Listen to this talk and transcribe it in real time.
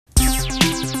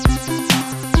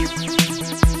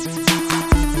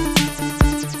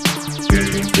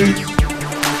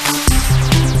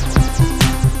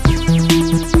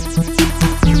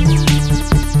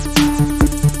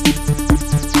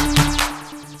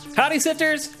Howdy,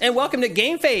 Sifters, and welcome to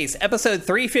GameFace, episode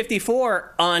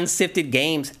 354 on Sifted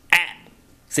Games at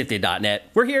Sifted.net.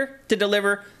 We're here to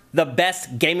deliver the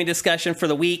best gaming discussion for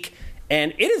the week,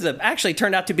 and it has actually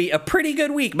turned out to be a pretty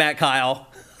good week, Matt Kyle.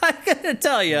 I gotta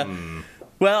tell you.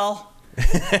 Well,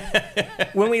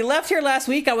 when we left here last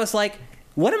week, I was like,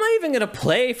 what am I even going to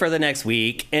play for the next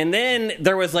week? And then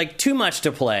there was like too much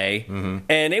to play,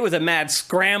 and it was a mad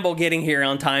scramble getting here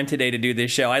on time today to do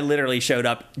this show. I literally showed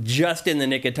up just in the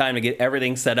nick of time to get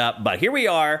everything set up, but here we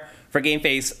are for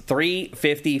GameFace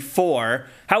 354.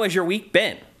 How has your week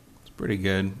been? It's pretty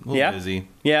good. A little busy.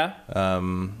 Yeah? I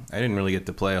didn't really get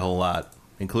to play a whole lot,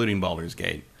 including Baldur's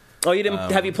Gate. Oh, you didn't?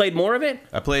 Have you played more of it?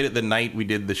 I played it the night we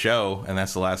did the show, and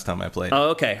that's the last time I played it. Oh,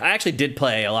 okay. I actually did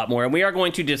play a lot more, and we are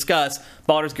going to discuss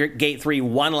Baldur's Gate 3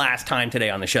 one last time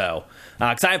today on the show,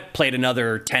 because I've played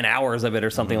another 10 hours of it or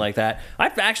something like that.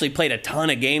 I've actually played a ton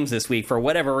of games this week. For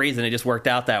whatever reason, it just worked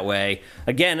out that way.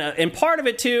 Again, and part of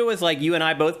it, too, is like you and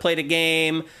I both played a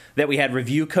game that we had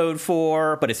review code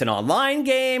for, but it's an online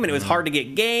game, and it was hard to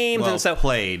get games. Well, and so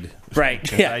played.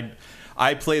 Right, yeah.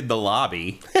 I played the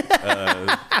lobby.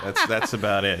 That's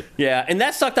about it. Yeah, and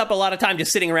that sucked up a lot of time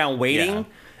just sitting around waiting. Yeah.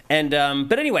 And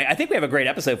but anyway, I think we have a great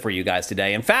episode for you guys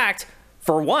today. In fact,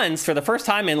 for once, for the first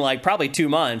time in like probably 2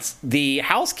 months, the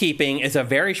housekeeping is a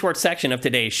very short section of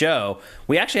today's show.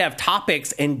 We actually have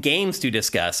topics and games to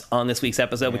discuss on this week's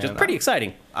episode, which is pretty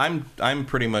exciting. I'm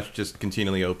pretty much just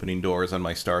continually opening doors on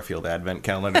my Starfield advent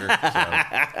calendar.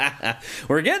 So.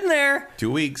 We're getting there.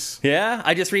 2 weeks. Yeah,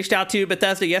 I just reached out to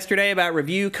Bethesda yesterday about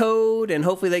review code, and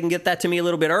hopefully they can get that to me a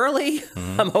little bit early.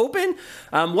 I'm hoping.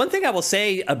 One thing I will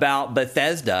say about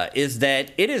Bethesda is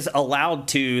that it is allowed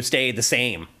to stay the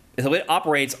same. So it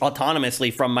operates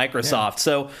autonomously from Microsoft. Yeah.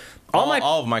 So all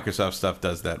of Microsoft stuff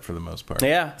does that for the most part.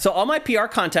 Yeah. So all my PR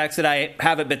contacts that I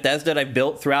have at Bethesda that I've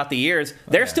built throughout the years,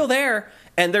 they're still there.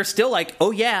 And they're still like,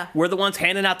 oh, yeah, we're the ones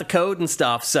handing out the code and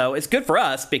stuff. So it's good for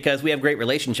us because we have great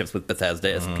relationships with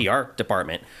Bethesda as a PR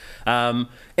department. And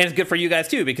it's good for you guys,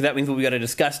 too, because that means we got to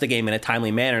discuss the game in a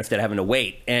timely manner instead of having to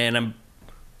wait. And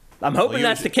I'm hoping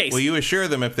that's the case. Will you assure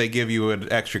them if they give you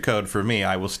an extra code for me,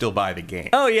 I will still buy the game?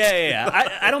 Oh, yeah.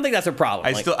 I don't think that's a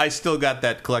problem. I still got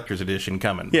that collector's edition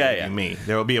coming. Yeah. Me.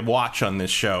 There will be a watch on this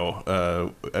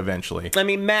show eventually. I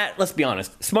mean, Matt, let's be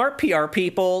honest. Smart PR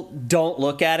people don't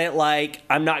look at it like,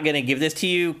 I'm not going to give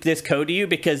this code to you,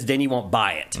 because then you won't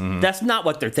buy it. That's not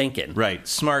what they're thinking. Right.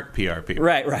 Smart PR people.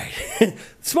 Right.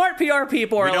 Smart PR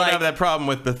people are like... We don't have that problem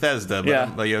with Bethesda,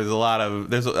 but there's a lot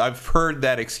of... I've heard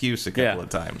that excuse a couple of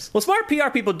times. Well, smart PR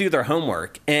people do their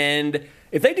homework, and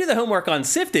if they do the homework on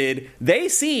Sifted, they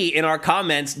see in our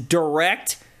comments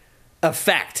direct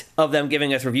effect of them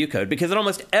giving us review code, because in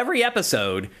almost every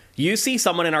episode, you see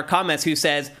someone in our comments who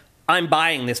says, I'm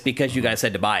buying this because you guys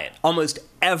said to buy it. Almost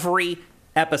every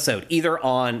episode, either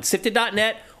on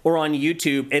Sifted.net or on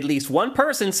YouTube, at least one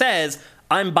person says,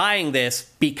 I'm buying this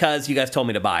because you guys told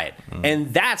me to buy it.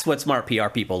 And that's what smart PR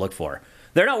people look for.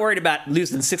 They're not worried about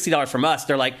losing $60 from us.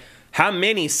 They're like, how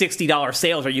many $60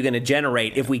 sales are you going to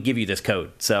generate if we give you this code?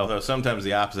 So, although sometimes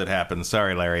the opposite happens.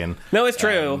 Sorry, Larian. No, it's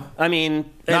true. I mean...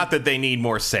 Not that they need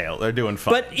more sale. They're doing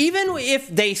fine. But even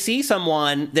if they see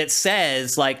someone that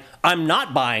says, like, I'm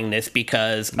not buying this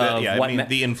because of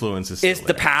the influence is still it's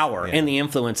the power, and the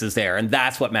influence is there, and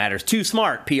that's what matters. Too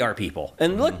smart PR people.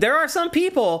 And look, there are some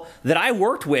people that I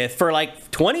worked with for,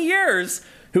 like, 20 years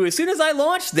who, as soon as I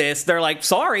launched this, they're like,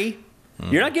 sorry,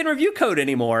 you're not getting review code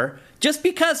anymore. Just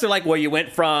because they're like, well, you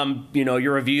went from,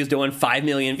 your reviews doing 5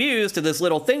 million views to this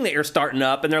little thing that you're starting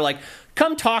up. And they're like,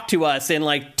 come talk to us in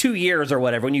like 2 years or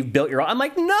whatever when you've built your own. I'm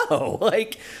like, no.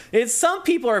 Like, some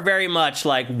people are very much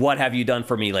like, what have you done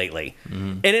for me lately?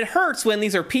 And it hurts when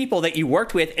these are people that you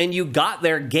worked with and you got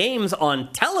their games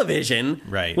on television,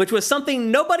 right? Which was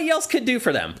something nobody else could do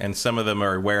for them. And some of them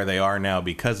are where they are now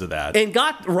because of that. And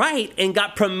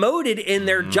got promoted in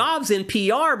their jobs in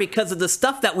PR because of the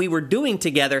stuff that we were doing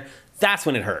together. That's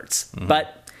when it hurts.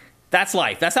 But that's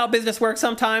life. That's how business works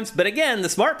sometimes. But again, the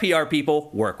smart PR people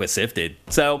work with Sifted.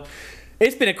 So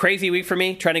it's been a crazy week for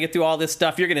me trying to get through all this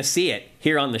stuff. You're going to see it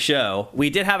here on the show. We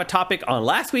did have a topic on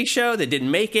last week's show that didn't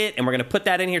make it, and we're going to put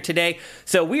that in here today.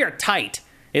 So we are tight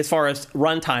as far as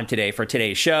runtime today for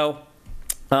today's show.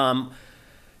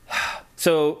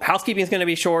 So housekeeping is going to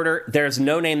be shorter. There's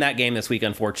no Name That Game this week,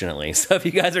 unfortunately. So if you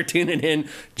guys are tuning in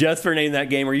just for Name That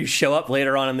Game, or you show up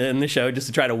later on in the show just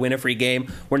to try to win a free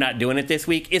game, we're not doing it this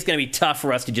week. It's going to be tough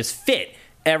for us to just fit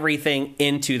everything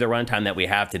into the runtime that we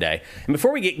have today. And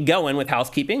before we get going with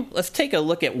housekeeping, let's take a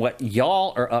look at what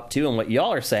y'all are up to and what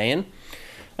y'all are saying.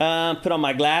 Put on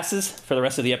my glasses for the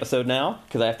rest of the episode now,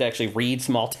 because I have to actually read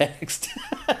small text.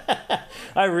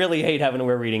 I really hate having to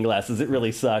wear reading glasses. It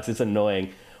really sucks. It's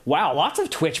annoying. Wow, lots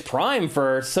of Twitch Prime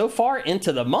for so far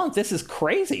into the month. This is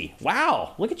crazy.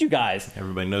 Wow, look at you guys.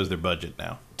 Everybody knows their budget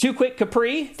now. Too Quick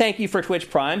Capri, thank you for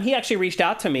Twitch Prime. He actually reached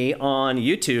out to me on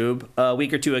YouTube a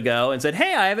week or two ago and said,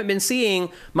 hey, I haven't been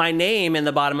seeing my name in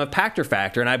the bottom of Pactor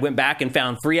Factor. And I went back and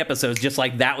found 3 episodes just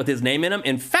like that with his name in them.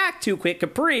 In fact, Too Quick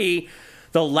Capri,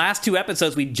 the last 2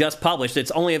 episodes we just published,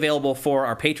 it's only available for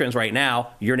our patrons right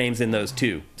now. Your name's in those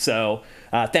 2. So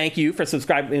thank you for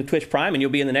subscribing to Twitch Prime, and you'll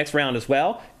be in the next round as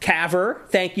well. Caver,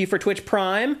 thank you for Twitch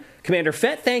Prime. Commander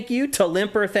Fett, thank you.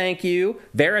 Talimper, thank you.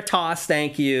 Veritas,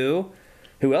 thank you.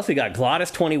 Who else we got?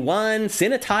 Glottis21,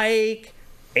 Cinetike,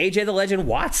 AJ the Legend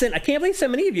Watson. I can't believe so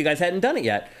many of you guys hadn't done it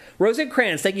yet.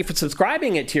 Rosencrantz, thank you for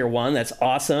subscribing at Tier 1. That's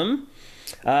awesome.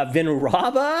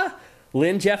 Vinuraba,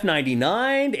 Lynn Jeff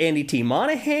 99, Andy T.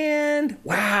 Monahan.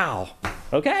 Wow.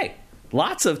 Okay.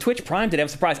 Lots of Twitch Prime today. I'm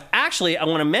surprised. Actually, I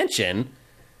want to mention,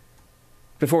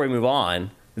 before we move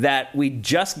on, that we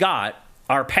just got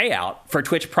our payout for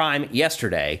Twitch Prime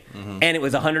yesterday, and it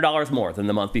was $100 more than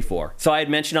the month before. So I had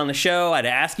mentioned on the show, I'd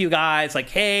ask you guys, like,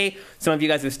 hey, some of you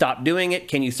guys have stopped doing it.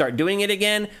 Can you start doing it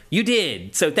again? You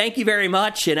did. So thank you very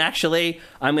much. And actually,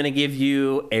 I'm going to give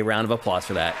you a round of applause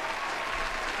for that.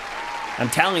 I'm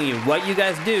telling you, what you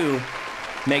guys do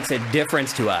makes a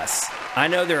difference to us. I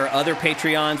know there are other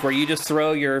Patreons where you just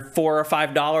throw your $4 or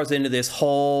 $5 into this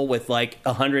hole with like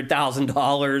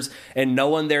 $100,000 and no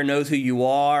one there knows who you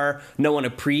are. No one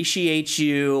appreciates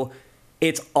you.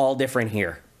 It's all different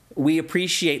here. We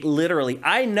appreciate literally,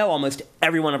 I know almost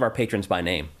every one of our patrons by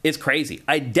name. It's crazy.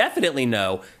 I definitely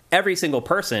know every single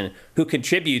person who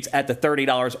contributes at the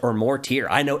 $30 or more tier.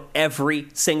 I know every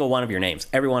single one of your names,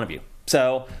 every one of you.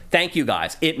 So thank you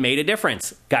guys. It made a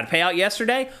difference. Got a payout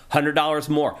yesterday, $100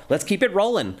 more. Let's keep it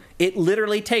rolling. It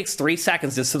literally takes 3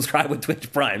 seconds to subscribe with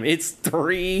Twitch Prime. It's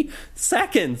 3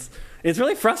 seconds. It's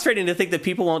really frustrating to think that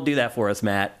people won't do that for us,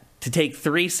 Matt, to take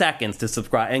 3 seconds to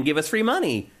subscribe and give us free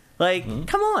money. Like,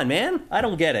 come on, man. I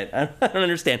don't get it. I don't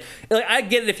understand. Like, I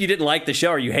get it if you didn't like the show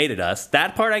or you hated us.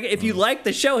 That part I get. If you like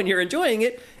the show and you're enjoying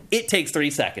it, it takes 3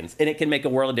 seconds, and it can make a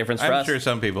world of difference for us. I'm sure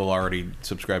some people already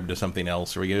subscribe to something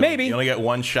else. Or Maybe. You only get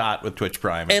one shot with Twitch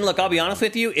Prime. And look, I'll be honest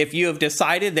with you. If you have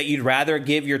decided that you'd rather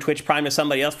give your Twitch Prime to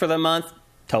somebody else for the month,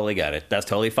 totally get it. That's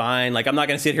totally fine. Like, I'm not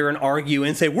going to sit here and argue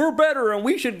and say, we're better and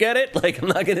we should get it. Like, I'm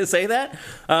not going to say that.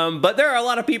 But there are a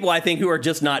lot of people, I think, who are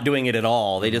just not doing it at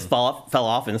all. They just fell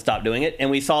off and stopped doing it. And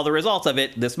we saw the results of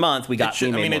it this month. It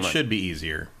should be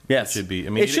easier. Yes. It should be.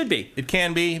 It should be. It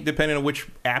can be, depending on which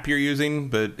app you're using,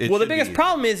 but well, the biggest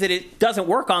problem is that it doesn't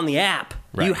work on the app.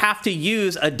 Right. You have to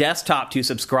use a desktop to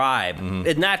subscribe.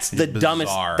 And that's the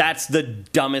dumbest. That's the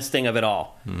dumbest thing of it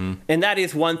all. And that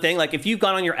is one thing. Like, if you've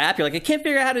gone on your app, you're like, I can't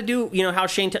figure out how to do, how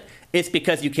Shane... It's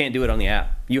because you can't do it on the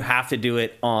app. You have to do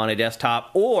it on a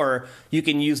desktop, or you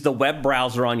can use the web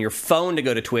browser on your phone to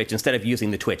go to Twitch instead of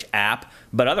using the Twitch app.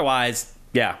 But otherwise,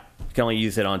 yeah, you can only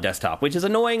use it on desktop, which is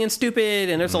annoying and stupid.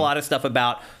 And there's a lot of stuff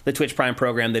about the Twitch Prime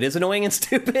program that is annoying and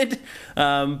stupid.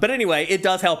 But anyway, it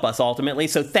does help us ultimately.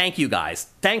 So thank you guys.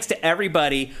 Thanks to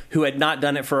everybody who had not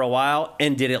done it for a while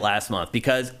and did it last month,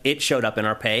 because it showed up in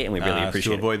our pay and we really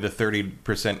appreciate it. To avoid the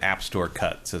 30% App Store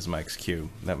cut, says Mike's Q.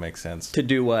 That makes sense. To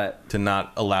do what? To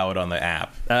not allow it on the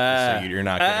app. So you're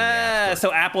not getting the App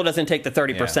Store. So Apple doesn't take the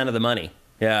 30% of the money.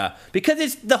 Yeah.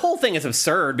 Because the whole thing is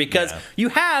absurd, because you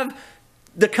have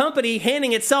the company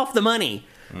handing itself the money.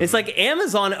 It's like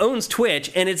Amazon owns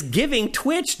Twitch, and it's giving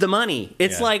Twitch the money.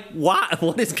 It's like,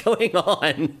 what is going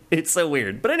on? It's so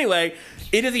weird. But anyway,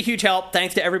 it is a huge help.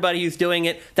 Thanks to everybody who's doing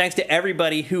it. Thanks to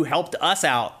everybody who helped us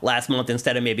out last month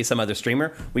instead of maybe some other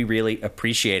streamer. We really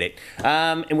appreciate it.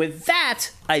 And with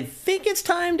that, I think it's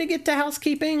time to get to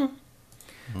housekeeping.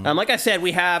 Like I said,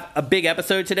 we have a big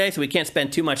episode today, so we can't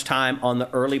spend too much time on the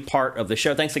early part of the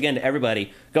show. Thanks again to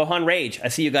everybody. Gohan Rage, I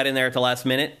see you got in there at the last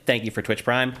minute. Thank you for Twitch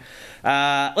Prime.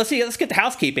 Let's get to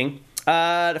housekeeping.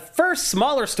 The first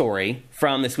smaller story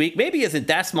from this week maybe isn't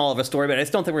that small of a story, but I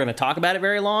just don't think we're going to talk about it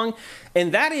very long.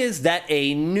 And that is that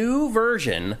a new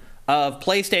version of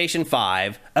PlayStation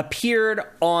 5 appeared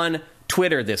on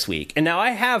Twitter this week. And now I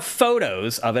have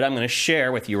photos of it I'm going to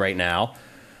share with you right now.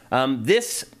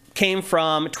 This came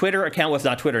from Twitter account. Well, it's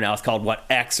not Twitter now. It's called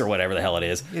X or whatever the hell it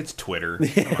is. It's Twitter.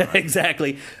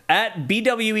 Exactly. At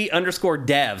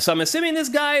BWE_dev. So I'm assuming this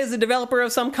guy is a developer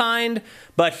of some kind,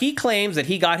 but he claims that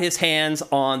he got his hands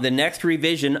on the next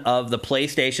revision of the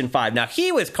PlayStation 5. Now,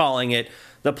 he was calling it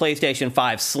the PlayStation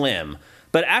 5 Slim.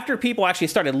 But after people actually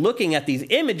started looking at these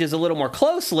images a little more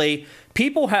closely,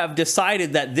 people have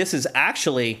decided that this is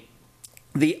actually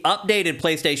the updated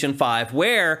PlayStation 5,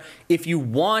 where if you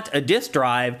want a disc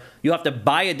drive, you have to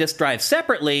buy a disc drive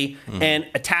separately and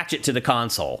attach it to the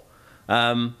console.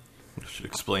 I should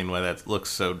explain why that looks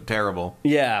so terrible.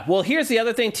 Yeah. Well, here's the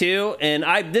other thing too, and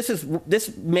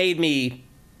this made me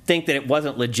think that it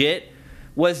wasn't legit.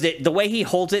 Was that the way he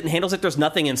holds it and handles it? There's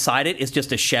nothing inside it. It's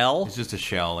just a shell. It's just a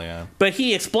shell, yeah. But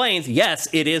he explains, yes,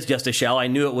 it is just a shell. I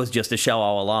knew it was just a shell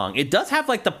all along. It does have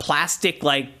like the plastic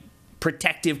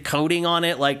protective coating on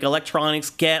it, like electronics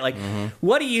get.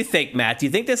 What do you think, Matt? Do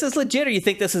you think this is legit, or you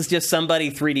think this is just somebody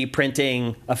 3D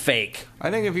printing a fake?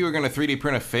 I think if you were going to 3D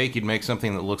print a fake, you'd make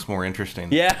something that looks more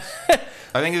interesting. Yeah.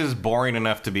 I think this is boring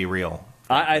enough to be real.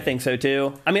 I think so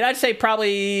too. I mean, I'd say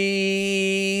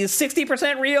probably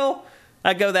 60% real.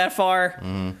 I'd go that far.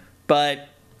 But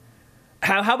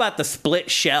how about the split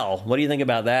shell? What do you think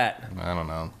about that? I don't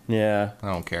know. Yeah.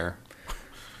 I don't care.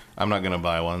 I'm not going to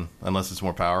buy one unless it's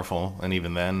more powerful. And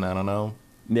even then, I don't know.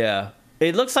 Yeah.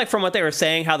 It looks like from what they were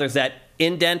saying, how there's that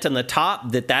indent on the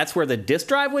top, that's where the disc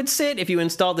drive would sit if you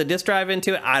installed the disc drive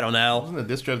into it. I don't know. Isn't the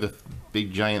disc drive the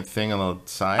big giant thing on the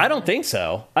side? I don't think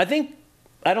so. I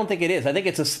don't think it is. I think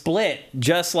it's a split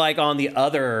just like on the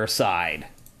other side.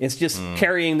 It's just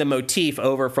carrying the motif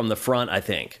over from the front, I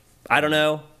think. I don't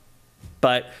know.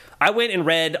 But I went and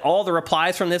read all the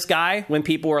replies from this guy when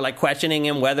people were questioning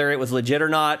him whether it was legit or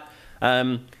not.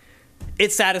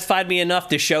 It satisfied me enough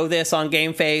to show this on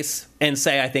GameFace and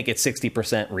say I think it's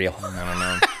 60% real.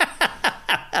 I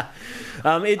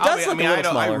don't know. It does look a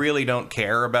little smaller. I really don't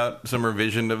care about some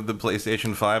revision of the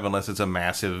PlayStation 5 unless it's a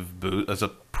massive boot as a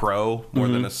Pro more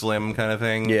than a slim kind of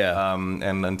thing. Yeah.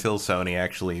 And until Sony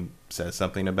actually says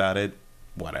something about it,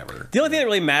 whatever. The only thing that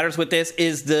really matters with this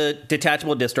is the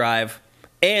detachable disc drive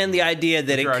and the idea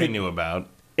that knew about.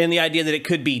 And the idea that it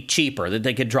could be cheaper, that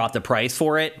they could drop the price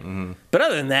for it. But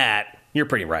other than that, you're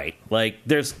pretty right.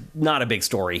 There's not a big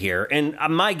story here. And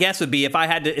my guess would be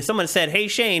if someone said, "Hey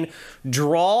Shane,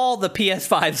 draw the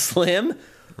PS5 Slim,"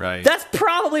 right? That's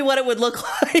probably what it would look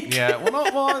like. Yeah.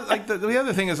 Well, the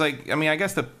other thing is I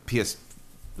guess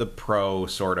the Pro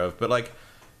sort of, but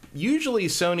usually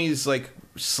Sony's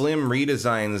slim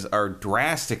redesigns are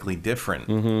drastically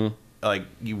different.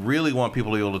 You really want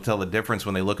people to be able to tell the difference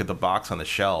when they look at the box on the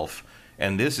shelf,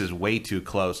 and this is way too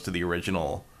close to the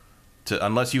original,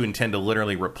 unless you intend to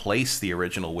literally replace the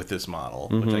original with this model,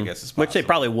 which I guess is possible. Which they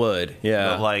probably would,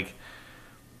 yeah. But I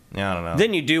don't know.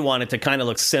 Then you do want it to kind of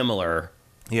look similar.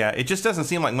 Yeah, it just doesn't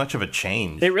seem like much of a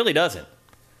change. It really doesn't.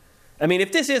 I mean,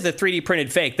 if this is a 3D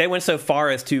printed fake, they went so far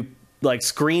as to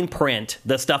screen print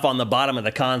the stuff on the bottom of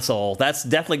the console. That's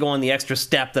definitely going the extra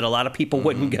step that a lot of people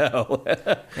wouldn't go.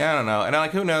 Yeah, I don't know.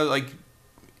 And who knows?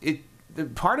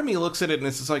 Part of me looks at it and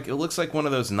it's just it looks like one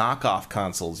of those knockoff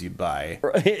consoles you'd buy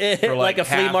for a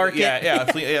flea market.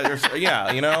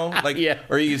 Yeah, you know,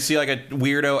 or you see a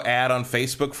weirdo ad on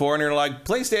Facebook for, and you're like,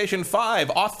 PlayStation 5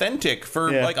 authentic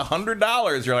for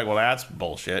 $100. You're like, well, that's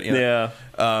bullshit. You know? Yeah.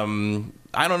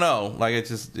 I don't know.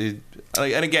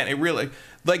 And again, it really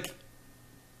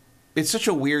it's such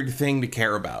a weird thing to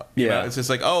care about. You know? It's just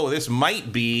this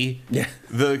might be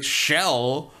the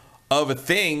shell of a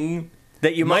thing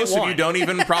that you most of you don't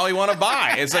even probably want to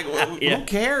buy. It's who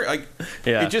cares?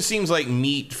 It just seems like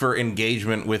meat for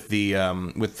engagement with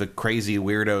the crazy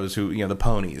weirdos who the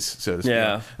ponies, so to speak.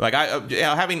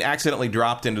 Yeah. Having accidentally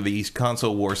dropped into the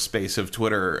console war space of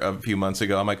Twitter a few months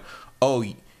ago, I'm like, oh,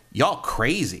 y'all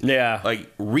crazy. Yeah.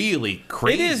 Really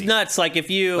crazy. It is nuts. If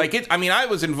you... I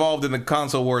was involved in the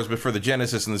console wars before the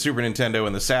Genesis and the Super Nintendo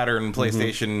and the Saturn,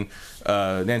 PlayStation,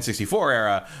 N64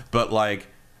 era, but,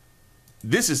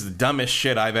 this is the dumbest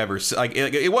shit I've ever seen.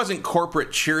 It wasn't corporate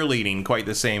cheerleading quite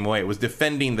the same way. It was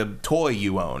defending the toy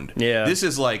you owned. Yeah. This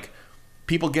is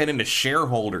people get into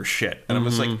shareholder shit. And I'm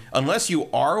just unless you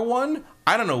are one,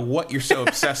 I don't know what you're so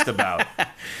obsessed about.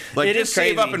 Just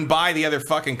save up and buy the other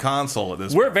fucking console at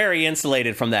this point. We're very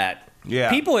insulated from that.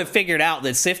 Yeah. People have figured out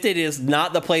that Sifted is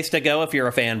not the place to go if you're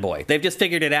a fanboy. They've just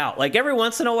figured it out. Every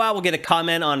once in a while, we'll get a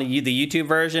comment on the YouTube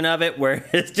version of it where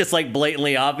it's just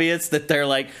blatantly obvious that they're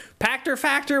Pactor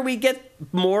Factor, we get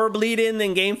more bleed in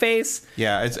than GameFace.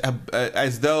 Yeah, it's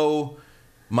as though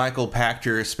Michael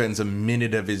Pachter spends a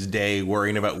minute of his day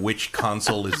worrying about which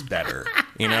console is better.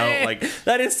 You know,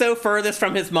 that is so furthest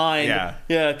from his mind. Yeah,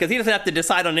 yeah, because he doesn't have to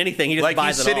decide on anything. He just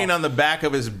buys he's it sitting all. on the back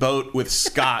of his boat with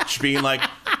scotch, being like,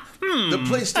 the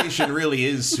PlayStation really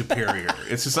is superior.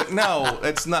 It's just no,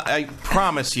 it's not. I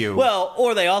promise you. Well,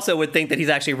 or they also would think that he's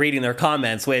actually reading their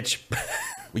comments, which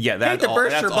that's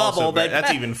bubble, but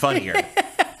that's even funnier.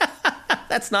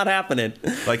 That's not happening.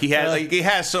 He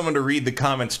has someone to read the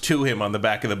comments to him on the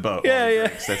back of the boat. Yeah.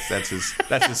 That's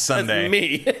his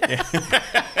Sunday. That's me.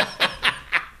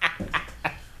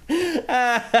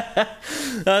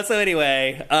 So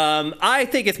anyway, I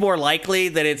think it's more likely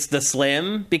that it's the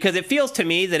Slim, because it feels to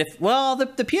me that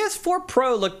the PS4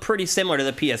 Pro looked pretty similar to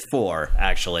the PS4,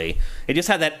 actually. It just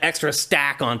had that extra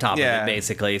stack on top of it,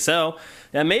 basically. So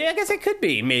maybe, I guess it could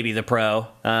be maybe the Pro.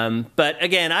 But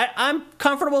again, I'm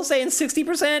comfortable saying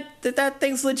 60% that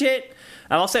thing's legit.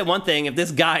 I'll say one thing: if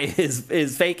this guy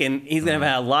is faking, he's gonna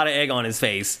have a lot of egg on his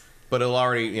face. But it'll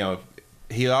already, a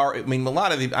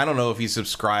lot of the, I don't know if he's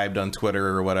subscribed on Twitter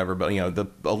or whatever, but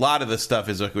a lot of the stuff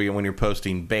is like when you're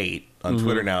posting bait on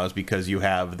Twitter now is because you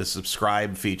have the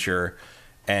subscribe feature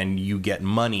and you get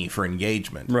money for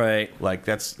engagement. Right. Like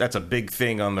that's a big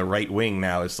thing on the right wing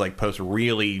now. It's like post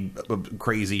really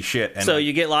crazy shit and so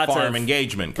you get lots farm of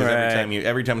engagement, because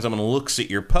every time someone looks at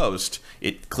your post,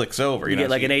 it clicks over. You get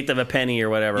like an eighth of a penny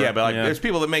or whatever. Yeah, but there's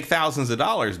people that make thousands of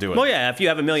dollars doing it. Well, yeah, if you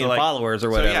have a million followers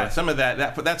or whatever. So yeah, some of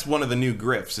that's one of the new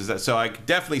grifts. Is that so? I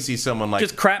definitely see someone like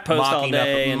just crap post all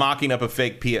day, mocking up a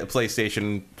fake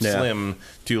PlayStation Slim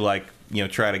to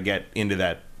try to get into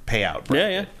that payout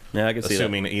bracket. Yeah, I can see that.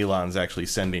 Assuming Elon's actually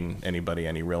sending anybody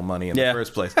any real money in the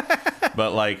first place.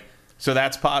 But so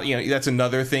that's that's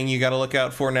another thing you got to look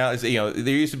out for now. Is there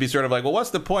used to be sort of like, well, what's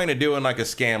the point of doing like a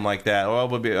scam like that? Well,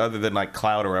 it would be other than like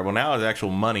clout or whatever. Well, now there's actual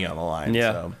money on the line.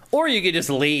 Yeah. So. Or you could just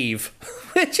leave,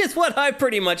 which is what I've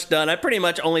pretty much done. I pretty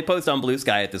much only post on Blue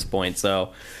Sky at this point.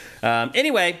 So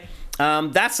anyway.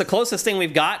 That's the closest thing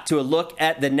we've got to a look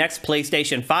at the next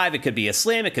PlayStation 5. It could be a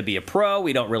Slim, it could be a Pro,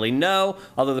 we don't really know.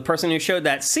 Although the person who showed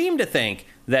that seemed to think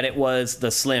that it was the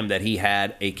Slim that he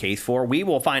had a case for. We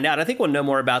will find out. I think we'll know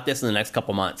more about this in the next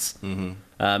couple months.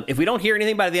 Mm-hmm. If we don't hear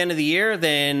anything by the end of the year,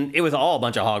 then it was all a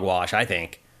bunch of hogwash, I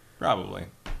think. Probably.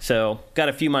 So, got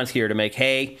a few months here to make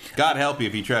hay. God help you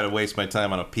if you try to waste my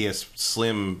time on a PS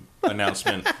Slim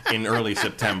announcement in early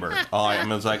September. I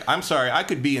was like, I'm sorry, I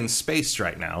could be in space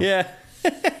right now. Yeah.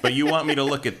 But you want me to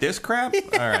look at this crap?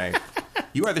 All right.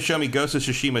 You either show me Ghost of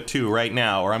Tsushima 2 right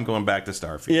now, or I'm going back to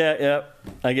Starfield. Yeah,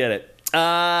 I get it.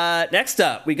 Next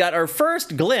up, we got our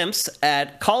first glimpse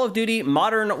at Call of Duty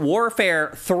Modern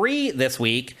Warfare 3 this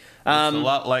week. It's a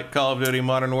lot like Call of Duty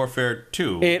Modern Warfare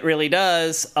 2. It really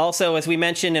does. Also, as we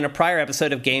mentioned in a prior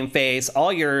episode of GameFace,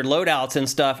 all your loadouts and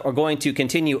stuff are going to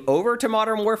continue over to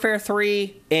Modern Warfare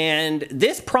 3, and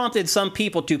this prompted some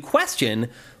people to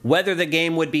question whether the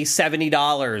game would be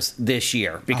 $70 this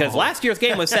year, because last year's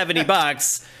game was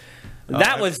 $70.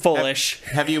 That was foolish.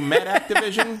 Have you met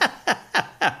Activision?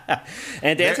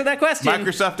 And to answer that question...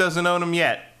 Microsoft doesn't own them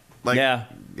yet.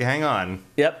 Hang on.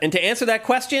 Yep. And to answer that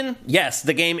question, yes,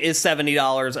 the game is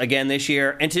 $70 again this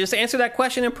year. And to just answer that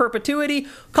question in perpetuity,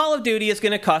 Call of Duty is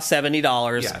going to cost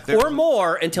 $70 or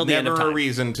more until the end of time. Never a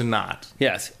reason to not.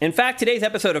 Yes. In fact, today's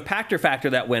episode of Pachter Factor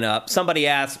that went up, somebody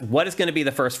asked, what is going to be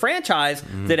the first franchise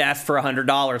that asked for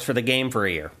 $100 for the game for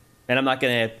a year? And I'm not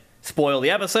going to spoil the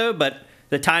episode, but...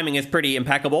 the timing is pretty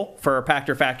impeccable for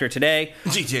Pachter Factor today.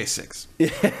 GTA 6.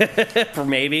 For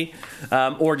maybe.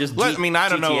 Or just I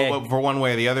don't know for one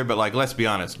way or the other, but let's be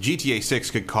honest. GTA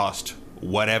 6 could cost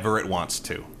whatever it wants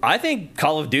to. I think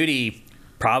Call of Duty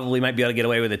probably might be able to get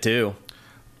away with it, too.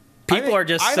 People are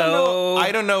just so...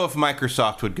 I don't know if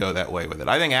Microsoft would go that way with it.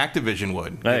 I think Activision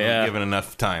would, given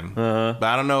enough time. But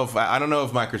I don't know if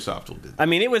Microsoft will do that. I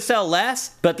mean, it would sell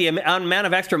less, but the amount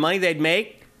of extra money they'd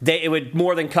make, it would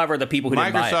more than cover the people who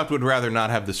didn't buy it. Microsoft would rather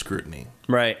not have the scrutiny.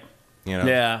 Right.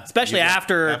 Yeah. Especially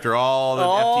after all the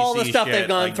FTC stuff shit, they've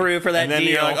gone through for that deal. And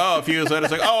then you're like, a few years later,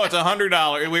 it's like, it's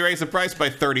 $100. We raised the price by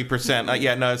 30%.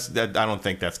 I don't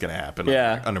think that's going to happen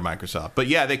under Microsoft. But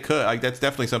yeah, they could. That's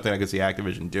definitely something I could see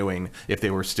Activision doing if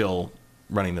they were still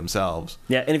running themselves.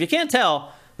 Yeah, and if you can't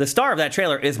tell, the star of that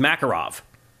trailer is Makarov,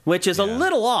 which is a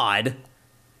little odd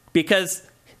because...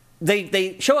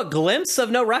 They show a glimpse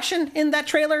of No Russian in that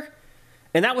trailer,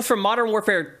 and that was from Modern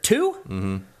Warfare 2.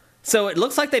 Mm-hmm. So it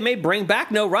looks like they may bring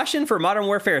back No Russian for Modern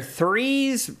Warfare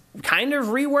 3's kind of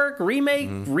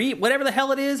remake, whatever the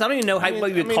hell it is. I don't even know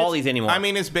what you would call these anymore. I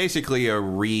mean, it's basically a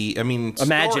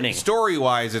imagining.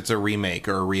 Story-wise, it's a remake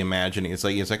or a reimagining. It's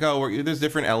like there's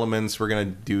different elements. We're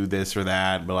going to do this or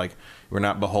that, but we're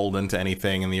not beholden to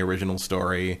anything in the original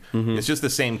story. Mm-hmm. It's just the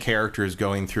same characters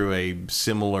going through a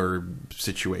similar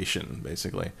situation,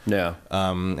 basically. Yeah.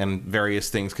 And various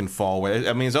things can fall away.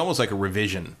 I mean, it's almost like a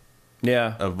revision.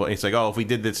 Yeah. It's like, if we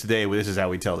did this today, this is how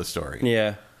we tell the story.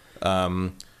 Yeah.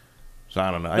 So I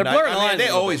don't know. They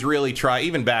always really try,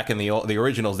 even back in the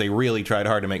originals, they really tried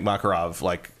hard to make Makarov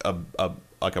like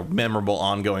a memorable,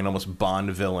 ongoing, almost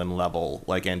Bond villain level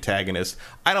antagonist.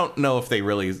 I don't know if they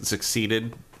really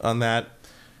succeeded on that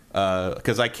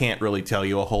because I can't really tell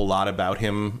you a whole lot about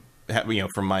him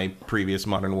from my previous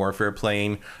Modern Warfare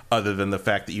playing, other than the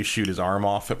fact that you shoot his arm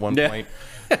off at one point.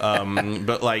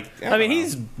 But like, I mean,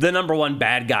 he's the number one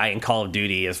bad guy in Call of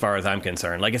Duty as far as I'm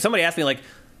concerned. Like, if somebody asked me, like,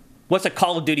 what's a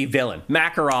Call of Duty villain?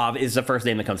 Makarov is the first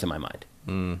name that comes to my mind.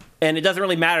 And it doesn't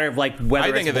really matter if, like,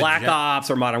 whether it's Black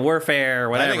Ops or Modern Warfare or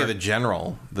whatever. I think of the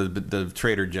general, the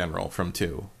traitor general from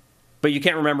 2. But you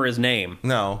can't remember his name.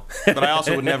 No, but I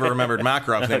also would never remember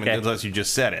Makarov's name unless you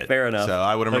just said it. Fair enough. So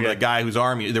I would remember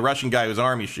the Russian guy whose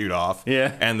arm you shoot off,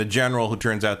 and the general who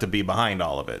turns out to be behind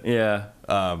all of it. Yeah.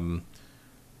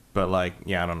 But like,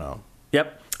 I don't know.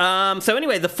 Yep. So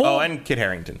anyway, the full... Oh, and Kit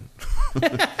Harington.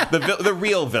 the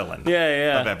real villain of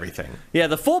everything. Yeah,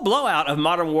 the full blowout of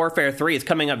Modern Warfare 3 is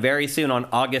coming up very soon on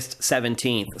August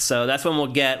 17th. So that's when we'll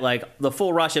get like the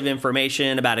full rush of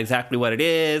information about exactly what it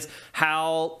is,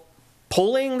 how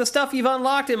pulling the stuff you've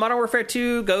unlocked in Modern Warfare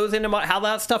 2 goes into how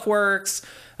that stuff works.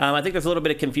 I think there's a little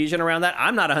bit of confusion around that.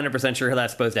 I'm not 100% sure how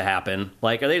that's supposed to happen.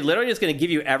 Like, are they literally just going to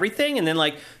give you everything and then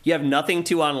like you have nothing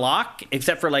to unlock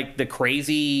except for like the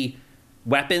crazy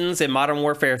weapons in Modern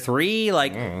Warfare 3?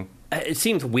 Like, it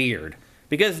seems weird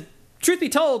because, truth be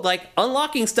told, like,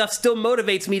 unlocking stuff still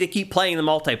motivates me to keep playing the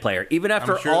multiplayer even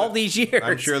after all these years.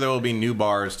 I'm sure there will be new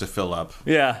bars to fill up.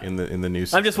 In the new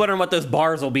system. I'm just wondering what those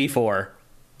bars will be for.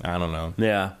 I don't know.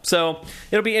 Yeah, so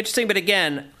it'll be interesting. But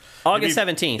again, August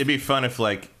 17th. It'd be fun if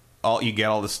like you get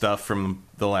all the stuff from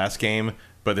the last game,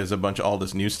 but there's a bunch of all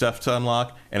this new stuff to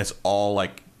unlock, and it's all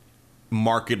like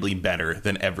markedly better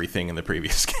than everything in the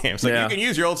previous games. Like, you can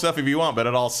use your old stuff if you want, but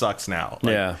it all sucks now.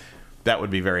 Like, that would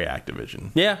be very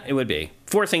Activision. Yeah, it would be.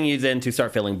 Forcing you then to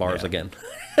start filling bars again.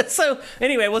 So,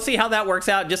 anyway, we'll see how that works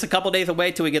out. Just a couple days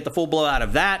away till we get the full blowout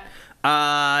of that.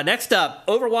 Next up,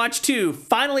 Overwatch 2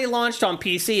 finally launched on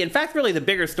PC. In fact, really the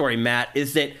bigger story, Matt,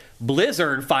 is that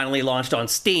Blizzard finally launched on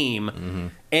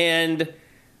Steam. And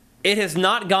it has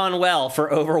not gone well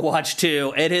for Overwatch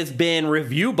 2. It has been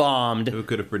review bombed. Who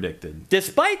could have predicted?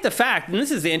 Despite the fact, and this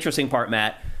is the interesting part,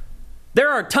 Matt, there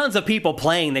are tons of people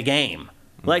playing the game.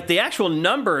 Like, the actual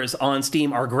numbers on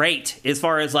Steam are great as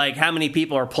far as, like, how many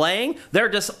people are playing. They're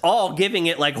just all giving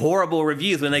it, like, horrible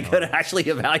reviews when they could actually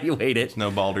evaluate it. It's no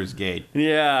Baldur's Gate.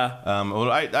 Yeah.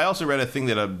 Well, I also read a thing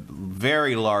that a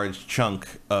very large chunk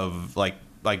of, like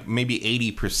maybe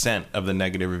 80% of the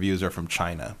negative reviews are from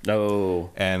China. Oh.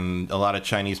 And a lot of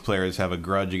Chinese players have a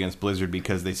grudge against Blizzard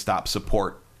because they stopped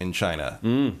support in China.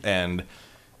 And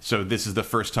so this is the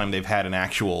first time they've had an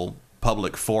actual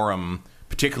public forum,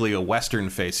 particularly a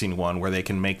Western-facing one, where they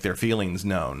can make their feelings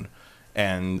known.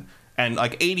 And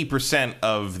like 80%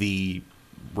 of the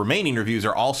remaining reviews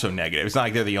are also negative. It's not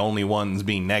like they're the only ones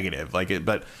being negative.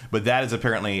 But that is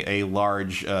apparently a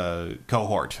large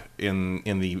cohort in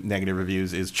the negative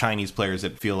reviews, is Chinese players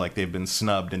that feel like they've been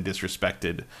snubbed and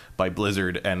disrespected by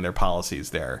Blizzard and their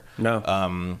policies there.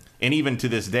 No. And even to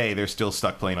this day, they're still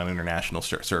stuck playing on international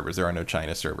servers. There are no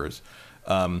China servers.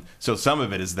 So some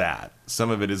of it is that. Some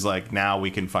of it is like, now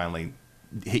we can finally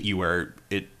hit you where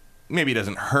it maybe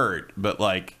doesn't hurt, but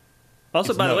like...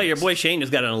 Also, by the way, your boy Shane has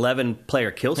got an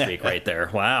 11-player kill streak right there.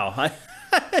 Wow.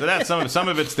 So that's some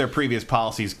of it's their previous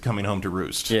policies coming home to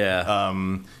roost. Yeah.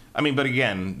 I mean, but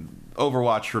again,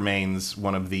 Overwatch remains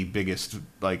one of the biggest,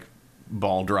 like,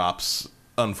 ball drops,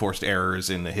 unforced errors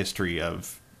in the history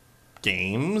of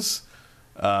games.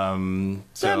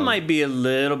 That might be a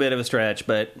little bit of a stretch,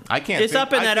 but it's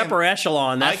up in that upper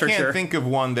echelon, that's for sure. I can't think of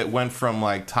one that went from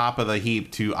like top of the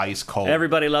heap to ice cold.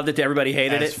 Everybody loved it to everybody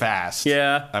hated it. As fast.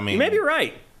 Yeah. I mean, you may be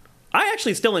right. I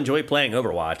actually still enjoy playing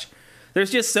Overwatch. There's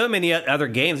just so many other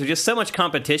games. There's just so much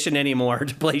competition anymore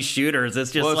to play shooters.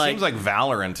 It's just it seems like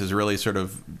Valorant has really sort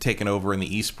of taken over in the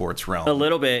esports realm. A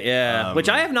little bit, yeah. Which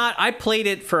I have not. I played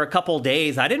it for a couple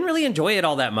days. I didn't really enjoy it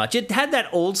all that much. It had that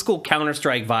old school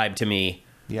Counter-Strike vibe to me.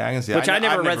 Yeah, I can see. Which I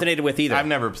never resonated with either. I've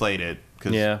never played it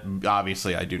because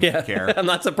obviously I do not care. I'm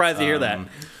not surprised to hear that.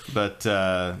 But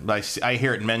I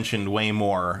hear it mentioned way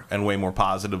more and way more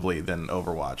positively than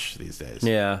Overwatch these days.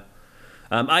 Yeah.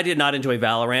 I did not enjoy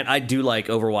Valorant. I do like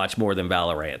Overwatch more than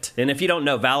Valorant. And if you don't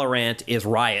know, Valorant is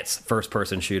Riot's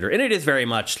first-person shooter. And it is very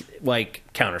much like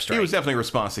Counter-Strike. It was definitely a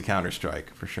response to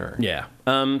Counter-Strike, for sure. Yeah.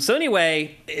 So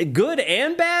anyway, good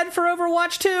and bad for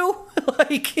Overwatch 2?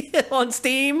 Like, on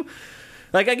Steam?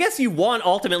 Like, I guess you want,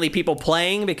 ultimately, people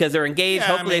playing because they're engaged.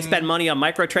 Yeah, hopefully they spend money on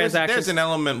microtransactions. There's an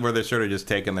element where they're sort of just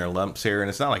taking their lumps here, and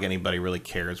it's not like anybody really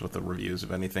cares what the reviews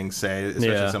of anything say,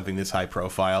 especially something this high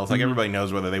profile. It's like everybody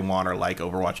knows whether they want or like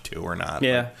Overwatch 2 or not.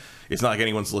 Yeah. But it's not like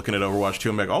anyone's looking at Overwatch 2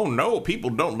 and like, oh no,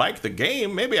 people don't like the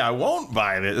game, maybe I won't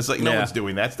buy it. It's like no one's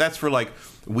doing that. That's for like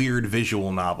weird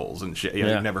visual novels and shit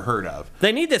you've never heard of.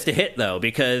 They need this to hit though,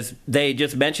 because they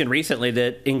just mentioned recently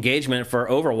that engagement for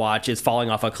Overwatch is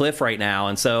falling off a cliff right now,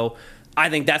 and so I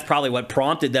think that's probably what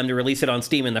prompted them to release it on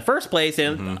Steam in the first place.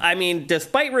 And I mean,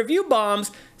 despite review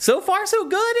bombs, so far so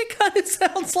good. It kind of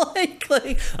sounds like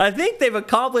I think they've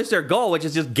accomplished their goal, which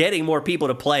is just getting more people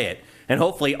to play it and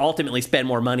hopefully ultimately spend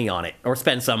more money on it, or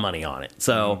spend some money on it.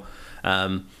 So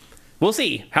we'll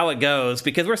see how it goes,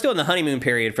 because we're still in the honeymoon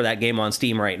period for that game on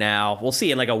Steam right now. We'll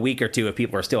see in like a week or two if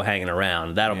people are still hanging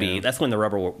around. That's when the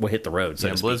rubber will hit the road.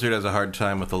 So Blizzard has a hard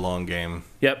time with the long game.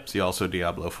 Yep. See also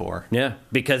Diablo 4. Yeah,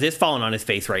 because it's falling on his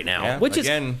face right now. Yeah, which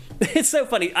again, is it's so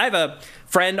funny. I have a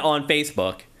friend on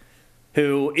Facebook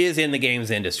who is in the games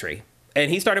industry,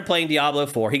 and he started playing Diablo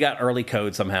 4. He got early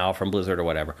code somehow from Blizzard or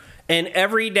whatever. And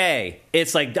every day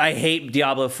it's like, I hate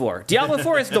Diablo 4. Diablo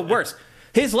 4 is the worst.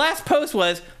 His last post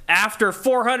was, after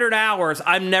 400 hours,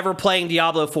 I'm never playing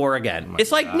Diablo 4 again.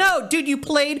 It's like, no, dude, you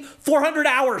played 400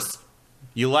 hours.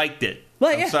 You liked it.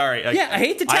 Well, I'm sorry. I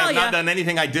hate to tell you. I have not done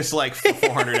anything I dislike for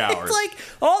 400 hours. It's like,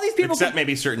 all these people... Except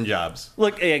maybe certain jobs.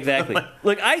 Look, exactly.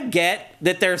 Look, I get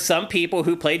that there's some people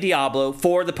who play Diablo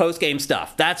for the post-game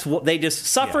stuff. That's what they just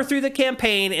suffer through the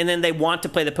campaign, and then they want to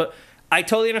play the... I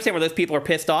totally understand where those people are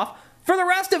pissed off. For the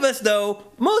rest of us, though,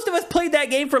 most of us played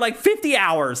that game for like 50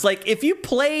 hours. Like, if you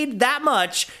played that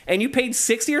much and you paid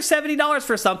 $60 or $70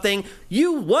 for something,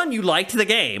 you liked the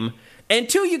game, and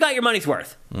two, you got your money's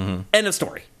worth. End of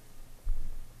story.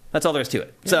 That's all there is to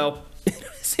it. Yeah. So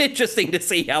it's interesting to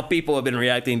see how people have been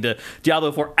reacting to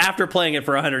Diablo 4 after playing it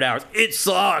for 100 hours. It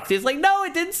sucks. It's like, no,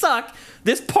 it didn't suck.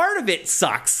 This part of it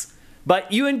sucks.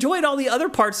 But you enjoyed all the other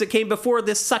parts that came before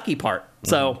this sucky part.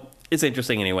 So it's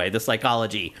interesting anyway, the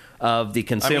psychology of the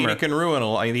consumer. I mean, it can ruin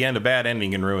a bad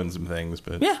ending can ruin some things,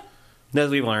 but yeah, as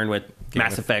we've learned with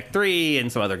Mass Effect 3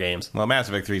 and some other games. Well, Mass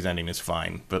Effect 3's ending is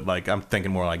fine, but like I'm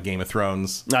thinking more like Game of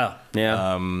Thrones. Oh,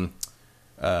 yeah.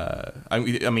 I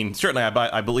mean, certainly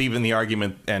I believe in the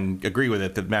argument and agree with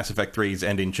it that Mass Effect 3's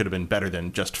ending should have been better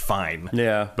than just fine.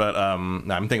 Yeah. But I'm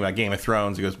thinking about Game of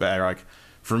Thrones. It goes back, like,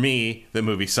 for me, the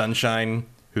movie Sunshine,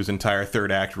 whose entire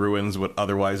third act ruins what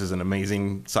otherwise is an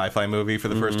amazing sci-fi movie for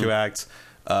the first two acts.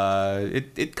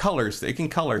 It can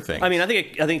color things. I mean, I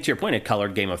think to your point, it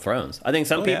colored Game of Thrones. I think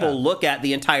some people look at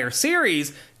the entire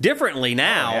series differently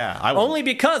now, only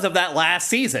because of that last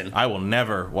season. I will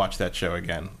never watch that show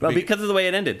again. Well, because of the way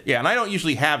it ended. Yeah, and I don't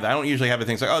usually have that. I don't usually have the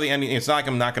things like, oh, the ending. It's not like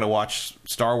I'm not going to watch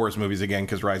Star Wars movies again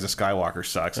because Rise of Skywalker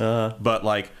sucks. But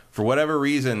like, for whatever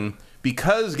reason,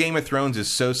 because Game of Thrones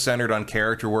is so centered on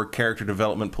character work, character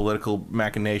development, political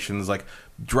machinations, like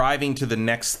driving to the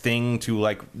next thing to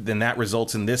like, then that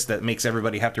results in this that makes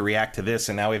everybody have to react to this,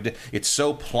 and now we have to, it's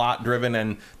so plot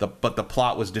driven, but the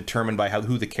plot was determined by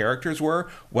who the characters were.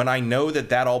 When I know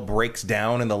that all breaks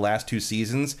down in the last two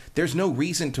seasons, there's no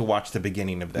reason to watch the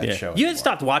beginning of that show. You had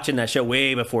stopped watching that show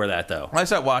way before that, though. I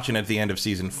stopped watching at the end of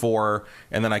season 4,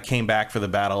 and then I came back for the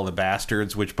Battle of the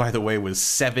Bastards, which, by the way, was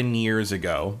 7 years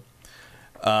ago.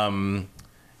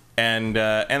 And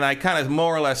I kind of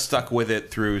more or less stuck with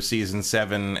it through season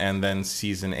 7 and then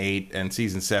season 8. And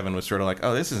season 7 was sort of like,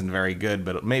 oh, this isn't very good,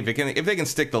 but maybe if they can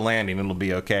stick the landing, it'll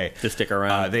be okay. To stick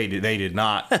around. They did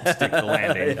not stick the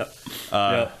landing.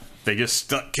 They just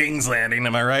stuck King's Landing,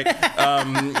 am I right?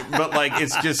 But like,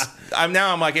 it's just I'm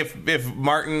like, if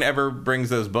Martin ever brings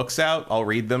those books out, I'll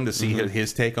read them to see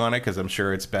his take on it, because I'm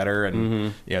sure it's better.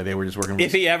 And they were just working.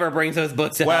 If he ever brings those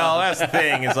books out, well, that's the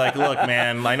thing. It's like, look,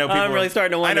 man, I know people. I'm really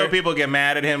starting to wonder. I know people get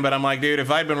mad at him, but I'm like, dude,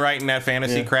 if I'd been writing that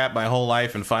fantasy crap my whole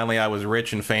life, and finally I was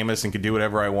rich and famous and could do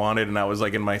whatever I wanted, and I was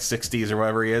like in my 60s or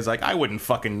whatever he is, like I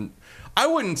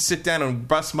wouldn't sit down and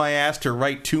bust my ass to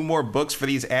write 2 more books for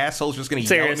these assholes just going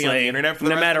to yell at me on the internet for the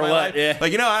rest of my life. Yeah.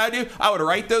 Like, you know what I do? I would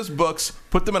write those books,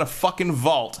 put them in a fucking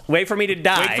vault. Wait for me to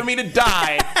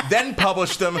die. Then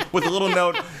publish them with a little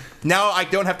note. Now I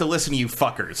don't have to listen to you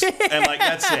fuckers. And like,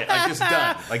 that's it. I'm just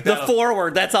done. Like the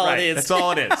forward, that's all it is. That's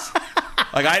all it is.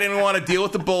 Like, I didn't want to deal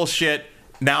with the bullshit.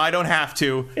 Now I don't have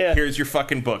to. Yeah. Here's your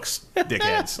fucking books,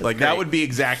 dickheads. Like, that would be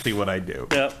exactly what I do.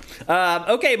 Yep.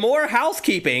 Okay, more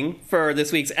housekeeping for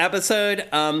this week's episode.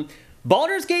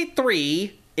 Baldur's Gate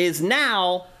 3 is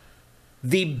now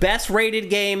the best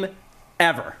rated game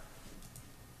ever.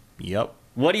 Yep.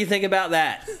 What do you think about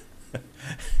that?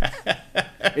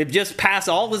 It just passed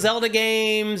all the Zelda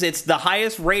games. It's the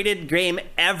highest rated game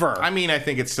ever. I mean, I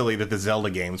think it's silly that the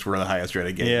Zelda games were the highest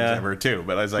rated games ever, too.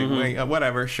 But I was like,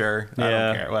 whatever, sure. I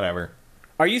don't care, whatever.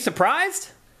 Are you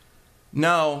surprised?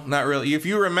 No, not really. If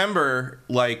you remember,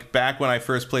 like back when I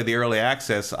first played the early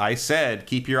access, I said,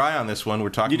 "Keep your eye on this one." We're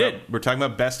talking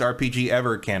about best RPG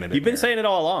ever candidate. You've been saying it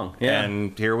all along, yeah.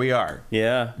 And here we are.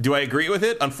 Yeah. Do I agree with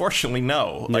it? Unfortunately,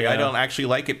 no. Like I don't actually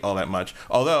like it all that much.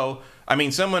 Although, I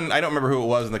mean, someone, I don't remember who it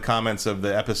was in the comments of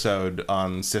the episode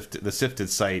on the Sifted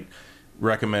site,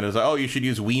 recommended, was like, "Oh, you should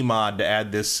use Wiimod to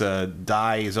add this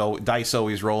dice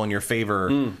always roll in your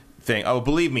favor." Thing. Oh,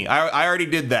 believe me, I already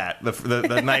did that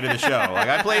the night of the show. Like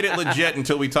I played it legit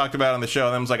until we talked about it on the show,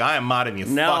 and I was like, I am modding you.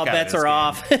 Now fuck bets out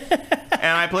of this are game. off.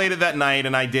 And I played it that night,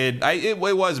 and it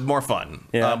was more fun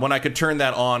when I could turn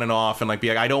that on and off, and like be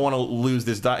like, I don't want to lose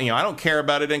this. I don't care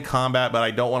about it in combat, but I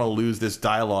don't want to lose this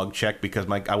dialogue check because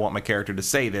I want my character to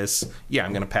say this. Yeah,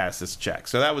 I'm going to pass this check.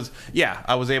 So that was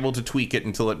I was able to tweak it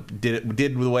until it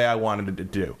did the way I wanted it to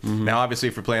do. Mm-hmm. Now, obviously,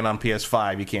 if you're playing on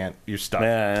PS5, you can't. You're stuck.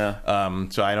 Yeah.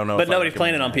 So I don't know. But nobody's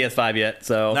playing it on PS5 yet,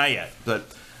 so not yet.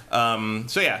 But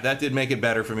that did make it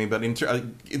better for me. But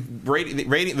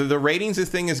the ratings, this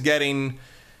thing is getting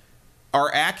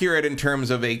are accurate in terms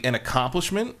of an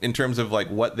accomplishment, in terms of like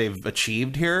what they've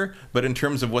achieved here. But in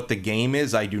terms of what the game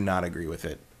is, I do not agree with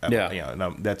it.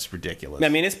 No, that's ridiculous. I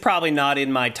mean, it's probably not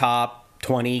in my top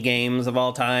 20 games of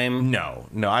all time. No,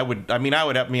 I was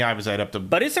up to.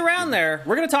 But it's around there.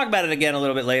 We're going to talk about it again a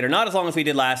little bit later. Not as long as we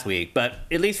did last week, but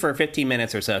at least for 15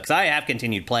 minutes or so, because I have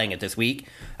continued playing it this week.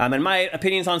 And my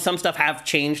opinions on some stuff have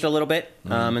changed a little bit.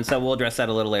 And so we'll address that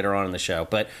a little later on in the show.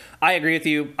 But I agree with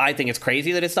you. I think it's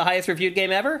crazy that it's the highest reviewed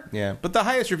game ever. Yeah, but the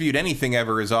highest reviewed anything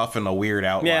ever is often a weird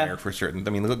outlier for certain.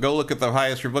 I mean, go look at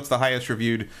what's the highest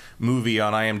reviewed movie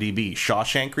on IMDb?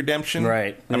 Shawshank Redemption?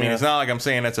 Right. I mean, it's not like I'm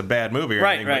saying that's a bad movie or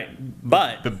anything. Right.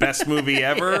 But the best movie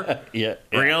ever? Yeah.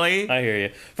 Really? I hear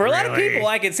you. For a lot of people,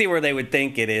 I can see where they would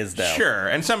think it is, though. Sure.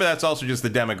 And some of that's also just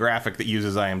the demographic that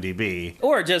uses IMDb.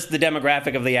 Or just the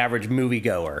demographic of the average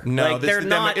moviegoer. No,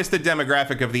 it's the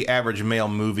demographic of the average male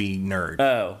movie nerd.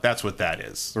 Oh. That's what that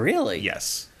is. Really?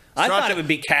 Yes. I thought it would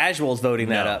be casuals voting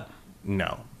that up.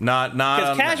 No. Not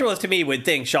because casuals to me would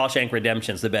think Shawshank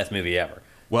Redemption's the best movie ever.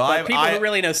 Well, but people who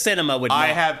really know cinema would not.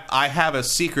 I have a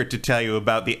secret to tell you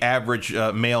about the average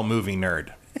male movie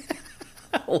nerd.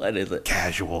 What is it?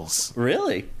 Casuals.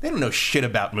 Really? They don't know shit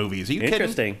about movies. Are you kidding?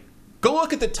 Interesting. Go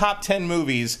look at the top 10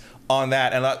 movies on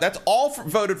that, and that's all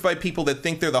voted by people that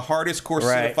think they're the hardest core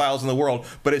cinephiles in the world,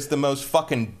 but it's the most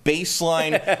fucking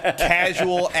baseline,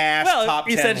 casual-ass top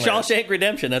 10 you said list. Shawshank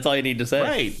Redemption. That's all you need to say.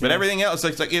 Right, but everything else,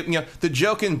 like the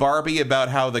joke in Barbie about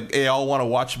how they all want to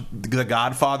watch The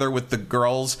Godfather with the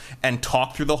girls and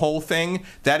talk through the whole thing,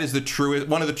 that is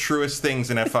one of the truest things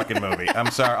in that fucking movie.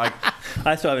 I'm sorry.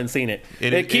 I still haven't seen it.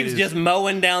 It keeps just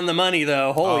mowing down the money,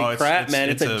 though. Holy crap, man.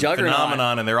 It's a juggernaut.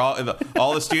 Phenomenon, and they're all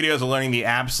the studios are learning the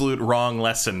absolute wrong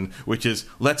lesson, which is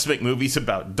let's make movies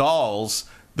about dolls.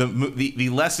 The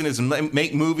lesson is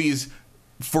make movies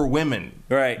for women.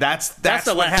 Right. That's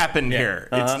what happened here.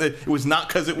 It was not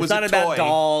because it was not a toy. about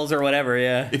dolls or whatever.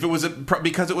 Yeah. If it was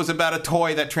because it was about a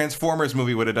toy, that Transformers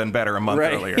movie would have done better a month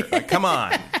earlier. Like, come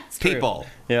on, people.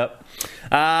 True.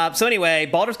 Yep. So anyway,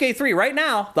 Baldur's Gate 3 right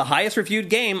now the highest reviewed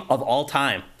game of all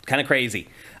time. Kind of crazy.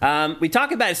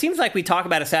 It seems like we talk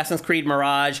about Assassin's Creed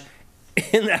Mirage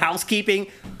in the housekeeping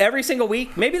every single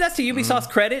week. Maybe that's to Ubisoft's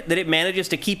credit that it manages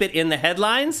to keep it in the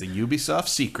headlines. The Ubisoft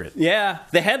secret. Yeah.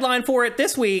 The headline for it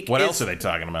this week What else are they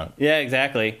talking about? Yeah,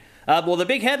 exactly. Well, the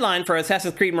big headline for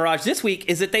Assassin's Creed Mirage this week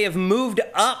is that they have moved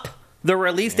up the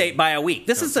release date by a week.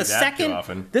 This is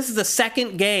the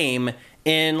second game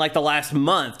in like the last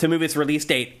month to move its release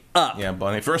date up. Yeah,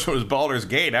 but the first one was Baldur's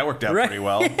Gate. That worked out pretty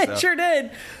well. It sure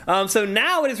did. So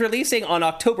now it is releasing on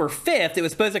October 5th. It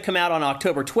was supposed to come out on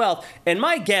October 12th. And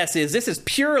my guess is this is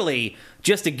purely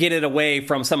just to get it away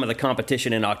from some of the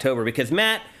competition in October. Because,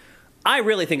 Matt, I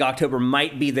really think October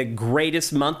might be the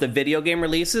greatest month of video game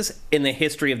releases in the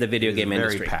history of the video game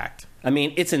industry. Very packed. I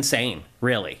mean, it's insane,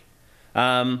 really.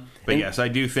 But yes, I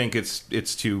do think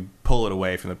it's to pull it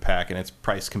away from the pack, and it's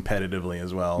priced competitively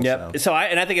as well. Yep. So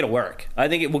I think it'll work. I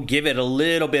think it will give it a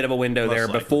little bit of a window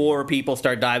before people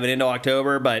start diving into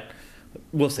October, but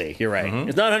we'll see. You're right.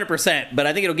 It's not 100%, but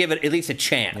I think it'll give it at least a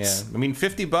chance. Yeah. I mean,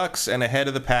 $50 and ahead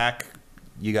of the pack,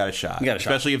 you got a shot.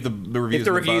 Especially if the reviews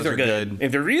are good.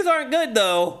 If the reviews aren't good,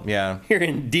 though, you're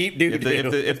in deep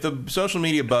doo-doo. If the social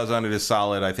media buzz on it is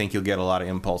solid, I think you'll get a lot of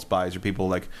impulse buys or people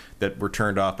like that were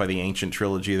turned off by the Ancient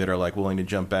Trilogy that are like willing to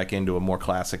jump back into a more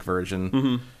classic version.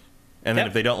 Mm-hmm. And then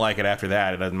if they don't like it after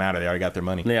that, it doesn't matter. They already got their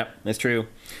money. Yeah, that's true.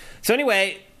 So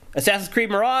anyway, Assassin's Creed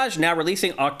Mirage now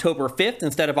releasing October 5th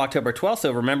instead of October 12th,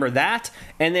 so remember that.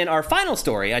 And then our final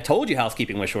story, I told you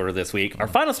housekeeping was shorter this week. Our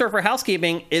final story for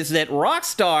housekeeping is that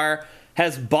Rockstar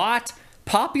has bought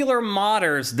popular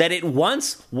modders that it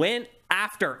once went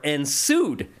after and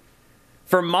sued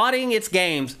for modding its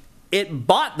games, it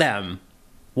bought them.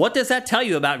 What does that tell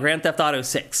you about Grand Theft Auto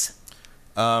 6?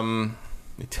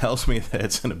 It tells me that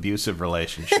it's an abusive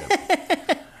relationship.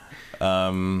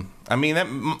 I mean,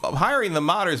 hiring the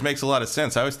modders makes a lot of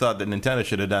sense. I always thought that Nintendo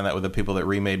should have done that with the people that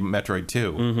remade Metroid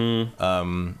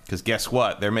 2. Because guess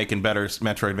what? They're making better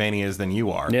Metroidvanias than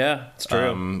you are. Yeah, it's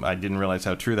true. I didn't realize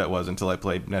how true that was until I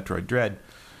played Metroid Dread.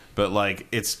 But, like,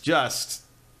 it's just...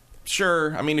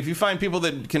 Sure. I mean, if you find people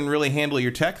that can really handle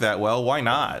your tech that well, why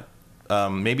not?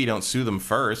 Maybe don't sue them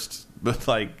first. But,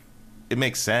 like... It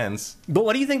makes sense. But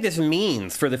what do you think this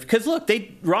means for the... Because, look,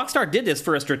 Rockstar did this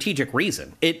for a strategic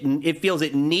reason. It feels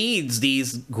it needs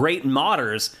these great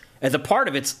modders as a part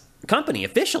of its company,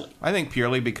 officially. I think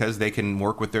purely because they can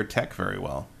work with their tech very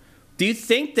well. Do you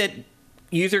think that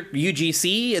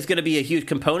UGC is going to be a huge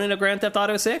component of Grand Theft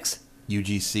Auto 6?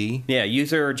 UGC? Yeah,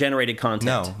 user-generated content.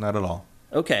 No, not at all.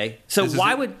 Okay, so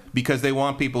why would... Because they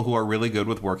want people who are really good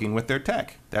with working with their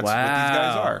tech. That's what these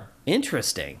guys are.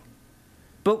 Interesting.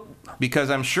 But because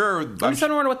I'm sure... I'm just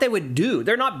wondering what they would do.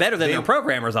 They're not better than their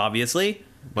programmers, obviously,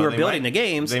 who are building the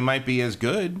games. They might be as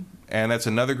good, and that's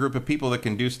another group of people that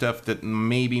can do stuff that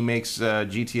maybe makes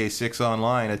GTA 6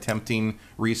 Online a tempting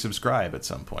resubscribe at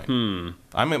some point.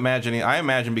 I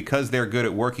imagine because they're good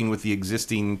at working with the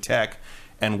existing tech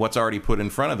and what's already put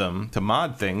in front of them to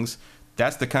mod things,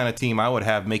 that's the kind of team I would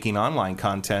have making online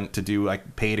content to do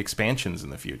like paid expansions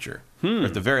in the future. Or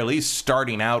at the very least,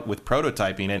 starting out with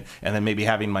prototyping it and then maybe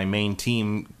having my main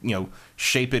team,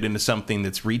 shape it into something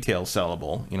that's retail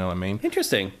sellable. You know what I mean?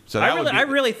 Interesting. So I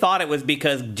really thought it was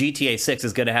because GTA 6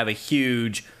 is going to have a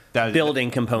huge building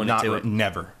component to it.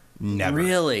 Never.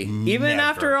 Really? Even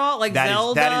after all, like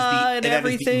Zelda and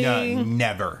everything?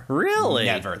 Never. Really?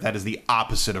 Never. That is the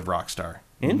opposite of Rockstar.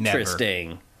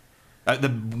 Interesting.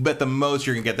 But the most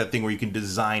you're going to get that thing where you can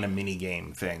design a mini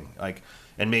game thing.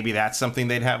 And maybe that's something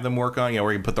they'd have them work on,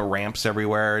 where you put the ramps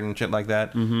everywhere and shit like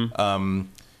that.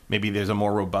 Maybe there's a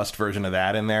more robust version of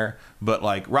that in there. But,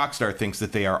 like, Rockstar thinks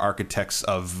that they are architects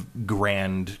of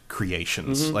grand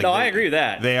creations. Like, I agree with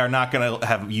that. They are not going to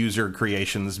have user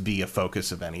creations be a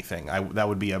focus of anything. That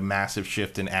would be a massive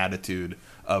shift in attitude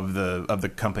of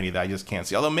the company that I just can't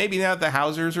see. Although maybe now that the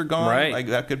Housers are gone, right. Like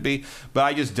that could be, but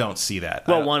I just don't see that.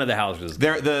 Well, one of the Housers.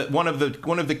 One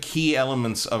of the key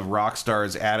elements of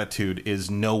Rockstar's attitude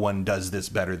is no one does this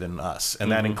better than us,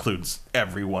 and that includes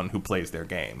everyone who plays their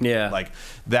game. Yeah, like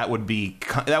that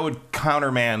would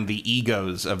countermand the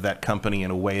egos of that company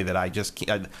in a way that I just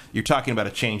can't. You're talking about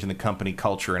a change in the company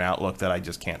culture and outlook that I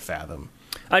just can't fathom.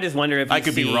 I just wonder if I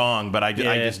could be wrong, but I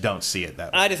just don't see it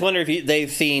that way. I just wonder if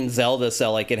they've seen Zelda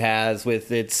sell like it has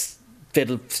with its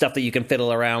stuff that you can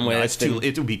fiddle around with.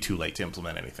 It would be too late to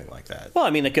implement anything like that. Well, I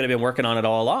mean, they could have been working on it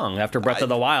all along after Breath of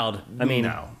the Wild. I mean,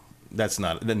 that's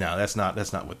not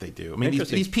what they do. I mean,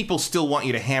 these people still want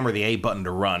you to hammer the A button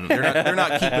to run. They're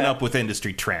not keeping up with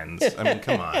industry trends. I mean,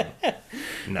 come on.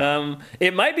 No.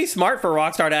 It might be smart for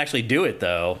Rockstar to actually do it,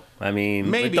 though. I mean,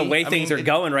 maybe with the way things are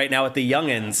going right now with the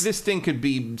youngins. This thing could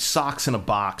be socks in a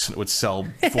box and it would sell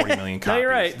 40 million copies. No, you're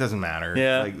right. It doesn't matter.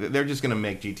 Yeah. Like, they're just going to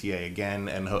make GTA again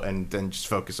and then just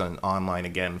focus on online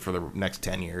again for the next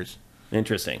 10 years.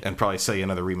 Interesting. And probably sell you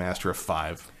another remaster of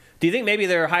 5. Do you think maybe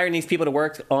they're hiring these people to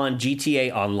work on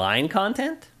GTA Online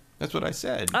content? That's what I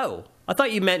said. Oh, I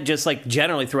thought you meant just like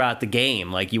generally throughout the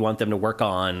game, like you want them to work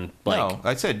on like. No,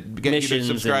 I said get you to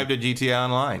subscribe to GTA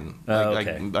Online,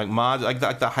 like mods, like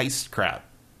the heist crap,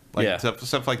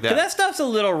 stuff like that. That stuff's a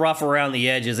little rough around the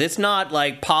edges. It's not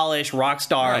like polished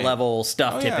Rockstar level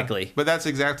stuff typically. Yeah. But that's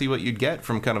exactly what you'd get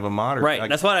from kind of a modern. Right,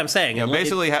 that's what I'm saying.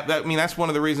 Basically, that's one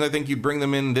of the reasons I think you bring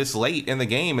them in this late in the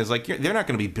game is like they're not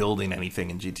going to be building anything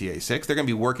in GTA 6. They're going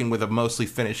to be working with a mostly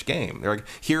finished game. They're like,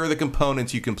 here are the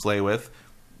components you can play with.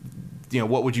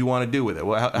 What would you want to do with it?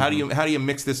 Well, how do you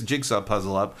mix this jigsaw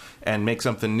puzzle up and make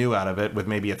something new out of it with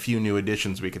maybe a few new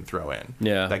additions we can throw in?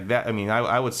 Yeah, like that. I mean,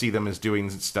 I would see them as doing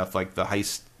stuff like the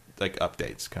heist, like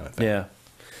updates kind of thing. Yeah,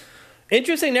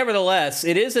 interesting. Nevertheless,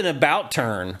 it is an about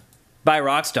turn by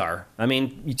Rockstar. I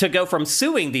mean, to go from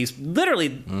suing these, literally,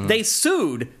 they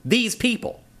sued these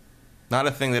people. Not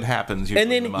a thing that happens.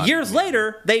 And then years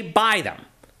later, they buy them.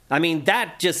 I mean,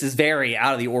 that just is very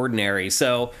out of the ordinary.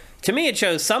 So. To me, it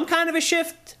shows some kind of a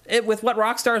shift with what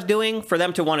Rockstar's doing for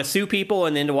them to want to sue people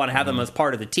and then to want to have them as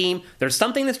part of the team. There's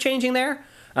something that's changing there.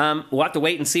 We'll have to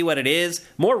wait and see what it is.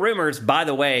 More rumors, by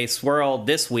the way, swirled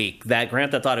this week that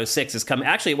Grand Theft Auto 6 is coming.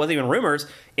 Actually, it wasn't even rumors.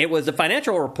 It was a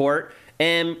financial report,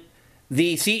 and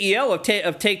the CEO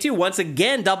of Take-Two once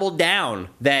again doubled down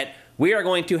that we are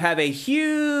going to have a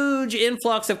huge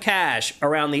influx of cash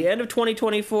around the end of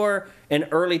 2024 and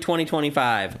early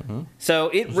 2025. So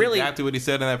it really... exactly what he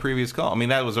said in that previous call. I mean,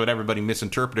 that was what everybody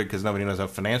misinterpreted because nobody knows how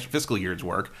fiscal years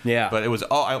work. Yeah. But it was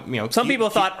all, some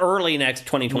people thought early next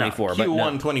 2024. No, but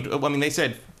Q1 no. 20... I mean, they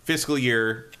said fiscal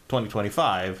year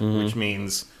 2025, which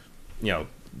means, the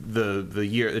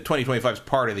year... 2025 is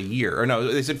part of the year. Or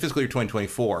no, they said fiscal year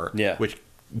 2024, which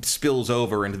spills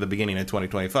over into the beginning of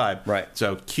 2025. Right.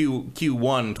 So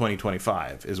Q1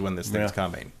 2025 is when this thing's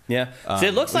coming. Yeah. So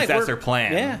it looks like that's their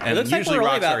plan. Yeah. And it looks like we're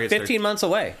only about 15 months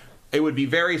away. It would be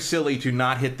very silly to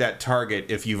not hit that target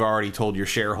if you've already told your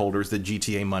shareholders that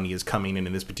GTA money is coming in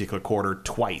this particular quarter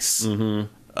twice.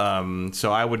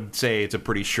 So I would say it's a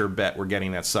pretty sure bet we're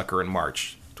getting that sucker in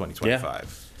March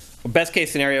 2025. Yeah. Best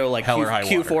case scenario, like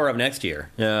Q4 of next year.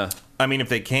 Yeah. I mean, if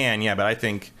they can, but I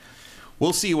think...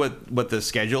 We'll see what the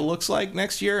schedule looks like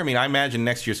next year. I mean, I imagine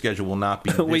next year's schedule will not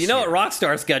be well, this year. What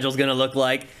Rockstar's schedule is going to think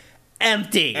like?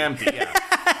 Empty. Empty, yeah.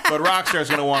 But Rockstar's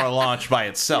going to want to launch by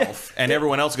itself, and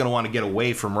everyone else is going to want to get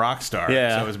away from Rockstar.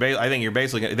 Yeah. So I think you're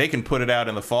basically... They can put it out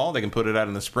in the fall. They can put it out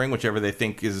in the spring, whichever they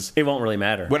think is... It won't really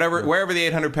matter. Wherever the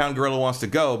 800-pound gorilla wants to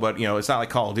go, but, it's not like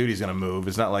Call of Duty's going to move.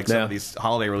 It's not like some of these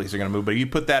holiday releases are going to move. But you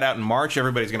put that out in March,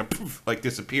 everybody's going to,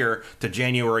 disappear to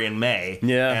January and May.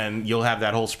 Yeah. And you'll have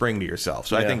that whole spring to yourself.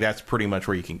 So I think that's pretty much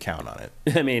where you can count on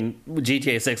it. I mean,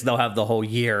 GTA 6, they'll have the whole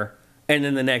year, and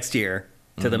then the next year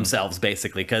to themselves,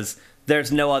 basically, because...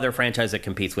 There's no other franchise that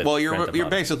competes with. Well, you're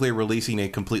basically releasing a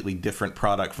completely different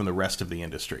product from the rest of the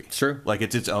industry. It's true. Like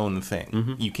it's its own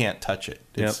thing. You can't touch it.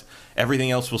 Everything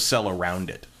else will sell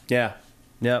around it. Yeah.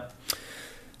 Yep.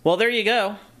 Well, there you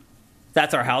go.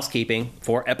 That's our housekeeping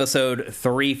for episode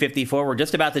 354. We're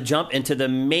just about to jump into the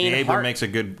main. Abram makes a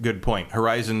good point.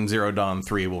 Horizon Zero Dawn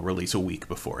 3 will release a week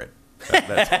before it.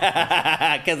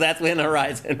 Because that's when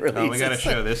Horizon releases. Oh, we got to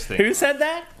show this thing. Who said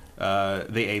that?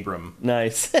 The Abram.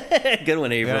 Nice. Good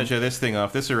one, Abram. I'm going to show this thing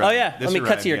off. This arrived. Oh, yeah. Let me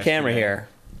cut to your camera here.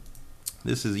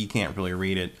 This is, you can't really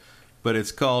read it, but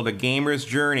it's called A Gamer's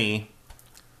Journey,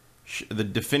 The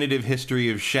Definitive History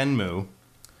of Shenmue.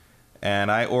 And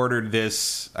I ordered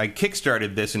this, I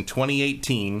kickstarted this in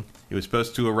 2018. It was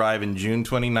supposed to arrive in June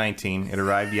 2019. It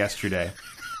arrived yesterday.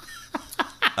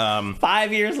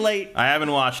 5 years late. I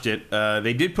haven't watched it.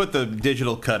 They did put the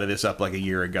digital cut of this up like a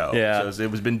year ago. Yeah. So it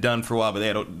was been done for a while, but they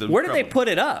had... Where did they put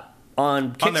it up?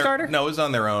 On Kickstarter? No, it was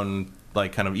on their own,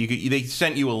 like, kind of... they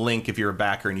sent you a link if you're a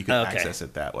backer, and you could access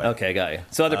it that way. Okay, got you.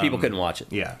 So other people couldn't watch it.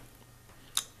 Yeah.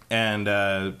 And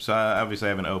so obviously I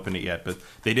haven't opened it yet, but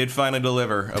they did finally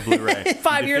deliver a Blu-ray.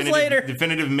 5 years later.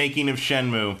 Definitive making of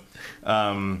Shenmue.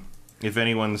 If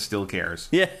anyone still cares.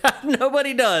 Yeah,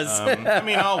 nobody does. I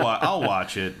mean, I'll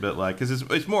watch it, but like, because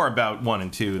it's more about 1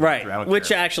 and 2. Right.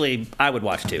 Which actually I would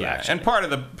watch too. Yeah. Actually, and part of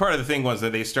the thing was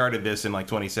that they started this in like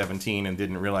 2017 and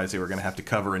didn't realize they were going to have to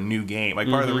cover a new game. Like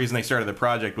part of the reason they started the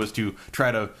project was to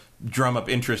try to drum up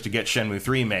interest to get Shenmue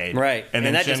 3 made. Right. And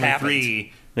then that Shenmue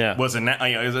 3 was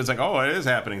it's like, oh, it is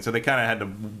happening. So they kind of had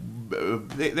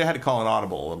to they had to call an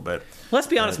audible a little bit. Let's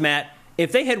be honest, Matt.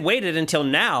 If they had waited until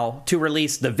now to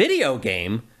release the video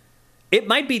game, it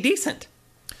might be decent.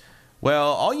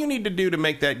 Well, all you need to do to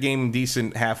make that game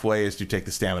decent halfway is to take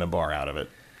the stamina bar out of it.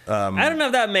 I don't know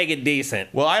if that would make it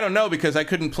decent. Well, I don't know, because I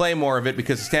couldn't play more of it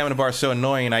because the stamina bar is so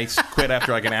annoying. I quit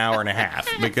after like an hour and a half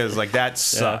because like that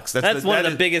sucks. Yeah. That's one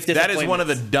of the biggest disappointments. That is one of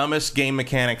the dumbest game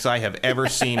mechanics I have ever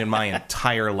seen in my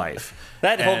entire life.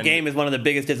 Whole game is one of the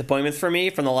biggest disappointments for me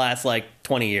from the last like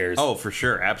 20 years. Oh, for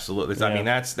sure, absolutely. Yeah. I mean,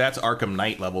 that's Arkham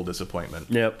Knight level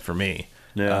disappointment. For me.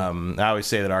 Yeah. I always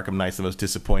say that Arkham Knight's the most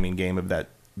disappointing game of that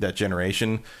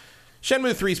generation.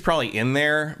 Shenmue 3 is probably in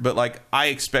there, but like I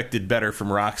expected better from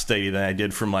Rocksteady than I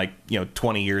did from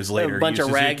 20 years later. A bunch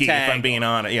of ragtag. If I'm being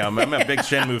honest, I'm a big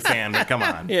Shenmue fan, but come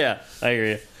on. Yeah, I hear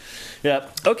you.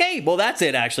 Yep. Okay, well, that's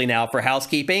it actually now for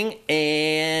housekeeping.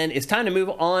 And it's time to move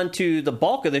on to the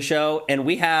bulk of the show. And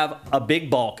we have a big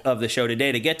bulk of the show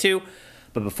today to get to.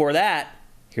 But before that,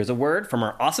 here's a word from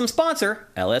our awesome sponsor,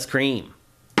 LS Cream.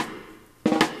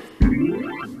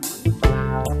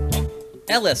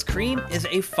 LS Cream is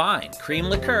a fine cream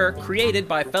liqueur created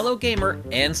by fellow gamer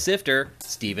and sifter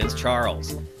Stevens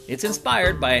Charles. It's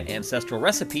inspired by an ancestral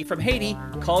recipe from Haiti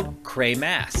called Cray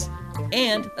Mass,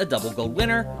 and a double gold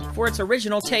winner for its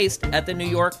original taste at the New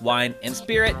York Wine and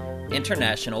Spirit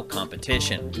International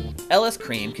Competition. LS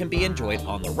Cream can be enjoyed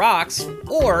on the rocks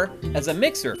or as a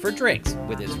mixer for drinks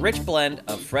with its rich blend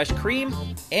of fresh cream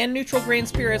and neutral grain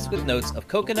spirits with notes of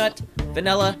coconut,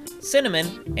 vanilla,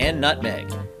 cinnamon, and nutmeg.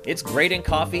 It's great in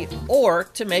coffee or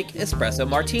to make espresso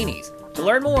martinis, To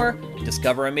learn more,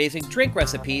 discover amazing drink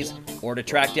recipes, or to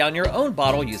track down your own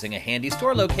bottle using a handy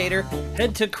store locator,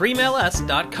 head to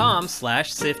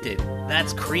creamls.com/sifted.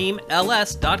 That's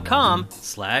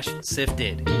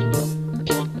creamls.com/sifted.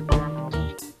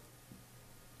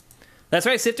 That's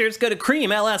right, sifters. Go to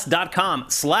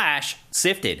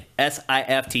creamls.com/sifted,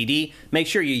 SIFTD. Make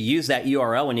sure you use that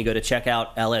URL when you go to check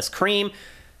out LS Cream.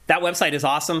 That website is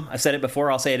awesome. I've said it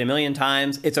before. I'll say it a million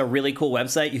times. It's a really cool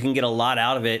website. You can get a lot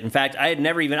out of it. In fact, I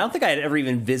don't think I had ever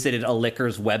even visited a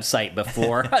liquor's website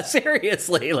before.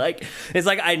 Seriously. It's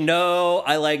like, I know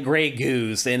I like Grey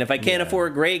Goose. And if I can't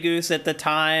afford Grey Goose at the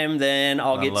time, then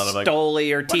I'll get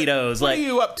Stoli or Tito's. What are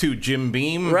you up to, Jim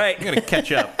Beam? Right. I'm going to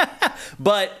catch up.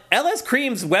 But LS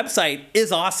Cream's website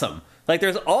is awesome.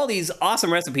 There's all these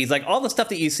awesome recipes. All the stuff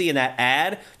that you see in that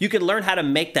ad, you can learn how to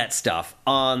make that stuff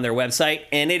on their website,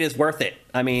 and it is worth it.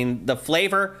 I mean, the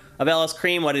flavor of LS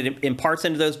Cream, what it imparts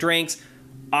into those drinks,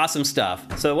 awesome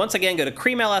stuff. So once again, go to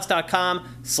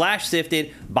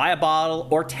creamls.com/sifted, buy a bottle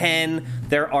or 10.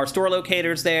 There are store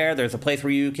locators there. There's a place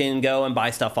where you can go and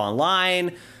buy stuff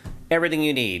online. Everything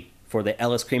you need for the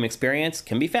LS Cream experience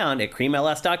can be found at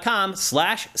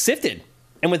creamls.com/sifted.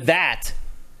 And with that,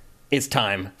 it's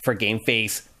time for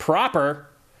GameFace proper.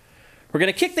 We're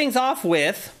going to kick things off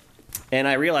with, and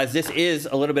I realize this is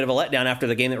a little bit of a letdown after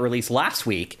the game that released last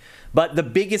week, but the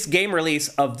biggest game release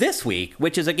of this week,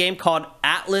 which is a game called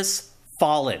Atlas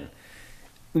Fallen.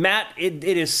 Matt, it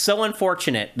is so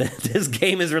unfortunate that this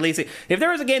game is releasing. If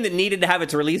there was a game that needed to have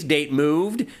its release date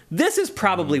moved, this is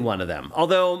probably one of them.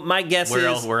 Although my guess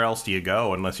is... Where else do you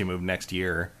go unless you move next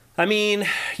year? I mean,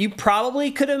 you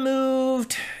probably could have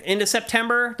moved into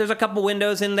September. There's a couple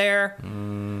windows in there.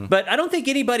 But I don't think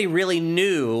anybody really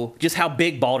knew just how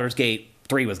big Baldur's Gate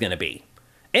 3 was going to be.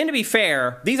 And to be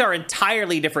fair, these are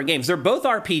entirely different games. They're both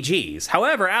RPGs.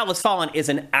 However, Atlas Fallen is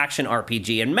an action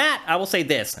RPG. And Matt, I will say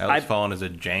this. Atlas Fallen is a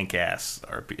jank-ass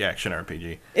action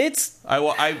RPG. It's...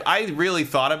 I really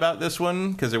thought about this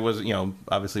one because there was,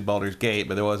 obviously Baldur's Gate,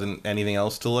 but there wasn't anything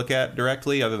else to look at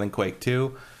directly other than Quake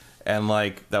 2. And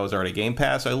that was already Game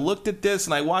Pass. So I looked at this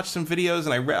and I watched some videos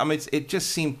and I read. It just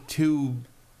seemed too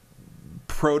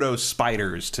proto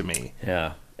spiders to me.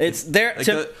 Yeah, it's there.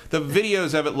 The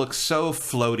videos of it look so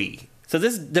floaty. So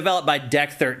this is developed by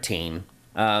Deck 13,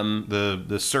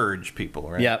 the Surge people,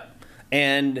 right? Yep.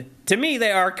 And to me,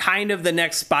 they are kind of the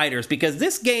next spiders because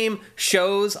this game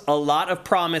shows a lot of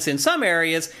promise in some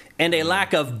areas and a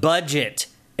lack of budget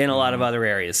in a lot of other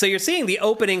areas. So you're seeing the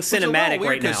opening cinematic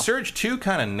right now. Surge 2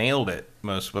 kind of nailed it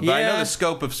most, but I know the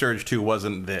scope of Surge 2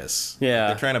 wasn't this. Yeah.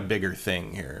 They're trying a bigger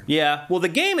thing here. Yeah. Well, the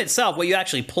game itself, what you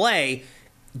actually play,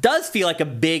 does feel like a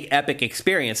big epic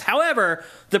experience. However,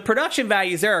 the production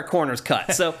values there are corners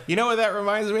cut. So you know what that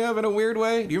reminds me of in a weird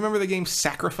way? Do you remember the game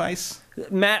Sacrifice?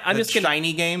 Matt, I'm just gonna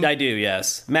shiny game? I do,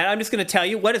 yes. Matt, I'm just gonna tell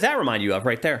you, what does that remind you of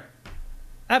right there?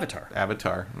 Avatar,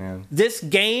 yeah. This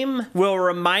game will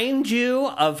remind you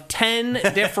of 10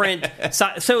 different...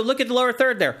 So look at the lower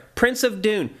third there. Prince of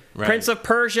Dune, right. Prince of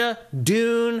Persia,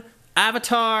 Dune,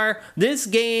 Avatar. This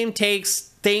game takes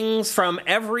things from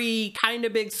every kind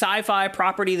of big sci-fi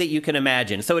property that you can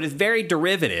imagine. So it is very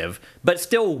derivative, but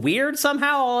still weird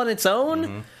somehow all on its own.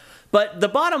 Mm-hmm. But the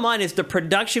bottom line is the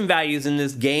production values in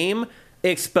this game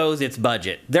expose its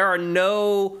budget. There are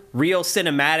no real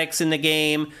cinematics in the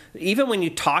game. Even when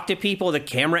you talk to people, the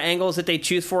camera angles that they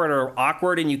choose for it are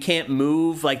awkward and you can't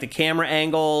move the camera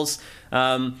angles.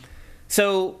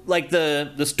 So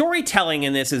the storytelling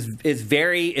in this is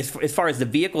very, as far as the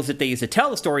vehicles that they use to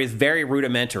tell the story, is very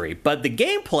rudimentary. But the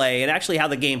gameplay and actually how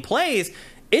the game plays,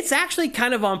 it's actually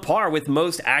kind of on par with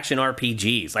most action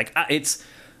RPGs.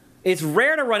 It's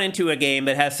rare to run into a game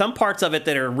that has some parts of it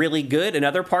that are really good and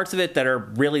other parts of it that are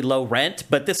really low rent,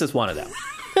 but this is one of them.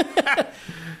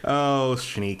 Oh,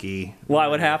 sneaky. Why?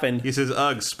 What happened? He says,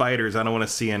 ugh, spiders. I don't want to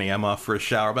see any. I'm off for a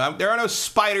shower. But there are no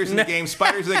spiders in the game.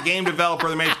 Spiders is a game developer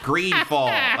that makes Greedfall.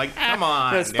 Come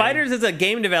on. No, Spiders is a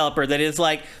game developer that is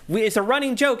it's a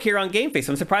running joke here on GameFace.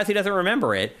 I'm surprised he doesn't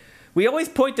remember it. We always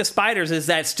point to Spiders as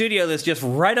that studio that's just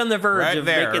right on the verge of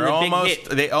making the big hit.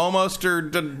 They almost are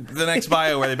the next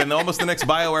BioWare. They've been almost the next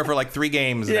BioWare for 3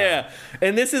 games now. Yeah,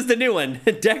 and this is the new one.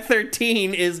 Deck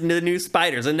 13 is the new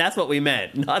Spiders, and that's what we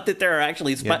meant. Not that there are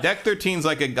actually spiders. Yeah, Deck 13's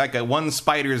like a one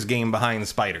Spiders game behind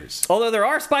Spiders. Although there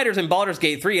are spiders in Baldur's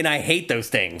Gate 3, and I hate those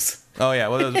things. Oh, yeah.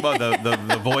 Well,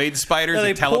 the void spiders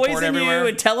that teleport everywhere. They poison you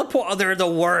and teleport. Oh, they're the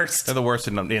worst. They're the worst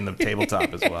in the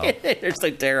tabletop as well. They're so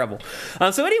terrible.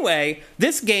 So anyway,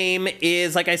 this game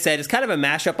is, like I said, it's kind of a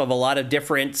mashup of a lot of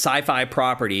different sci-fi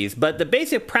properties. But the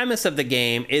basic premise of the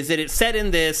game is that it's set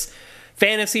in this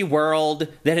fantasy world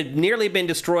that had nearly been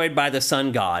destroyed by the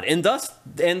sun god. And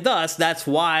thus that's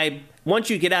why once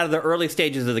you get out of the early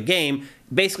stages of the game,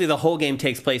 basically the whole game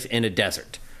takes place in a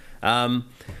desert. And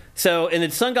the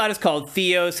sun god is called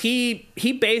Theos.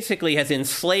 He basically has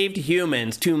enslaved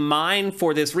humans to mine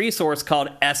for this resource called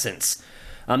essence.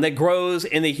 That grows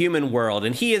in the human world.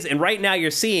 And right now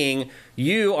you're seeing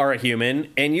you are a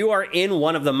human and you are in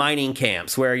one of the mining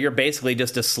camps where you're basically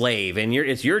just a slave. And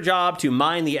it's your job to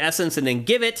mine the essence and then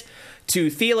give it to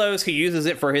Thelos, who uses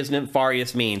it for his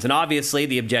nefarious means. And obviously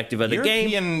the objective of the game...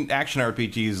 European action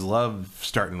RPGs love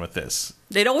starting with this.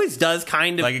 It always does,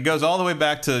 kind of. Like, it goes all the way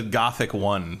back to Gothic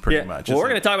 1, pretty much. Well, we're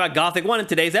going to talk about Gothic 1 in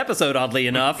today's episode, oddly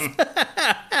enough.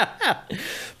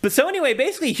 But so anyway,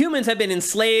 basically humans have been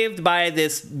enslaved by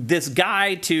this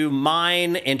guy to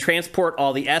mine and transport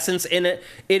all the essence. And it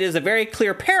is a very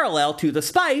clear parallel to the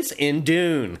spice in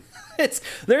Dune.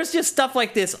 There's just stuff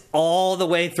like this all the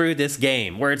way through this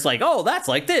game, where it's like, oh, that's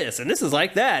like this, and this is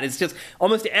like that. It's just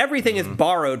almost everything is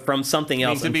borrowed from something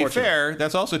else. To be fair,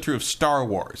 that's also true of Star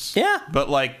Wars. Yeah. But,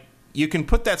 like, you can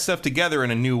put that stuff together in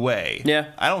a new way.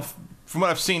 Yeah. From what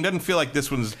I've seen, doesn't feel like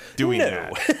this one's doing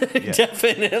that. Yeah.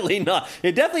 Definitely not.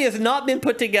 It definitely has not been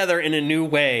put together in a new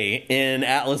way in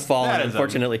Atlas Fallen,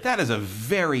 unfortunately. That is a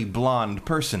very blonde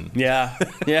person. Yeah.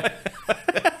 Yeah.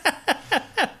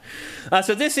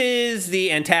 So this is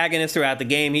the antagonist throughout the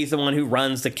game. He's the one who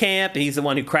runs the camp. He's the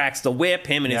one who cracks the whip,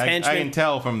 him and his henchmen. I can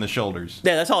tell from the shoulders.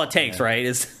 Yeah, that's all it takes, right?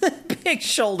 Is big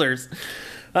shoulders.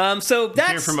 So that's...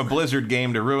 Here from a Blizzard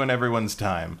game to ruin everyone's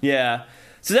time. Yeah.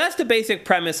 So that's the basic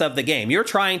premise of the game. You're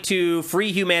trying to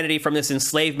free humanity from this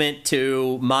enslavement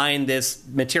to mine this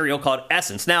material called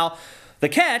essence. Now, the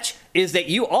catch is that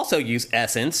you also use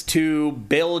essence to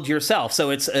build yourself. So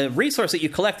it's a resource that you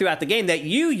collect throughout the game that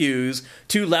you use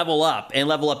to level up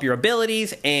your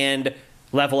abilities and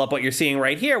level up what you're seeing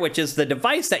right here, which is the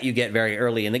device that you get very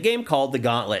early in the game called the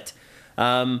Gauntlet.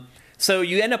 So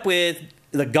you end up with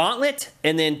the Gauntlet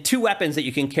and then 2 weapons that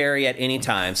you can carry at any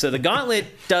time. So the Gauntlet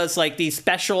does like these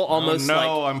special almost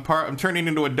I'm turning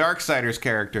into a Darksiders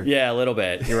character. Yeah, a little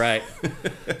bit. You're right.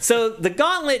 So the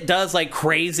Gauntlet does like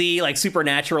crazy, like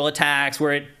supernatural attacks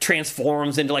where it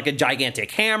transforms into like a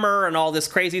gigantic hammer and all this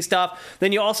crazy stuff.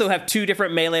 Then you also have 2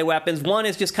 different melee weapons. One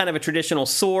is just kind of a traditional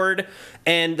sword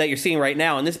and that you're seeing right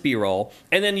now in this B-roll.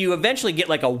 And then you eventually get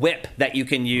like a whip that you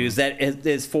can use that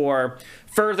is for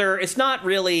further, it's not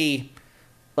really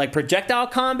like projectile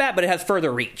combat, but it has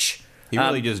further reach. He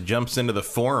really just jumps into the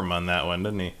form on that one,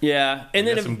 doesn't he? Yeah. And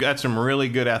then got some really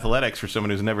good athletics for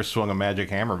someone who's never swung a magic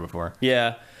hammer before.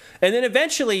 Yeah. And then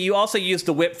eventually you also use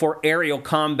the whip for aerial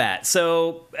combat.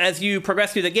 So as you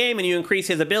progress through the game and you increase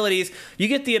his abilities, you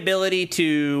get the ability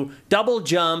to double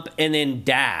jump and then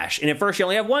dash. And at first you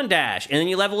only have 1 dash, and then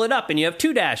you level it up and you have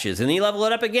 2 dashes, and then you level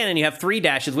it up again and you have 3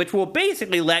 dashes, which will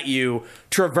basically let you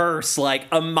traverse like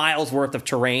a mile's worth of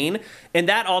terrain. And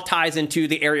that all ties into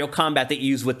the aerial combat that you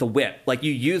use with the whip. Like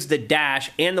you use the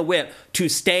dash and the whip to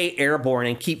stay airborne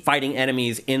and keep fighting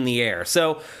enemies in the air.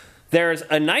 So there's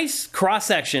a nice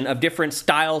cross-section of different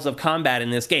styles of combat in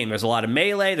this game. There's a lot of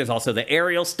melee. There's also the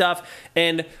aerial stuff.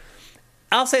 And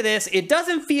I'll say this, it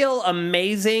doesn't feel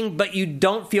amazing, but you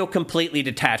don't feel completely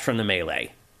detached from the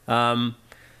melee.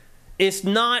 It's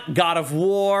not God of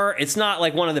War. It's not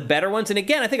like one of the better ones. And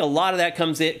again, I think a lot of that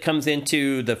comes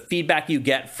into the feedback you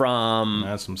get from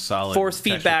that's some solid force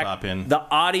feedback, pop in. The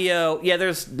audio. Yeah,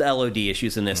 there's LOD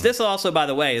issues in this. This also, by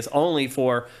the way, is only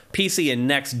for PC and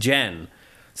next gen.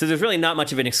 So there's really not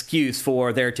much of an excuse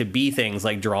for there to be things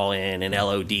like draw in and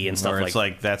LOD and stuff like that. It's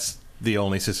like that's the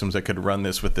only systems that could run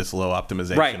this with this low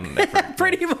optimization. Right.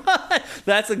 Pretty much.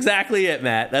 That's exactly it,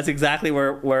 Matt. That's exactly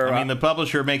where I mean, the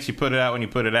publisher makes you put it out when you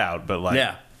put it out, but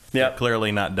like they're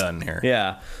clearly not done here.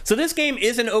 Yeah. So this game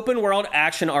is an open world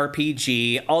action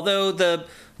RPG, although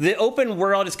the open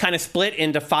world is kind of split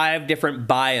into 5 different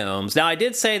biomes. Now, I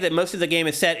did say that most of the game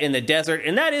is set in the desert,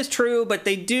 and that is true, but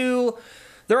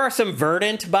there are some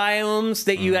verdant biomes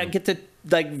that you get to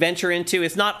like venture into.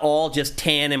 It's not all just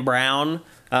tan and brown.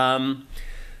 And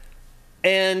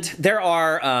there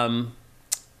are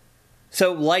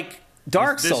so like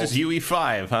Dark Souls. This is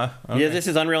UE5, huh? Okay. Yeah, this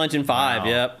is Unreal Engine 5. Wow.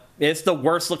 Yep. It's the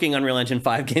worst looking Unreal Engine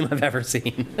 5 game I've ever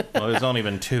seen. Well, there's only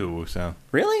been 2, so.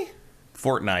 Really?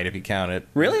 Fortnite, if you count it.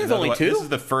 Really? There's only 2? This is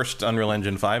the first Unreal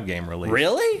Engine 5 game released.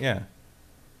 Really? Yeah.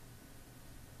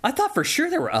 I thought for sure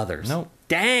there were others. Nope.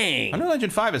 Dang. Unreal Engine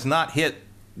 5 has not hit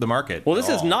the market. Well, this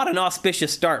is not an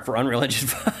auspicious start for Unreal Engine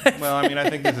 5. Well, I mean, I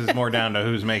think this is more down to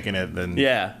who's making it than...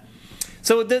 Yeah.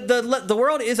 So the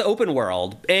world is open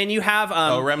world, and you have...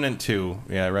 Remnant 2.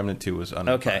 Yeah, Remnant 2 was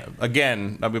Unreal 5.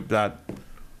 Again,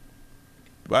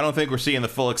 I don't think we're seeing the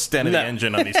full extent of the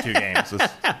engine on these two games.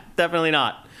 Definitely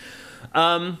not.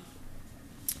 What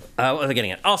was I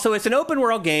getting at? Also, it's an open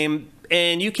world game,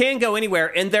 and you can go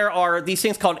anywhere, and there are these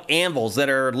things called anvils that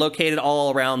are located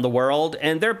all around the world,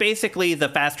 and they're basically the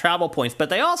fast travel points, but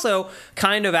they also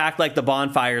kind of act like the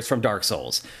bonfires from Dark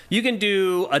Souls. You can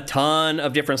do a ton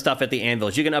of different stuff at the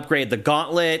anvils. You can upgrade the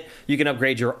gauntlet, you can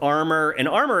upgrade your armor, and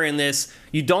armor in this,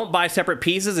 you don't buy separate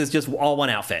pieces, it's just all one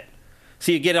outfit.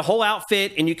 So you get a whole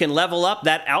outfit, and you can level up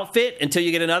that outfit until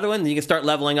you get another one, then you can start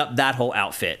leveling up that whole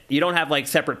outfit. You don't have, like,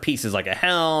 separate pieces, like a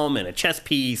helm and a chest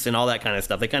piece and all that kind of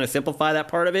stuff. They kind of simplify that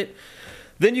part of it.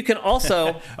 Then you can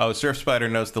also... Surf Spider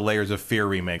notes the Layers of Fear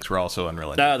remakes were also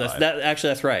Unreal Engine 5. Actually,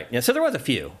 that's right. Yeah, so there was a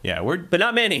few. Yeah, but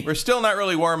not many. We're still not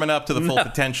really warming up to the full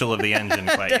potential of the engine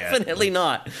quite yet. Definitely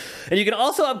not. And you can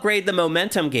also upgrade the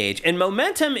momentum gauge. And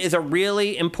momentum is a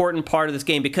really important part of this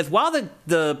game because while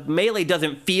the melee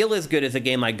doesn't feel as good as a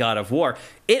game like God of War,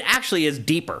 it actually is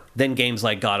deeper than games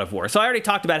like God of War. So I already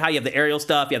talked about how you have the aerial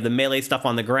stuff, you have the melee stuff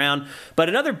on the ground, but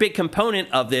another big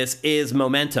component of this is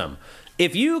momentum.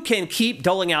 If you can keep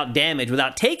doling out damage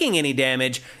without taking any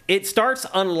damage, it starts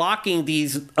unlocking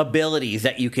these abilities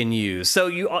that you can use. So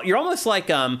you're almost like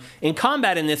in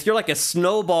combat in this, you're like a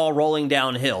snowball rolling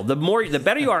downhill. The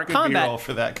better you are at combat. Roll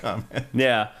for that comment.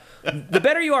 Yeah. The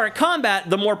better you are at combat,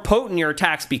 the more potent your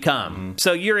attacks become. Mm-hmm.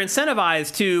 So you're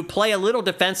incentivized to play a little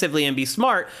defensively and be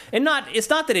smart. And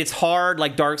it's not that it's hard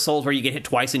like Dark Souls where you get hit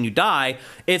twice and you die.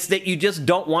 It's that you just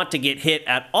don't want to get hit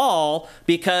at all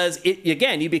because,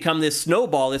 you become this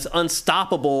snowball, this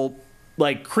unstoppable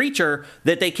like creature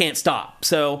that they can't stop.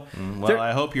 So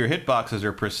I hope your hitboxes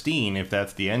are pristine if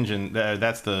that's the engine,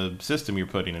 that's the system you're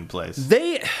putting in place.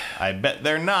 I bet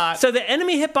they're not. So the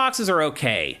enemy hitboxes are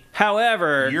okay.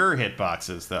 However, your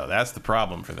hitboxes though, that's the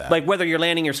problem for that. Like whether you're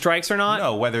landing your strikes or not?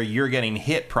 No, whether you're getting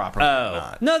hit properly or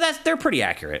not. No, they're pretty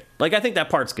accurate. Like I think that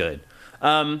part's good.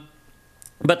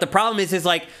 But the problem is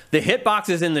like the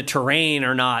hitboxes in the terrain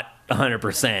are not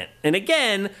 100%. And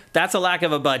again, that's a lack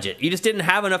of a budget. You just didn't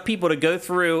have enough people to go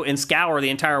through and scour the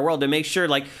entire world to make sure,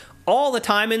 like, all the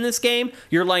time in this game,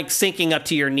 you're, like, sinking up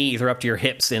to your knees or up to your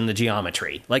hips in the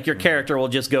geometry. Like, your character will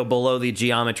just go below the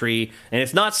geometry, and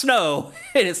it's not snow,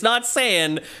 and it's not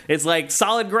sand. It's, like,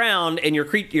 solid ground, and your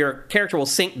character will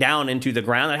sink down into the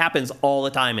ground. That happens all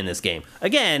the time in this game.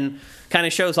 Again, kind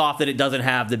of shows off that it doesn't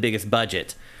have the biggest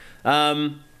budget.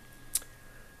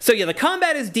 So yeah, the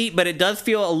combat is deep, but it does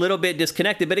feel a little bit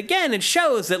disconnected. But again, it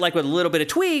shows that like with a little bit of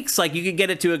tweaks, like you could get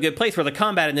it to a good place where the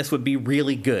combat in this would be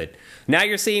really good. Now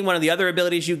you're seeing one of the other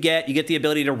abilities you get the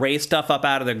ability to raise stuff up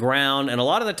out of the ground. And a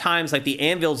lot of the times, like the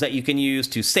anvils that you can use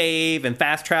to save and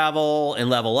fast travel and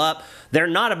level up, they're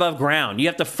not above ground. You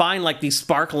have to find like these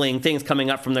sparkling things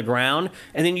coming up from the ground,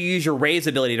 and then you use your raise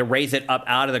ability to raise it up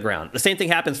out of the ground. The same thing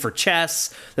happens for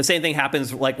chests. The same thing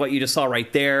happens like what you just saw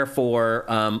right there for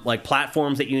like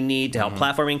platforms that you need to help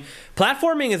platforming.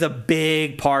 Platforming is a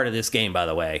big part of this game, by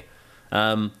the way.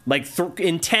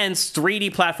 Intense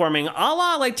 3D platforming, a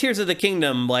la like Tears of the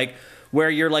Kingdom, like where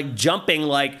you're like jumping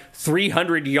like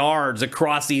 300 yards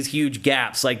across these huge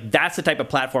gaps. Like that's the type of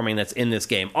platforming that's in this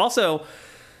game. Also,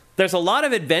 there's a lot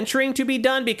of adventuring to be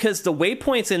done because the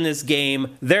waypoints in this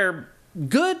game, they're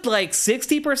good like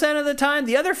 60% of the time.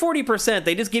 The other 40%,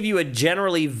 they just give you a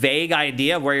generally vague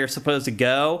idea of where you're supposed to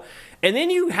go. And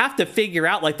then you have to figure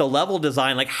out like the level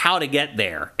design, like how to get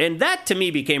there. And that to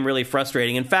me became really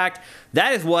frustrating. In fact,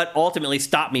 that is what ultimately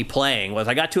stopped me playing, was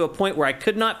I got to a point where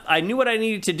I knew what I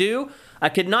needed to do. I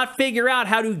could not figure out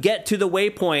how to get to the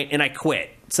waypoint, and I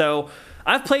quit. So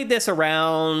I've played this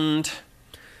around,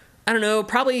 I don't know,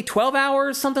 probably 12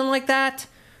 hours, something like that.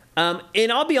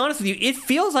 And I'll be honest with you, it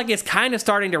feels like it's kind of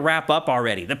starting to wrap up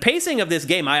already. The pacing of this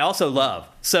game I also love.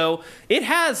 So it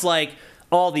has like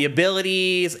all the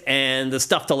abilities and the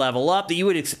stuff to level up that you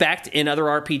would expect in other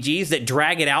RPGs that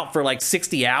drag it out for like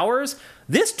 60 hours.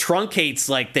 This truncates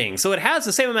like things. So it has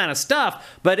the same amount of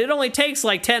stuff, but it only takes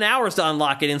like 10 hours to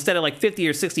unlock it instead of like 50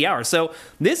 or 60 hours. So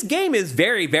this game is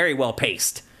very, very well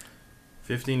paced.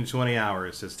 15 to 20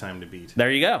 hours is time to beat.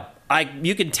 There you go.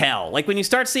 You can tell. Like when you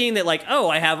start seeing that, like, oh,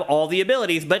 I have all the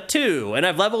abilities but 2, and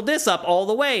I've leveled this up all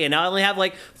the way, and I only have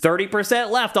like 30%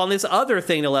 left on this other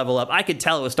thing to level up. I could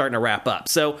tell it was starting to wrap up.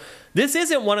 So this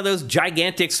isn't one of those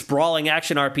gigantic sprawling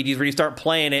action RPGs where you start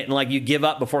playing it and like you give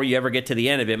up before you ever get to the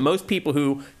end of it. Most people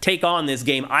who take on this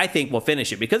game, I think, will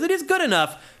finish it because it is good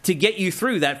enough to get you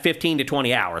through that 15 to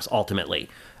 20 hours ultimately.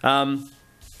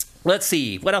 Let's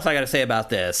see. What else I got to say about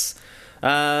this?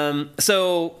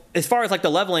 So as far as like the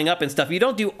leveling up and stuff, you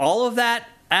don't do all of that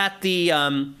at the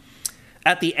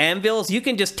at the anvils, you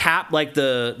can just tap like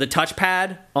the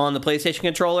touchpad on the PlayStation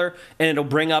controller, and it'll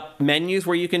bring up menus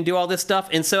where you can do all this stuff.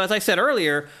 And so, as I said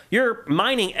earlier, you're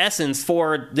mining essence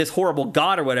for this horrible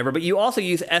god or whatever, but you also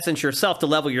use essence yourself to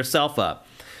level yourself up.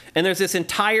 And there's this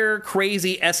entire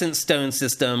crazy essence stone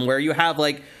system where you have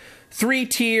like 3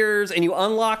 tiers, and you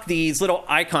unlock these little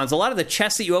icons. A lot of the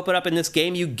chests that you open up in this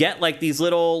game, you get like these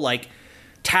little like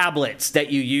tablets that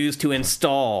you use to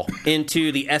install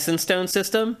into the essence stone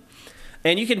system.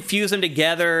 And you can fuse them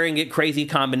together and get crazy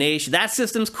combinations. That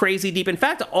system's crazy deep. In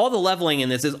fact, all the leveling in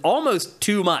this is almost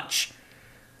too much.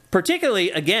 Particularly,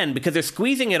 again, because they're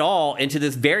squeezing it all into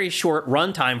this very short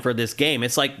runtime for this game.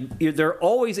 It's like they're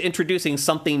always introducing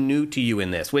something new to you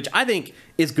in this, which I think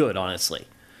is good, honestly.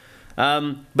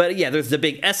 But yeah, there's the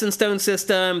big Essence Stone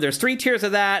system. There's 3 tiers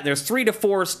of that. There's 3 to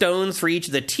 4 stones for each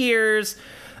of the tiers.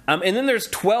 And then there's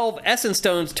 12 Essence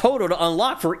Stones total to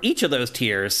unlock for each of those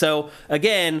tiers. So,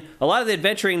 again, a lot of the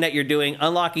adventuring that you're doing,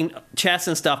 unlocking chests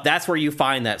and stuff, that's where you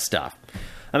find that stuff.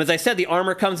 As I said, the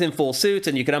armor comes in full suits,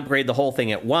 and you can upgrade the whole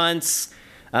thing at once.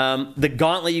 The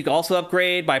gauntlet you can also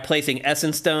upgrade by placing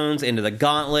Essence Stones into the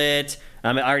gauntlet.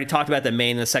 I already talked about the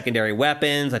main and the secondary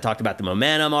weapons. I talked about the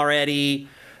momentum already.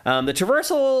 The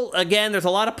traversal, again, there's a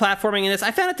lot of platforming in this.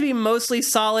 I found it to be mostly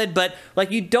solid, but like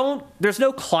there's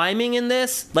no climbing in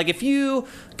this. Like if you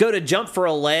go to jump for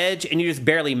a ledge and you just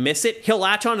barely miss it, he'll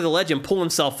latch onto the ledge and pull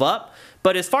himself up.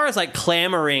 But as far as like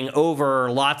clambering over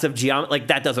lots of geometry, like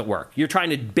that doesn't work. You're trying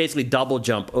to basically double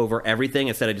jump over everything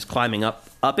instead of just climbing up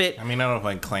it. I mean, I don't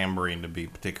find clambering to be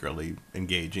particularly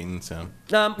engaging. So,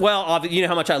 well, you know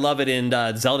how much I love it in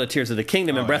Zelda Tears of the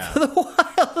Kingdom and Breath of the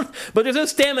Wild. But there's no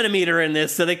stamina meter in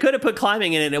this, so they could have put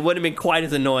climbing in it, and it wouldn't have been quite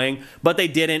as annoying. But they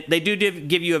didn't. They do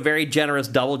give you a very generous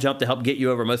double jump to help get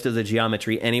you over most of the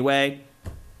geometry anyway.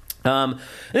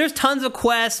 There's tons of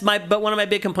quests, but one of my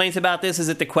big complaints about this is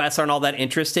that the quests aren't all that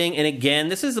interesting. And again,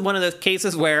 this is one of those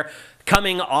cases where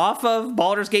coming off of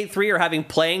Baldur's Gate 3 or having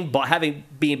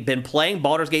been playing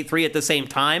Baldur's Gate 3 at the same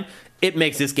time, it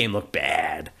makes this game look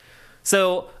bad.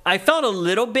 So I felt a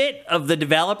little bit of the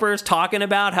developers talking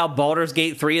about how Baldur's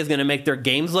Gate 3 is going to make their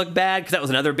games look bad, because that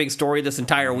was another big story this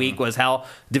entire week, was how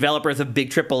developers of big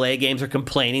AAA games are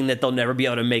complaining that they'll never be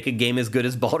able to make a game as good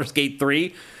as Baldur's Gate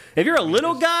 3. If you're a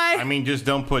little guy... just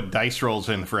don't put dice rolls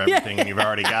in for everything, and you've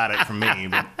already got it from me.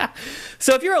 But.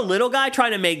 So if you're a little guy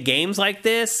trying to make games like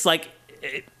this, like,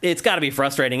 it's got to be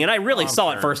frustrating, and I really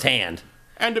saw it firsthand.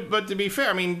 But to be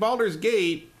fair, Baldur's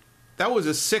Gate, that was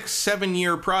a 6-7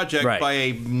 year project by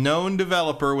a known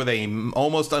developer with a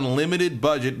almost unlimited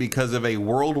budget because of a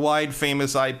worldwide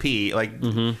famous IP. Like,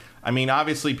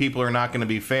 obviously people are not going to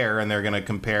be fair, and they're going to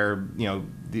compare,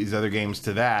 these other games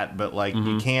to that. But like,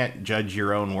 you can't judge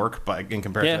your own work in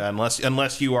comparison to that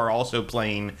unless you are also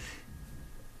playing,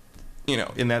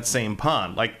 in that same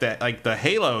pond. Like that, like the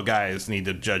Halo guys need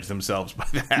to judge themselves by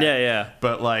that. Yeah.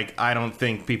 But like, I don't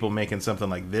think people making something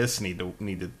like this need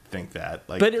to think that.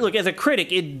 Like, but look, as a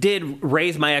critic, it did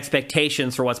raise my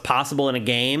expectations for what's possible in a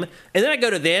game. And then I go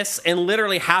to this, and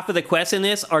literally half of the quests in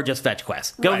this are just fetch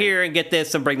quests. Go here and get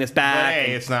this and bring this back. But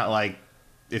hey, it's not like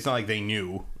they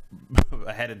knew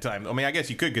ahead of time. I guess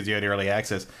you could because you had early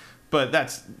access. But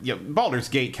that's Baldur's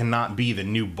Gate cannot be the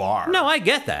new bar. No, I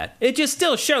get that. It just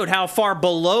still showed how far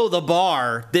below the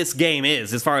bar this game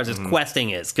is as far as its questing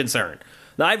is concerned.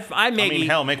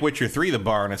 Hell, make Witcher 3 the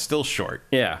bar, and it's still short.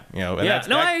 Yeah.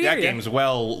 That game's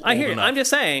well. I hear you. I'm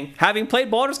just saying, having played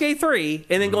Baldur's Gate 3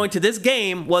 and then going to this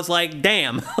game was like,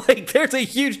 damn, like there's a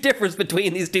huge difference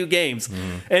between these two games.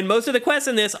 And most of the quests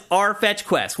in this are fetch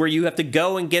quests where you have to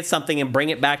go and get something and bring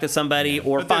it back to somebody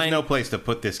but there's no place to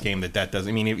put this game that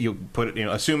doesn't. If you put it,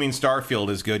 assuming Starfield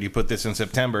is good, you put this in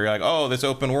September. You're like, oh, this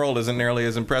open world isn't nearly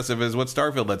as impressive as what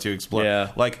Starfield lets you explore.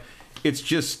 Yeah. Like, it's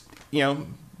just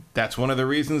that's one of the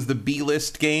reasons the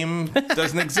B-list game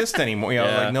doesn't exist anymore.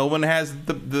 Like no one has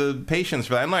the patience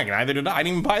for that. I'm like, neither did I. I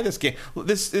didn't even buy this game.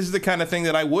 This is the kind of thing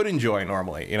that I would enjoy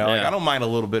normally. Like, I don't mind a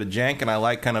little bit of jank, and I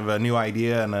like kind of a new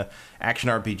idea and a action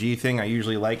RPG thing. I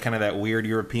usually like kind of that weird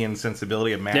European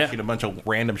sensibility of mashing a bunch of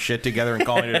random shit together and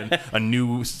calling it a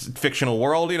new fictional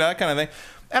world, that kind of thing.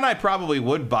 And I probably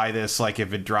would buy this, like,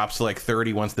 if it drops to like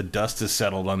 30 once the dust is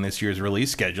settled on this year's release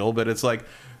schedule. But it's like,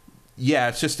 yeah,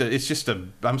 it's just a.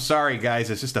 I'm sorry,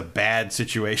 guys. It's just a bad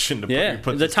situation to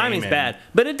put the timing's bad,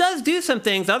 but it does do some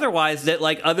things otherwise that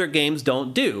like other games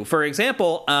don't do. For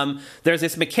example, there's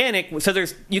this mechanic. So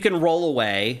you can roll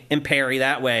away and parry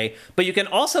that way, but you can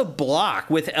also block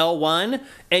with L1,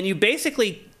 and you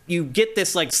get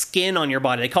this like skin on your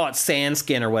body. They call it sand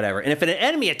skin or whatever. And if an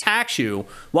enemy attacks you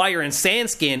while you're in sand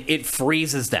skin, it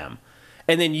freezes them.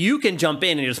 and then you can jump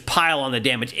in and just pile on the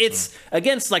damage. It's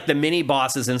against like the mini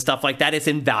bosses and stuff like that. It's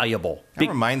invaluable. That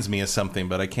reminds me of something,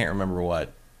 but I can't remember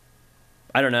what.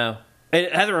 I don't know.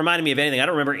 It hasn't reminded me of anything. I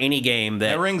don't remember any game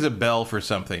that rings a bell for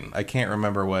something. I can't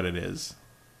remember what it is.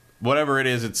 Whatever it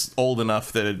is, it's old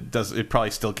enough that it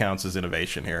probably still counts as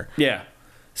innovation here. Yeah.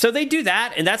 So they do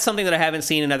that, and that's something that I haven't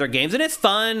seen in other games, and it's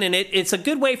fun, and it's a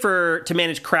good way to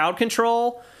manage crowd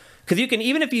control, because you can,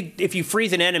 even if you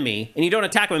freeze an enemy and you don't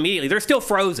attack them immediately, they're still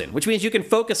frozen, which means you can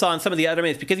focus on some of the other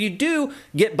enemies, because you do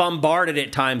get bombarded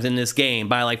at times in this game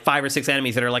by like 5 or 6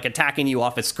 enemies that are like attacking you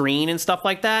off a screen and stuff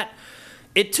like that.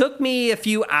 It took me a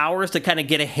few hours to kind of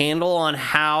get a handle on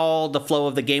how the flow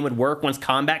of the game would work once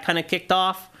combat kind of kicked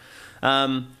off.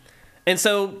 And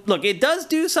so, look, it does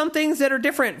do some things that are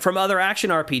different from other action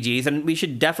RPGs, and we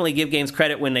should definitely give games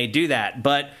credit when they do that.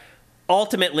 But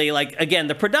ultimately, like, again,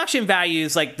 the production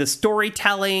values, like the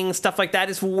storytelling, stuff like that,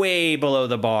 is way below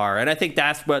the bar. And I think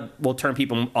that's what will turn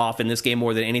people off in this game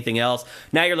more than anything else.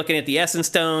 Now you're looking at the Essence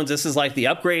Stones. This is like the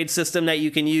upgrade system that you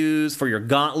can use for your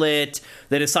gauntlet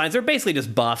that assigns. They're basically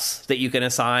just buffs that you can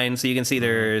assign. So you can see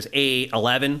there's 8,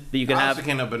 11 that you can have. I also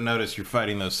can't help but notice you're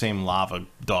fighting those same lava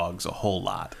dogs a whole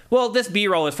lot. Well, this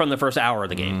B-roll is from the first hour of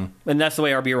the game, and that's the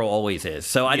way our B-roll always is.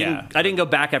 So I didn't go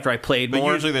back after I played more.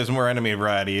 But usually there's more enemy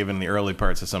variety even in the early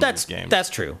parts of some of these games. That's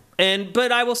true.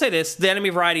 But I will say this, the enemy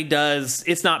variety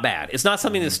it's not bad. It's not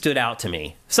something that stood out to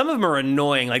me. Some of them are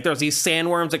annoying. Like there's these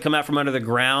sandworms that come out from under the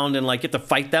ground, and like you have to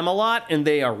fight them a lot, and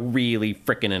they are really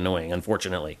freaking annoying,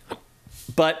 unfortunately.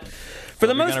 But for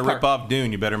the most part, if you're going to rip off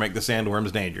Dune, you better make the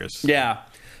sandworms dangerous. Yeah.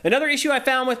 Another issue I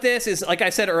found with this is, like I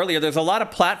said earlier, there's a lot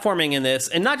of platforming in this,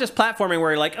 and not just platforming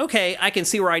where you're like, okay, I can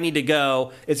see where I need to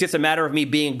go. It's just a matter of me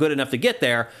being good enough to get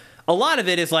there. A lot of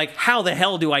it is like, how the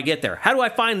hell do I get there? How do I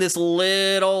find this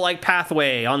little like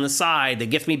pathway on the side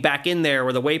that gets me back in there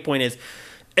where the waypoint is?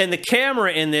 And the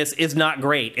camera in this is not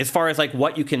great as far as like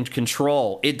what you can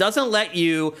control. It doesn't let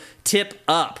you tip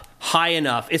up high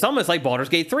enough. It's almost like Baldur's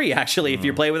Gate 3, actually, if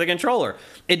you play with a controller.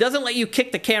 It doesn't let you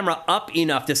kick the camera up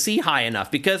enough to see high enough,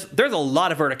 because there's a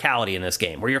lot of verticality in this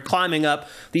game where you're climbing up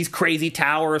these crazy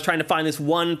towers, trying to find this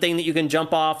one thing that you can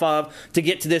jump off of to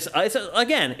get to this.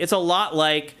 It's a lot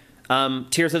like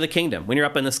Tears of the Kingdom, when you're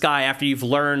up in the sky after you've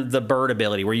learned the bird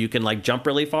ability where you can like jump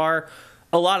really far.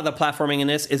 A lot of the platforming in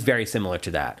this is very similar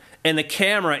to that. And the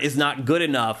camera is not good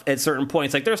enough at certain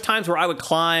points. Like there's times where I would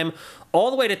climb all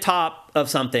the way to top of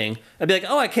something. I'd be like,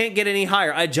 oh, I can't get any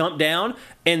higher. I'd jump down,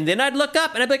 and then I'd look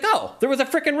up, and I'd be like, oh, there was a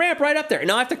freaking ramp right up there. And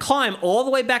now I have to climb all the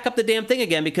way back up the damn thing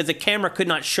again because the camera could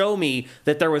not show me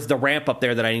that there was the ramp up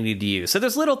there that I needed to use. So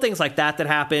there's little things like that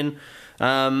happen.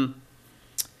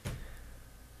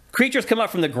 Creatures come up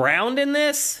from the ground in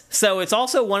this, so it's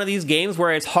also one of these games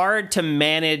where it's hard to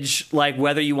manage, like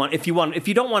whether if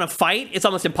you don't want to fight, it's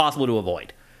almost impossible to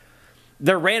avoid.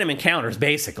 They're random encounters,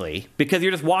 basically, because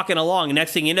you're just walking along, and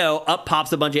next thing you know, up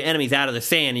pops a bunch of enemies out of the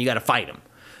sand, and you got to fight them.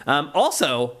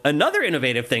 Also, another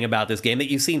innovative thing about this game that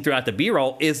you've seen throughout the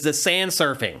B-roll is the sand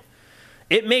surfing.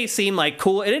 It may seem like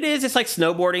cool, and it is. It's like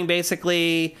snowboarding,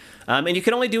 basically. And you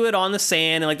can only do it on the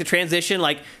sand, and like the transition,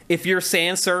 like if you're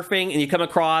sand surfing and you come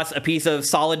across a piece of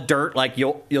solid dirt, like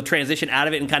you'll transition out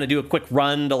of it and kind of do a quick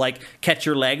run to like catch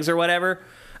your legs or whatever.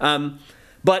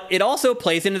 But it also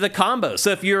plays into the combo.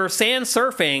 So if you're sand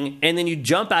surfing and then you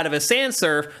jump out of a sand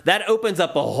surf, that opens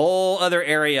up a whole other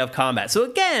area of combat. So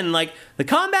again, like the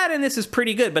combat in this is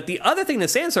pretty good. But the other thing the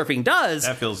sand surfing does...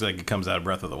 That feels like it comes out of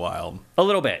Breath of the Wild. A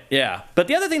little bit, yeah. But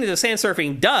the other thing that the sand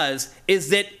surfing does is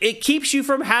that it keeps you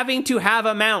from having to have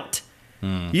a mount.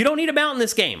 You don't need a mount in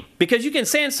this game because you can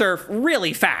sand surf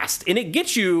really fast. And it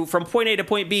gets you from point A to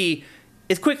point B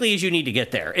as quickly as you need to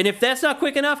get there. And if that's not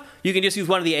quick enough, you can just use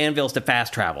one of the anvils to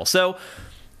fast travel. So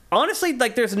honestly,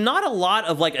 like there's not a lot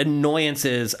of like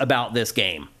annoyances about this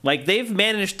game. Like they've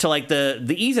managed to like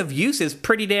the ease of use is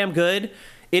pretty damn good.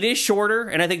 It is shorter,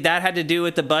 and I think that had to do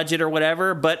with the budget or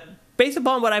whatever, but based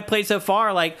upon what I've played so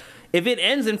far, like if it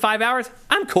ends in 5 hours,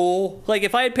 I'm cool. Like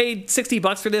if I had paid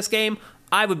 $60 for this game,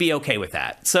 I would be okay with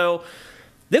that. So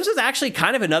this was actually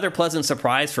kind of another pleasant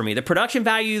surprise for me. The production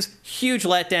values, huge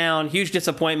letdown, huge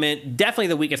disappointment, definitely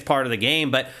the weakest part of the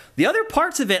game. But the other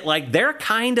parts of it, like, they're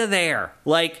kind of there.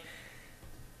 Like,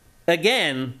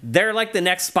 again, they're like the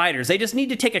next Spiders. They just need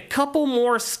to take a couple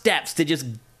more steps to just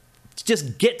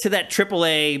get to that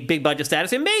AAA big budget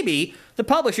status. And maybe the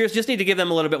publishers just need to give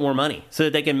them a little bit more money so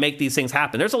that they can make these things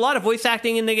happen. There's a lot of voice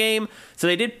acting in the game, so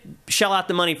they did shell out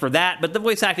the money for that, but the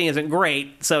voice acting isn't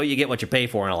great, so you get what you pay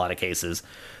for in a lot of cases.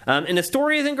 And the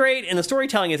story isn't great, and the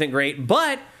storytelling isn't great,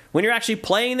 but when you're actually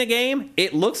playing the game,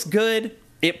 it looks good,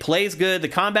 it plays good, the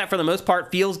combat for the most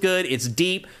part feels good, it's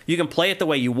deep, you can play it the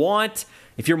way you want.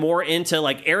 If you're more into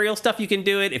like aerial stuff, you can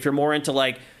do it. If you're more into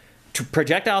like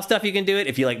projectile stuff, you can do it.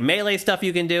 If you like melee stuff,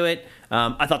 you can do it.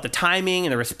 I thought the timing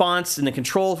and the response and the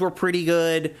controls were pretty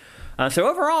good. So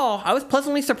overall, I was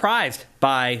pleasantly surprised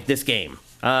by this game.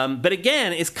 But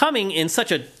again, it's coming in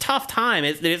such a tough time.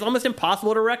 It's almost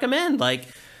impossible to recommend. Like,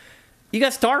 you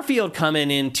got Starfield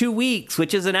coming in 2 weeks,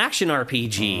 which is an action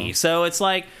RPG. So it's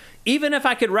like, even if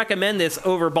I could recommend this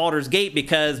over Baldur's Gate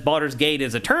because Baldur's Gate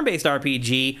is a turn-based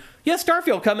RPG, you have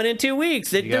Starfield coming in 2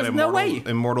 weeks. There's no way.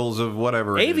 Immortals of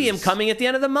whatever. Avium coming at the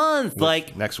end of the month.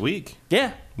 Like next week.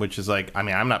 Yeah. Which is like, I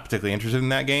mean, I'm not particularly interested in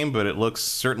that game, but it looks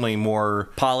certainly more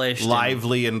polished,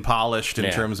 lively and polished in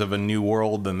terms of a new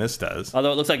world than this does.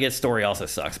 Although it looks like its story also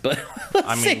sucks. But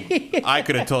I mean, I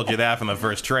could have told you that from the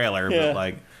first trailer, but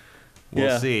like,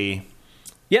 we'll see.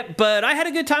 Yep, but I had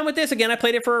a good time with this. Again, I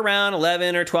played it for around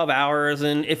 11 or 12 hours,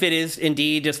 and if it is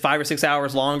indeed just 5 or 6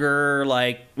 hours longer,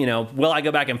 like, you know, will I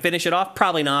go back and finish it off?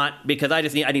 Probably not, because I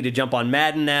need to jump on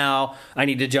Madden now. I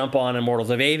need to jump on Immortals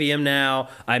of Avium now.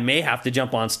 I may have to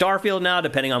jump on Starfield now,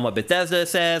 depending on what Bethesda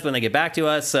says when they get back to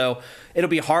us, so it'll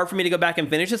be hard for me to go back and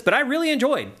finish this, but I really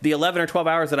enjoyed the 11 or 12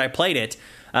 hours that I played it.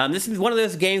 This is one of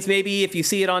those games, maybe if you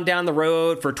see it on down the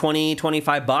road for $20,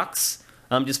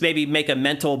 $25, just maybe make a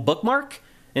mental bookmark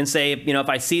and say, you know, if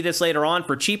I see this later on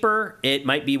for cheaper, it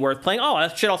might be worth playing. Oh, I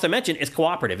should also mention it's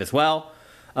cooperative as well.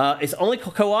 It's only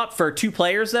co-op for 2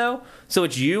 players, though, so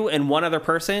it's you and one other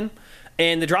person.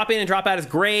 And the drop in and drop out is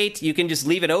great. You can just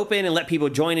leave it open and let people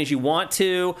join as you want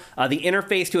to. The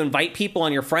interface to invite people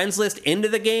on your friends list into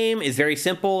the game is very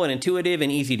simple and intuitive and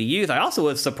easy to use. I also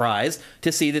was surprised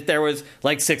to see that there was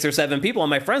like 6 or 7 people on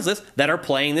my friends list that are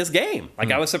playing this game. Like,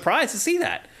 I was surprised to see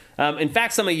that. In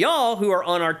fact, some of y'all who are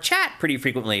on our chat pretty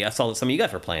frequently, I saw that some of you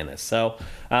guys were playing this. So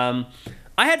I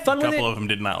had fun with it. A couple of them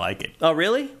did not like it. Oh,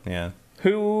 really? Yeah.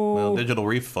 Who? Well, Digital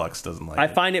Reflux doesn't like it. I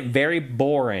find it very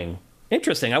boring.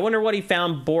 Interesting. I wonder what he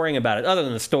found boring about it, other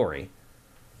than the story.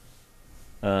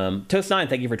 Toast9,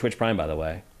 thank you for Twitch Prime, by the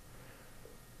way.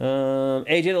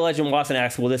 AJ the Legend Watson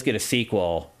asks, will this get a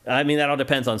sequel? I mean, that all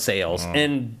depends on sales.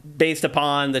 And based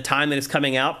upon the time that it's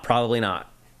coming out, probably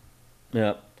not.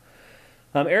 Yep.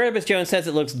 Erebus Jones says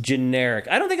it looks generic.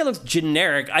 I don't think it looks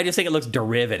generic. I just think it looks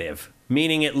derivative,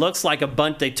 meaning it looks like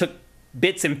they took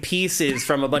bits and pieces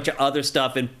from a bunch of other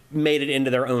stuff and made it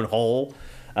into their own whole.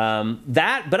 But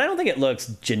I don't think it looks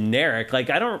generic. Like,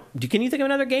 can you think of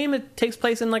another game that takes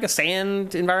place in like a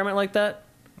sand environment like that?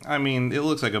 I mean, it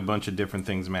looks like a bunch of different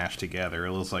things mashed together.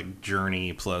 It looks like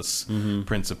Journey plus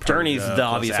Prince of Persia. Journey's the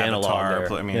obvious analog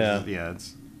there. I mean,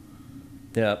 it's...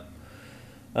 Yep.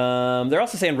 They're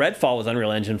also saying Redfall was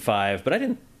Unreal Engine 5, but I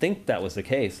didn't think that was the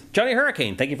case. Johnny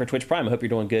Hurricane, thank you for Twitch Prime. I hope you're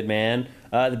doing good, man.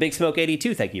 The Big Smoke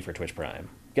 82, thank you for Twitch Prime.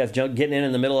 You guys getting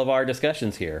in the middle of our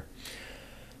discussions here.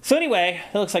 So anyway,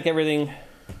 it looks like everyone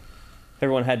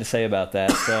had to say about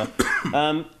that. So,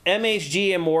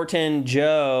 MHG Immortan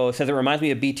Joe says it reminds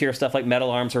me of B-tier stuff like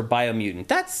Metal Arms or Biomutant.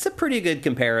 That's a pretty good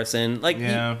comparison. Like,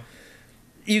 yeah.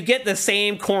 You get the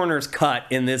same corners cut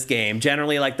in this game.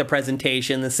 Generally, like the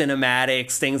presentation, the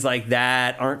cinematics, things like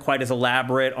that aren't quite as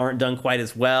elaborate, aren't done quite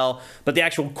as well. But the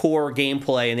actual core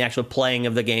gameplay and the actual playing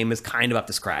of the game is kind of up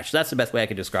to scratch. That's the best way I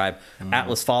could describe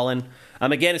Atlas Fallen.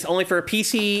 Again, it's only for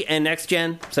PC and next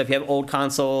gen. So if you have old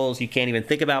consoles, you can't even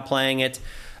think about playing it.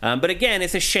 But again,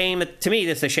 it's a shame. To me,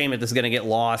 it's a shame that this is going to get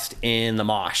lost in the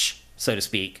mosh, so to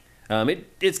speak.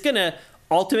 It's going to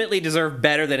ultimately deserve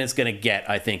better than it's going to get,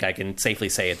 I think I can safely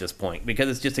say at this point, because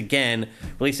it's just, again,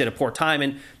 released at a poor time,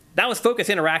 and that was Focus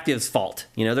Interactive's fault.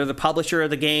 You know, they're the publisher of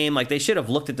the game. Like, they should have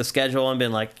looked at the schedule and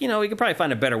been like, you know, we could probably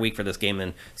find a better week for this game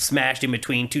than smashed in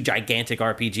between 2 gigantic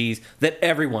RPGs that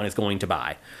everyone is going to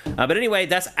buy. But anyway,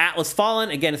 that's Atlas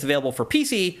Fallen. Again, it's available for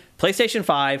PC, PlayStation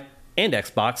 5, and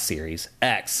Xbox Series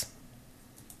X.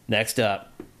 Next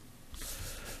up,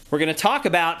 we're going to talk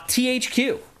about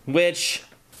THQ, which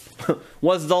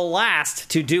was the last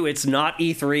to do its Not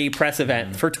E3 press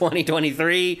event for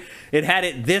 2023. It had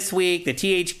it this week, the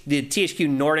THQ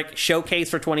Nordic Showcase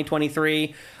for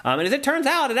 2023. And as it turns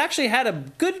out, it actually had a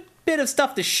good bit of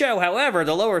stuff to show. However,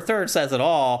 the lower third says it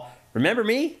all. Remember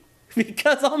me?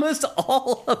 Because almost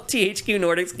all of THQ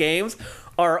Nordic's games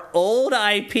are old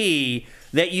IP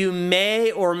that you may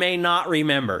or may not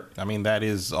remember. I mean, that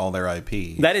is all their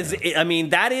IP. That is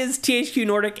THQ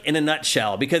Nordic in a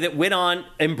nutshell, because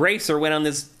Embracer went on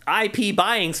this IP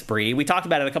buying spree. We talked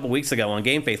about it a couple weeks ago on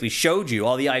GameFace. We showed you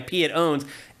all the IP it owns,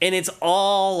 and it's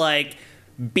all like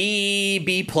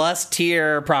B plus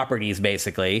tier properties,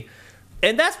 basically.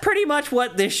 And that's pretty much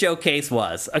what this showcase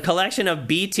was. A collection of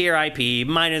B tier IP,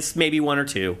 minus maybe 1 or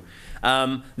 2,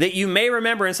 that you may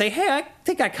remember and say, hey, I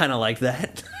think I kind of like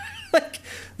that. Like,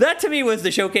 That to me was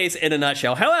the showcase in a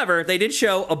nutshell. However, they did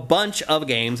show a bunch of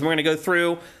games. We're going to go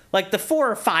through like the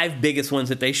 4 or 5 biggest ones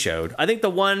that they showed. I think the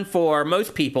one for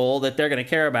most people that they're going to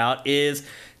care about is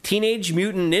Teenage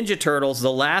Mutant Ninja Turtles: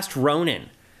 The Last Ronin.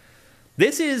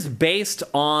 This is based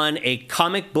on a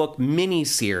comic book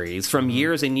miniseries from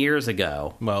years and years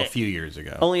ago. Well, a few years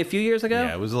ago. Only a few years ago?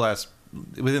 Yeah, it was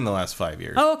within the last 5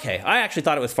 years. Oh, okay. I actually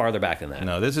thought it was farther back than that.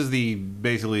 No, this is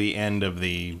basically the end of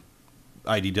the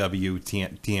IDW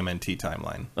TMNT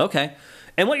timeline. Okay.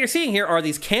 And what you're seeing here are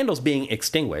these candles being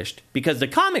extinguished because the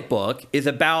comic book is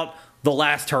about the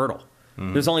last turtle.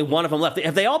 Mm-hmm. There's only one of them left.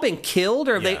 Have they all been killed,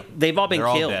 or they've all been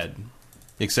killed? They're all dead,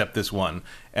 except this one.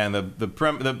 And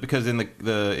because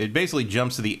it basically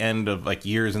jumps to the end of like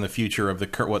years in the future of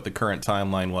what the current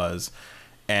timeline was,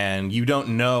 and you don't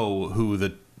know who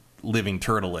the living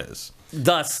turtle is.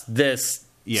 Thus, this.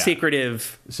 Yeah.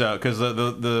 Secretive. So, because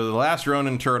the last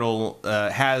Ronin turtle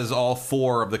has all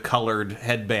 4 of the colored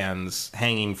headbands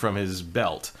hanging from his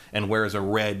belt, and wears a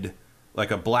red,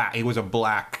 he was a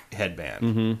black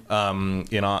headband,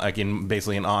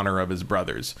 basically in honor of his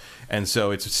brothers. And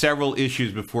so it's several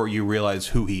issues before you realize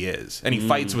who he is, and he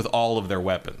fights with all of their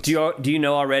weapons. Do you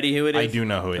know already who it is? I do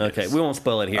know who it is. Okay, we won't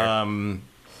spoil it here.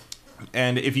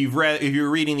 And if you're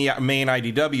reading the main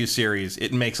IDW series,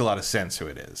 it makes a lot of sense who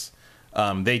it is.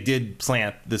 They did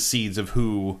plant the seeds of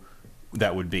who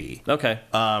that would be. Okay.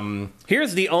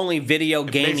 Here's the only video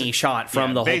gamey shot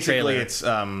from the whole trailer. Basically, it's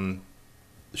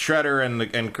Shredder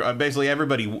and basically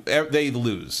everybody. They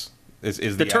lose.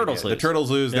 Is the turtles idea. lose? The turtles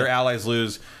lose. Their allies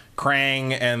lose.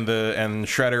 Krang and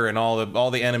Shredder and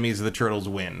all the enemies of the turtles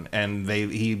win. And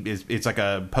it's like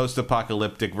a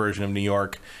post-apocalyptic version of New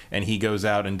York. And he goes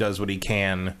out and does what he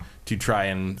can to try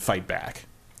and fight back.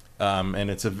 And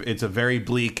it's a very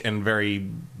bleak and very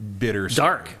bitter story.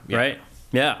 Dark, right?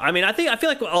 Yeah. I mean, I feel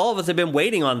like all of us have been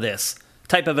waiting on this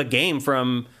type of a game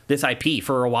from this IP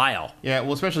for a while. Yeah,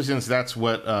 well, especially since that's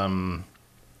what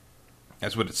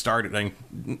it started. I mean,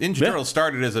 Ninja Turtles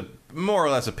started as a more or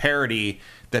less a parody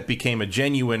that became a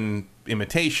genuine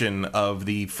imitation of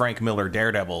the Frank Miller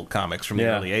Daredevil comics from the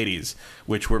early 80s,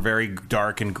 which were very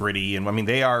dark and gritty. And I mean,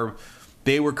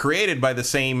 they were created by the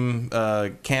same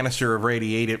canister of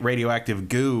radioactive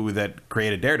goo that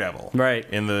created Daredevil. Right.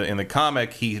 In the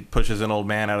comic, he pushes an old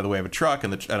man out of the way of a truck,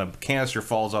 and a canister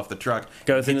falls off the truck,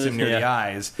 hits him near the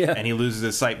eyes, and he loses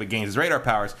his sight but gains his radar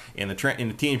powers. In the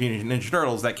Teenage Mutant Ninja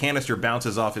Turtles, that canister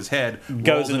bounces off his head,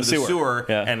 goes into the sewer,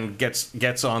 and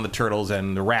gets on the turtles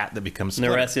and the rat that becomes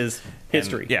Splinter. And the rest is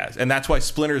history. And that's why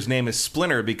Splinter's name is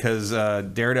Splinter, because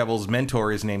Daredevil's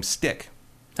mentor is named Stick.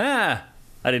 Ah.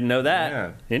 I didn't know that.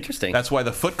 Yeah. Interesting. That's why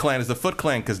the Foot Clan is the Foot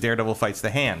Clan, because Daredevil fights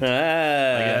the hand.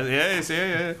 Yeah.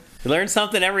 You learn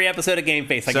something every episode of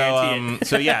GameFace, I guarantee it.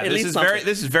 So yeah, this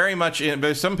is very much.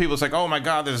 But some people it's like, oh my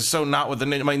god, this is so not what the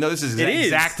Ninja. I mean, no, this is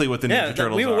exactly what the Ninja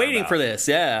Turtles are. We were waiting for this.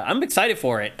 Yeah, I'm excited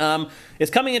for it.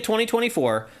 It's coming in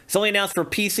 2024. It's only announced for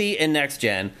PC and next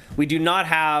gen. We do not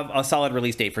have a solid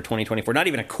release date for 2024. Not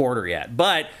even a quarter yet.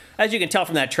 But as you can tell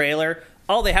from that trailer,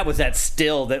 all they had was that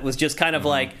still that was just kind of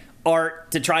like art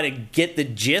to try to get the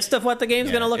gist of what the game's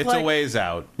going to look like. It's a ways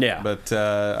out. Yeah, but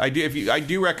I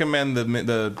do recommend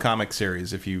the comic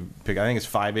series if you pick. I think it's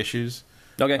 5 issues.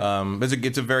 Okay.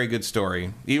 It's a very good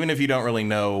story, even if you don't really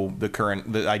know the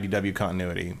IDW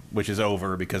continuity, which is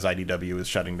over because IDW is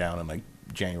shutting down in like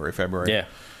January, February. Yeah.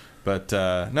 But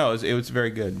no, it was very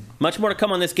good. Much more to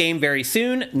come on this game very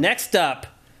soon. Next up,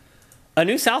 a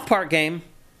new South Park game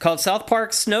called South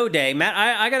Park Snow Day. Matt,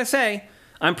 I gotta say,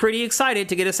 I'm pretty excited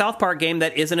to get a South Park game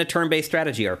that isn't a turn-based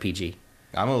strategy RPG.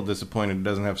 I'm a little disappointed it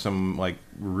doesn't have some, like,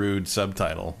 rude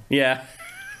subtitle. Yeah.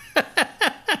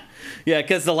 Yeah,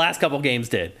 because the last couple games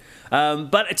did.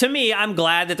 But to me, I'm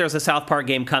glad that there's a South Park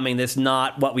game coming that's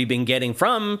not what we've been getting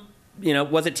from,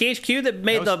 was it THQ that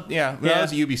made that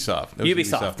was Ubisoft.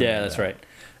 Ubisoft, that's right.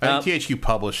 I think THQ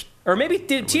published. Or maybe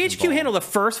did THQ handle the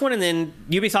first one and then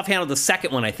Ubisoft handled the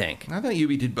second one, I think. I thought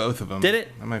Ubi did both of them. Did it?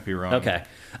 I might be wrong. Okay.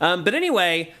 But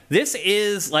anyway, this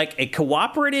is like a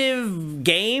cooperative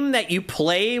game that you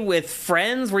play with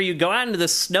friends where you go out into the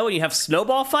snow and you have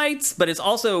snowball fights, but it's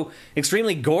also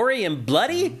extremely gory and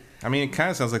bloody. I mean, it kind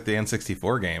of sounds like the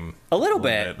N64 game. A little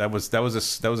bit. There were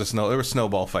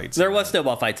snowball fights. There was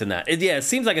snowball fights in that. It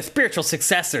seems like a spiritual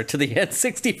successor to the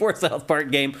N64 South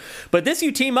Park game. But this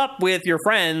you team up with your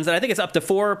friends, and I think it's up to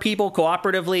 4 people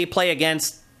cooperatively play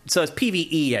against. So it's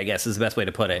PvE, I guess, is the best way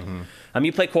to put it. Mm-hmm.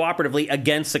 You play cooperatively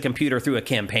against the computer through a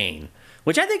campaign,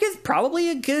 which I think is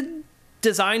probably a good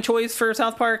design choice for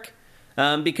South Park.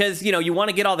 Because, you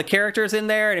want to get all the characters in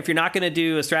there, and if you're not going to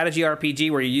do a strategy RPG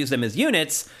where you use them as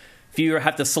units, if you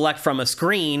have to select from a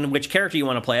screen which character you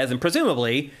want to play as, and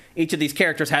presumably each of these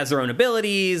characters has their own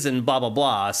abilities and blah, blah,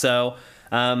 blah. So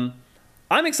I'm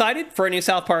excited for a new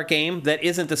South Park game that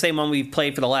isn't the same one we've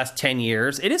played for the last 10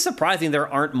 years. It is surprising there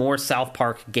aren't more South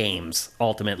Park games,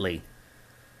 ultimately.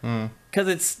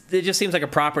 Because it just seems like a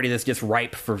property that's just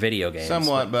ripe for video games.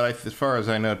 Somewhat, but as far as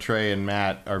I know, Trey and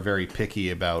Matt are very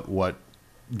picky about what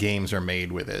games are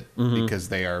made with it because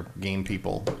they are game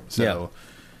people. So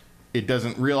it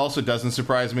also doesn't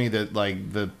surprise me that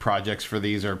like the projects for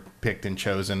these are picked and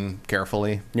chosen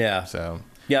carefully. Yeah. So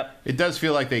it does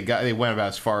feel like they went about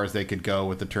as far as they could go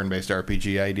with the turn-based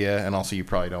RPG idea, and also you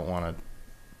probably don't want to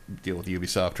deal with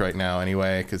Ubisoft right now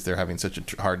anyway because they're having such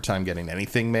a hard time getting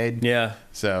anything made. Yeah.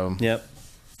 So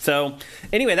So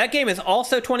anyway, that game is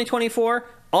also 2024,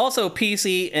 also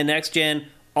PC and next gen.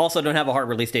 Also don't have a hard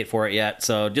release date for it yet,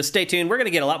 so just stay tuned. We're going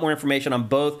to get a lot more information on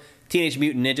both Teenage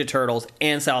Mutant Ninja Turtles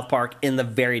and South Park in the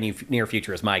very near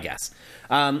future, is my guess.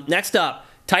 Next up,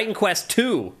 Titan Quest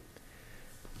 2.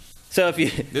 So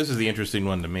this is the interesting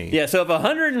one to me. Yeah, so if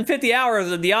 150 hours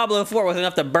of Diablo 4 was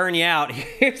enough to burn you out,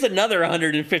 here's another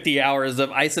 150 hours of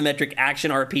isometric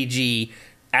action RPG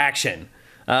action.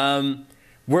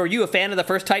 Were you a fan of the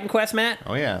first Titan Quest, Matt?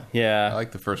 Oh, yeah. Yeah. I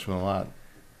like the first one a lot.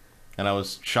 And I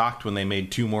was shocked when they made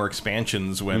 2 more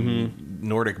expansions when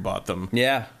Nordic bought them.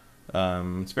 Yeah.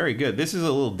 It's very good. This is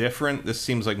a little different. This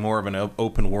seems like more of an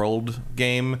open world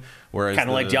game. Whereas kind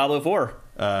of like Diablo 4.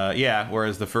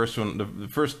 Whereas the first one, the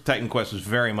first Titan Quest was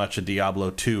very much a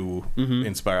Diablo 2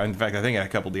 inspired. In fact, I think it had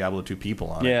a couple Diablo 2 people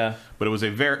on it. Yeah. But it was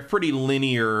a pretty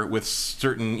linear with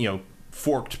certain,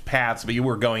 forked paths, but you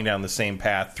were going down the same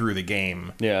path through the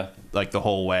game. Yeah. Like the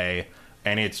whole way.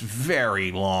 And it's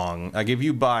very long. Like if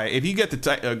you get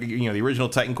the original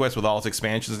Titan Quest with all its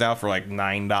expansions now for like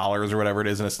 $9 or whatever it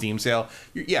is in a Steam sale,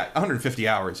 150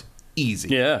 hours, easy.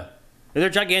 Yeah, they're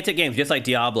gigantic games, just like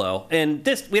Diablo. And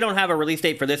we don't have a release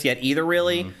date for this yet either,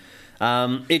 really.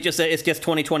 It's just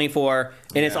 2024,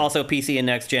 and it's also PC and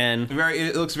next gen.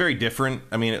 It looks very different.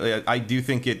 I mean, I do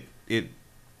think it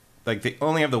like they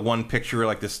only have the one picture,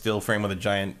 like the still frame with a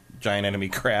giant enemy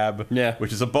crab,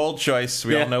 which is a bold choice.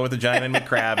 We all know what the giant enemy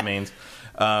crab means.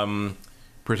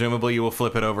 Presumably, you will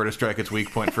flip it over to strike its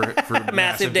weak point for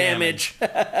massive damage.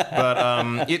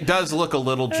 But it does look a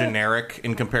little generic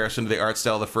in comparison to the art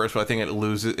style of the first one. I think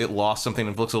it lost something.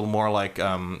 It looks a little more like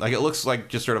it looks like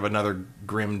just sort of another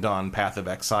Grim Dawn Path of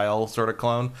Exile sort of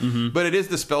clone. But it is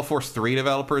the Spellforce 3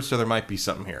 developers, so there might be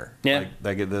something here. Yeah,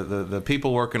 like the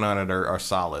people working on it are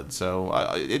solid. So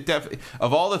it definitely,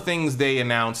 of all the things they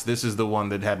announced, this is the one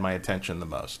that had my attention the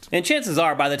most. And chances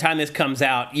are, by the time this comes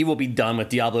out, you will be done with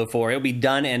Diablo 4. It'll be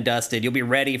done and dusted. You'll be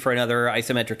ready for another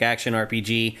isometric action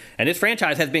RPG. And this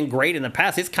franchise has been great in the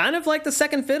past. It's kind of like the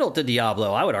second fiddle to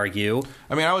Diablo, I would argue.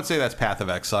 I mean, I would say that's Path of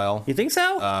Exile. You think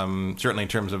so? Certainly in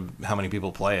terms of how many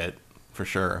people play it, for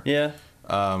sure. Yeah.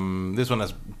 This one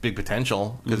has big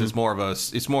potential because it's more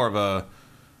of a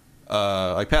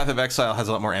like Path of Exile has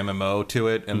a lot more MMO to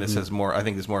it, and this has more. I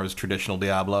think this more of his traditional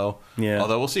Diablo. Yeah.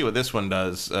 Although we'll see what this one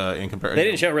does in comparison. They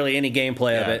didn't show really any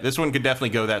gameplay of it. This one could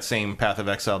definitely go that same Path of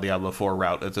Exile Diablo 4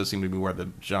 route. That does seem to be where the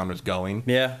genre's going.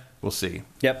 Yeah. We'll see.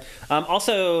 Yep.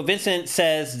 Also, Vincent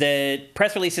says that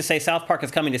press releases say South Park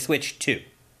is coming to Switch 2.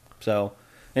 So,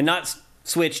 and not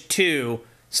Switch 2,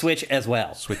 Switch as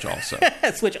well. Switch also.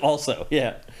 Switch also,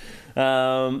 yeah.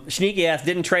 Sneaky ass,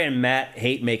 didn't Trey and Matt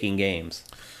hate making games?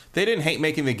 They didn't hate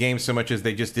making the game so much as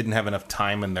they just didn't have enough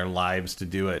time in their lives to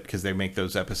do it because they make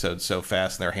those episodes so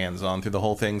fast and they're hands-on through the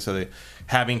whole thing. So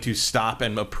having to stop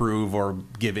and approve or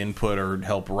give input or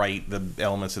help write the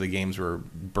elements of the games were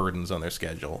burdens on their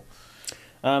schedule.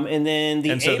 And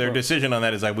then so their decision on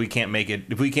that is like, we can't make it.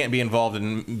 If we can't be involved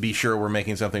and be sure we're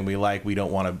making something we like, we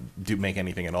don't want to make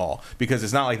anything at all because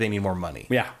it's not like they need more money.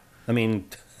 Yeah. I mean...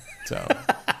 So...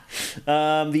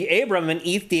 the Abram and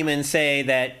ETH Demon say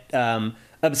that...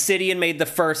 Obsidian made the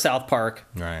first South Park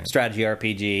strategy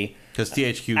RPG. Because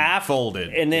THQ folded.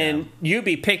 And then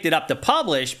Ubi picked it up to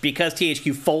publish because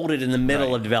THQ folded in the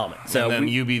middle of development. So and then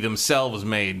Ubi themselves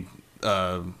made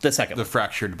the second The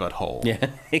Fractured But Whole.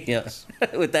 Yeah, yes.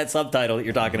 With that subtitle that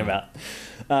you're talking about.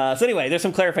 So anyway, there's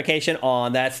some clarification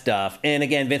on that stuff. And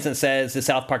again, Vincent says the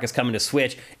South Park is coming to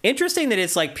Switch. Interesting that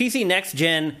it's like PC Next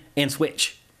Gen and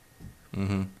Switch.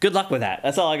 Good luck with that.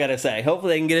 That's all I got to say.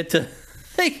 Hopefully they can get it to...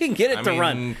 They can get it to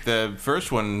run. The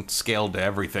first one scaled to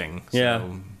everything.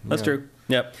 So, that's true.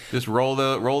 Yep. Just roll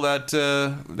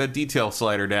that detail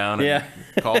slider down and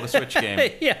call the Switch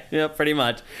game. Yeah, pretty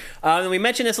much. We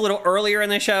mentioned this a little earlier in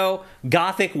the show.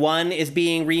 Gothic 1 is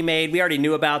being remade. We already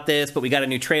knew about this, but we got a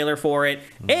new trailer for it.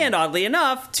 And oddly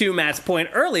enough, to Matt's point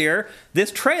earlier,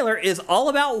 this trailer is all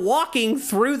about walking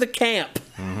through the camp.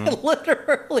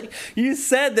 Literally, you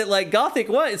said that like Gothic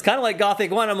 1, it's kind of like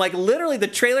Gothic 1. I'm like, literally, the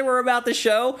trailer we're about to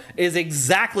show is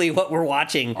exactly what we're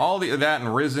watching. All that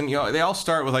and Risen, they all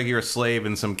start with like you're a slave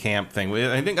in some camp thing.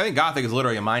 I think Gothic is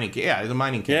literally a mining camp. Yeah, it's a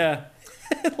mining camp. Yeah.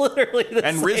 Literally the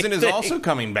and same Risen thing. is also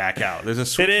coming back out. There's a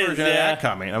Switch version of that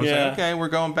coming. I was like, okay, we're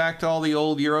going back to all the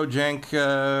old Eurojank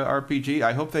RPG.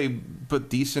 I hope they put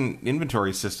decent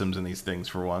inventory systems in these things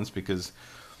for once, because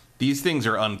these things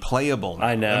are unplayable now.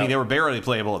 I know. I mean, they were barely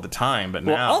playable at the time, but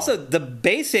now... Also, the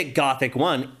basic Gothic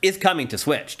 1 is coming to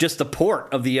Switch. Just the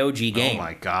port of the OG game. Oh,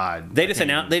 my God. They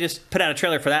just put out a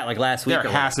trailer for that like last week.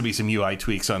 There has to be some UI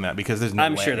tweaks on that, because there's no way.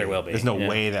 I'm sure there will be. There's no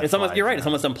way that you're right. It's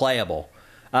almost unplayable.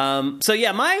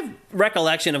 My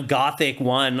recollection of Gothic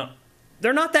 1,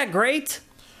 they're not that great.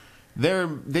 They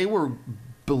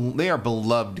are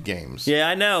beloved games. Yeah,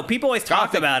 I know. People always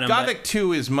talk about them. Gothic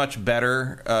 2 is much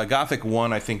better. Gothic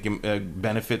 1, I think,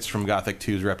 benefits from Gothic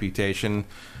 2's reputation.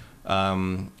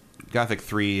 Gothic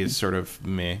 3 is sort of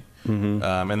meh.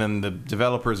 And then the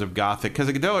developers of Gothic... Because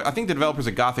I think the developers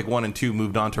of Gothic 1 and 2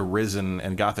 moved on to Risen,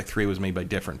 and Gothic 3 was made by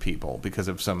different people because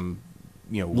of some...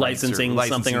 licensing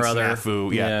something or other.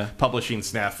 Snafu, publishing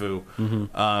snafu.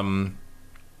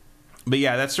 But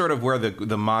yeah, that's sort of where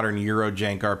the modern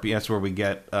Eurojank RPG. That's where we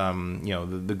get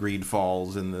the Greed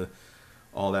Falls and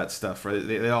all that stuff. Right?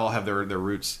 They all have their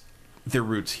roots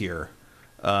here.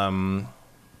 I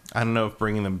don't know if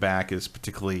bringing them back is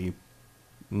particularly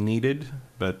needed,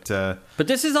 but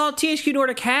this is all THQ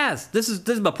Nordic has. This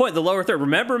is my point. The lower third.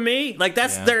 Remember me? Like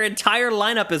that's their entire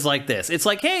lineup is like this. It's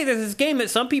like, hey, there's this game that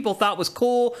some people thought was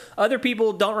cool. Other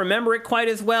people don't remember it quite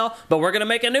as well, but we're gonna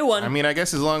make a new one. I mean, I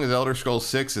guess as long as Elder Scrolls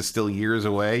 6 is still years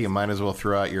away, you might as well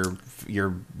throw out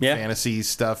your fantasy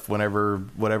stuff whatever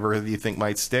you think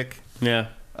might stick. Yeah.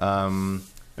 I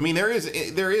mean, there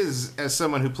is as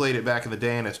someone who played it back in the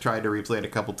day and has tried to replay it a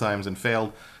couple times and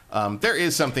failed. There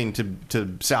is something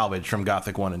to salvage from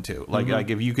Gothic 1 and 2. Like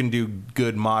if you can do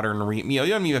good modern... you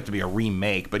don't even have to be a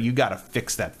remake, but you got to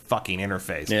fix that fucking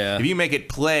interface. Yeah. If you make it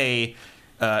play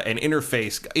an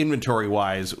interface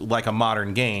inventory-wise like a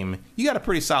modern game, you got a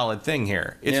pretty solid thing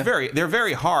here. They're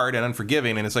very hard and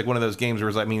unforgiving, and it's like one of those games where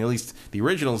it's like, I mean, at least the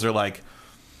originals are like...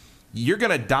 You're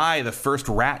gonna die the first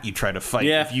rat you try to fight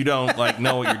if you don't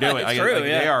know what you're doing.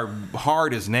 They are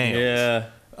hard as nails. Yeah.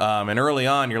 And early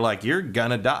on, you're like, you're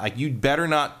gonna die. Like, you better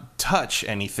not touch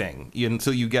anything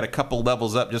until you get a couple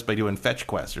levels up just by doing fetch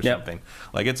quests or something.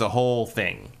 Like, it's a whole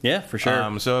thing. Yeah, for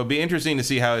sure. So it'd be interesting to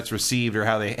see how it's received, or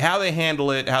how they handle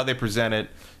it, how they present it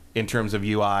in terms of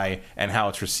UI, and how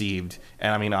it's received.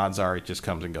 And I mean, odds are it just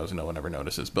comes and goes and no one ever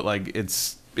notices. But like,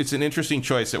 it's an interesting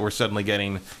choice that we're suddenly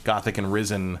getting Gothic and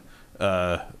Risen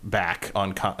back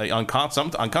on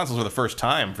consoles for the first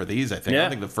time for these. I think. I don't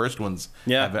think the first ones.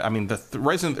 Yeah. I mean, the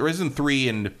Risen 3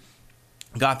 and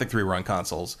Gothic 3 were on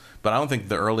consoles, but I don't think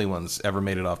the early ones ever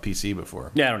made it off PC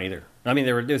before. Yeah, I don't either. I mean,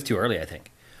 it was too early, I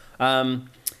think. And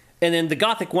then the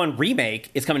Gothic 1 remake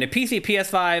is coming to PC,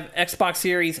 PS5, Xbox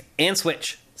Series, and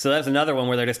Switch. So that's another one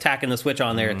where they're just tacking the Switch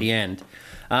on there at the end.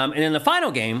 And then the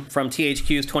final game from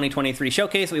THQ's 2023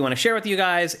 showcase that we want to share with you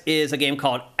guys is a game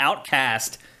called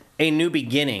Outcast: A New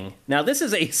Beginning. Now, this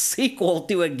is a sequel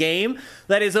to a game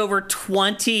that is over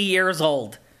 20 years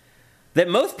old, that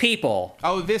most people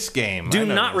this game do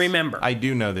not remember. I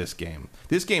do know this game.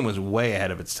 This game was way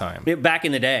ahead of its time. Back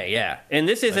in the day, yeah. And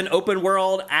this is an open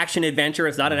world action adventure.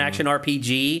 It's not an action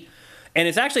RPG. And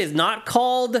it's not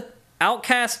called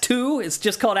Outcast 2. It's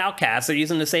just called Outcast. They're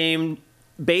using the same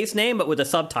base name, but with a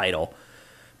subtitle.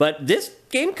 But this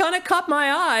game kind of caught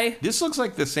my eye. This looks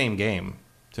like the same game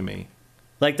to me.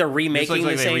 Like they're remaking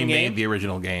the same game? They remade the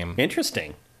original game.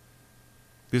 Interesting.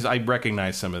 Because I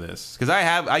recognize some of this. Because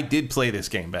I did play this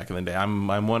game back in the day.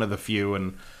 I'm one of the few,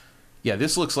 and yeah,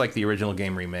 this looks like the original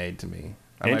game remade to me.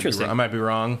 Interesting. I might be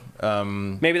wrong.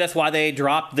 Maybe that's why they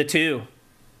dropped the 2.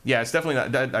 Yeah, it's definitely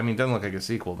not. I mean, it doesn't look like a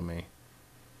sequel to me.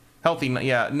 Healthy,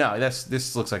 yeah, no.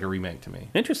 This looks like a remake to me.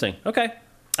 Interesting. Okay.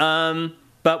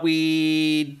 But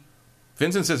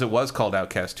Vincent says it was called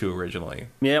Outcast 2 originally.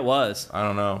 Yeah, it was. I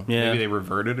don't know. Yeah. Maybe they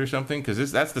reverted or something,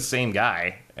 because that's the same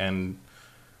guy, and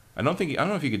I don't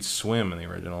know if you could swim in the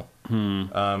original.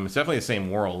 It's definitely the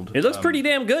same world. It looks pretty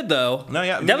damn good, though. No,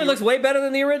 yeah, it definitely looks way better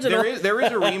than the original. There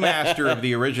is a remaster of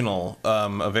the original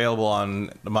available on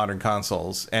the modern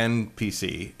consoles and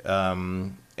PC.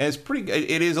 And it's pretty.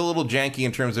 It is a little janky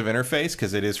in terms of interface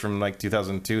because it is from like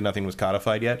 2002. Nothing was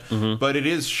codified yet, but it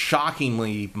is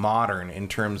shockingly modern in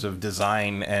terms of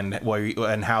design and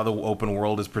how the open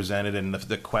world is presented and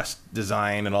the quest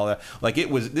design and all that. Like it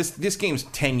was this game's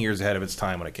 10 years ahead of its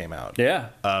time when it came out. Yeah,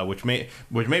 which may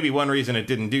be one reason it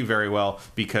didn't do very well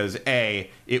because A,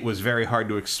 it was very hard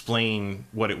to explain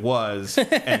what it was,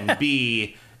 and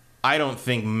B, I don't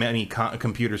think many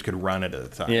computers could run it at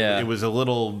the time. Yeah. It was a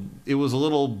little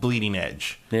bleeding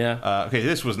edge. Yeah. Okay,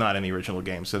 this was not in the original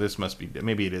game, so this must be,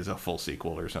 maybe it is a full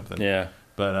sequel or something. Yeah.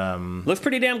 But looks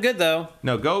pretty damn good though.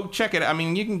 No, go check it. I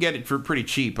mean, you can get it for pretty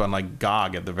cheap on like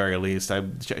GOG at the very least.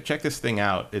 Check this thing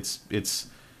out. It's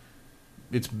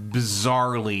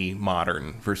bizarrely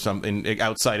modern for something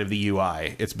outside of the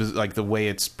UI. It's like the way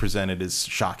it's presented is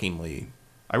shockingly.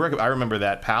 I remember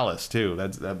that palace too.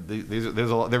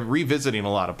 They're revisiting a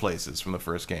lot of places from the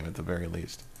first game at the very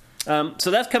least. So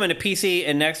that's coming to PC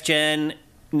and next gen,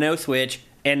 no Switch,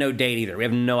 and no date either. We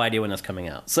have no idea when that's coming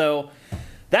out. So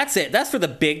that's it. That's the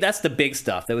big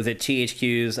stuff that was at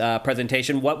THQ's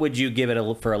presentation. What would you give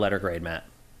it for a letter grade, Matt?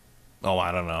 Oh,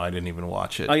 I don't know. I didn't even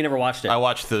watch it. Oh, you never watched it? I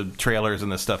watched the trailers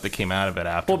and the stuff that came out of it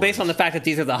afterwards. Well, based on the fact that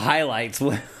these are the highlights.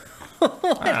 I don't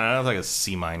know. It's like a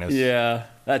C-. Yeah,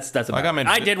 that's about like right.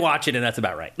 I did watch it, and that's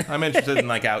about right. I'm interested in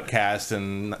like Outcast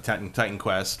and Titan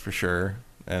Quest for sure.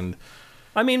 And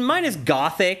I mean, mine is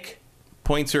Gothic.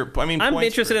 I'm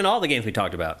interested in all the games we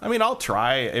talked about. I mean, I'll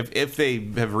try if they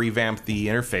have revamped the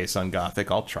interface on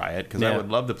Gothic. I'll try it because I would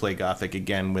love to play Gothic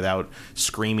again without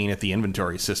screaming at the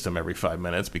inventory system every 5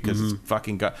 minutes because it's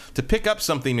fucking to pick up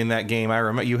something in that game. I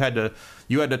remember you had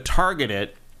to target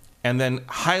it and then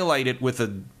highlight it with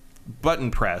a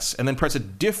button press and then press a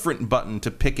different button to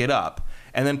pick it up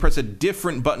and then press a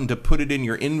different button to put it in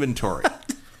your inventory.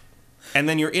 And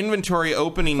then your inventory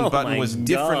opening button was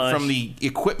different from the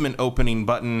equipment opening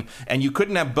button, and you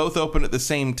couldn't have both open at the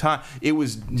same time. It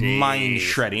was mind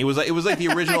shredding. It was like the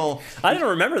original. I didn't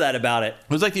remember that about it. It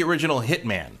was like the original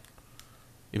Hitman.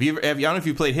 I don't know if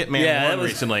you played Hitman 1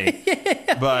 recently,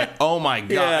 but oh my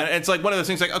god, and it's like one of those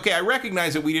things. Like, okay, I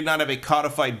recognize that we did not have a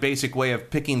codified basic way of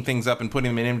picking things up and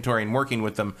putting them in inventory and working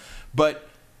with them, but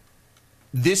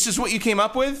this is what you came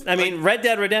up with? I mean, Red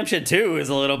Dead Redemption 2 is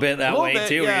a little bit that way,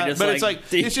 too. Yeah, but it's like,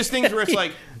 it's just things where it's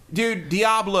like, dude,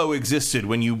 Diablo existed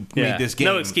when you made this game.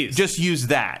 No excuse. Just use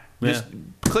that. Just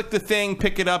click the thing,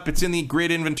 pick it up, it's in the grid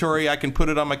inventory, I can put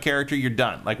it on my character, you're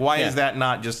done. Like, why is that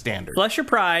not just standard? Flush your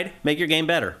pride, make your game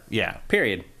better. Yeah.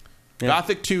 Period. Yeah.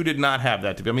 Gothic 2 did not have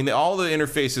that to be. I mean, all the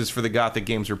interfaces for the Gothic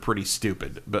games were pretty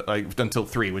stupid, but like until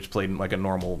 3, which played like a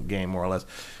normal game more or less.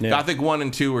 Yeah. Gothic 1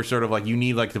 and 2 were sort of like you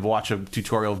need like to watch a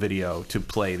tutorial video to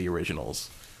play the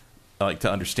originals, like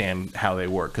to understand how they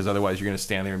work, because otherwise you're going to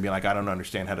stand there and be like, I don't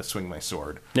understand how to swing my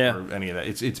sword or any of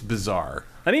that. It's bizarre.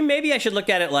 I mean, maybe I should look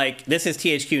at it like this is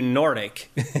THQ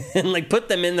Nordic and like put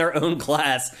them in their own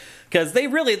class. Because they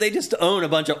just own a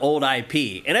bunch of old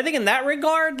IP. And I think in that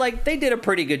regard, like, they did a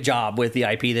pretty good job with the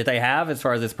IP that they have as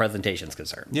far as this presentation is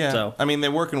concerned. Yeah. So, I mean,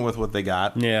 they're working with what they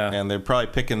got. Yeah. And they're probably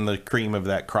picking the cream of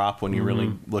that crop when you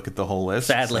really look at the whole list.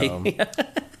 Sadly. So.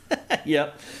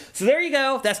 Yep. So there you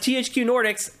go. That's THQ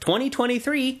Nordic's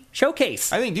 2023 showcase.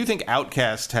 Do you think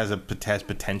Outcast has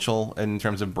potential in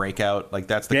terms of breakout? Like,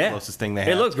 that's the closest thing they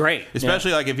have. It looks great.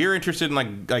 Especially, like, if you're interested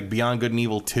in, like Beyond Good and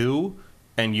Evil 2...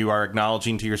 and you are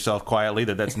acknowledging to yourself quietly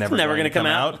that that's never going to come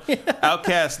out.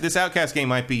 This Outcast game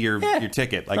might be your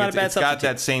ticket. Like it's got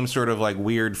that same sort of like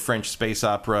weird French space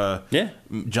opera,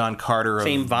 John Carter of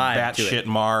batshit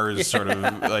Mars sort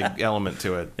of like element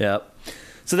to it. Yep.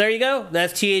 So there you go.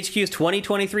 That's THQ's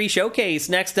 2023 showcase.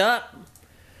 Next up,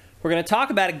 we're going to talk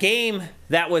about a game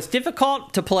that was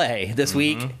difficult to play this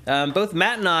week. Both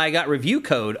Matt and I got review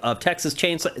code of the Texas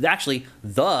Chainsaw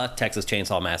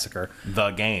Massacre.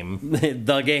 The game.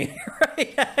 The game,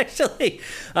 right, actually.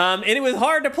 And it was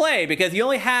hard to play because you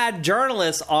only had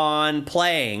journalists on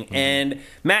playing. And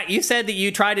Matt, you said that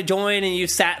you tried to join and you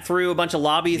sat through a bunch of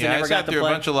lobbies and never got to play. I sat through a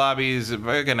bunch of lobbies,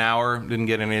 like an hour, didn't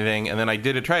get anything. And then I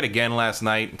tried again last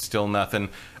night, still nothing.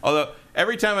 Although...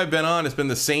 every time I've been on, it's been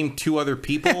the same 2 other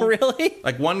people. Really?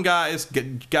 Like one CBF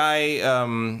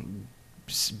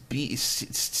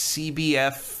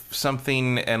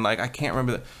something, and like I can't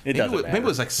remember. Maybe it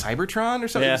was like Cybertron or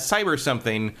something. Yeah. Cyber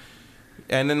something.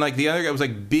 And then like the other guy was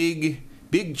like Big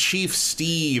Chief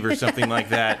Steve or something like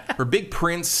that, or Big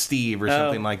Prince Steve or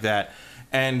something like that.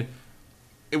 And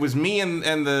it was me and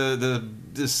the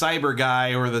cyber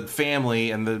guy or the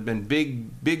family, and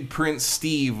Big Prince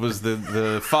Steve was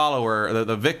the follower,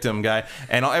 the victim guy.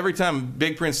 And every time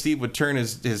Big Prince Steve would turn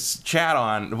his voice chat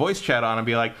on, and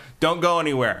be like, "Don't go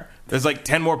anywhere. There's like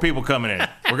 10 more people coming in.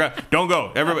 Don't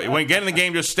go. Everybody, when you get in the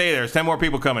game, just stay there. There's 10 more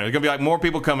people coming in. There's going to be like more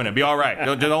people coming in. Be all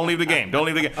right. Don't leave the game. Don't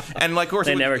leave the game. And like, of course,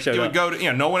 they never showed up. Go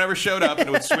to, no one ever showed up, and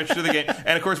it would switch to the game.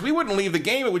 And of course, we wouldn't leave the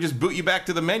game. It would just boot you back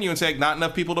to the menu and say, not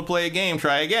enough people to play a game.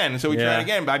 Try again. And so we tried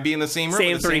again by being in the same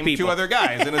room with the same 2 other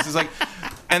guys. And it's just like...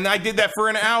 And I did that for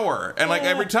an hour. And like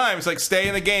every time, it's like, stay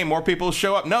in the game. More people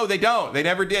show up. No, they don't. They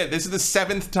never did. This is the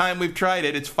 7th time we've tried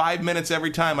it. It's 5 minutes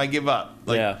every time. I give up.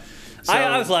 So,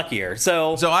 I was luckier.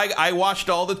 So I watched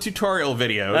all the tutorial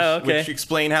videos, which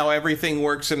explain how everything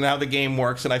works and how the game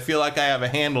works. And I feel like I have a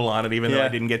handle on it, even though I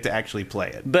didn't get to actually play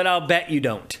it. But I'll bet you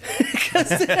don't.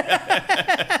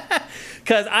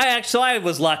 Because I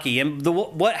was lucky. And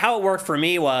how it worked for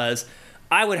me was...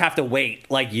 I would have to wait,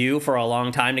 like you, for a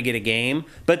long time to get a game.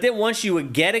 But then once you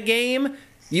would get a game,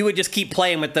 you would just keep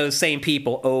playing with those same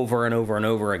people over and over and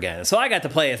over again. So I got to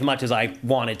play as much as I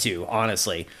wanted to,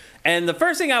 honestly. And the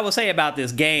first thing I will say about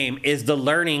this game is the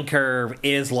learning curve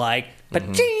is like,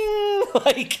 pa-ching!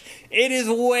 Like, it is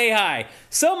way high.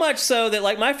 So much so that,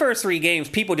 like, my first 3 games,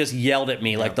 people just yelled at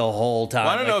me, like, the whole time.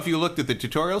 Well, I don't know if you looked at the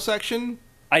tutorial section.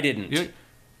 I didn't.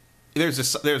 There's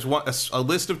a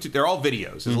list of... They're all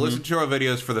videos. There's a list of tutorial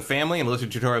videos for the family and a list of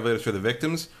tutorial videos for the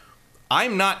victims.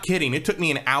 I'm not kidding. It took me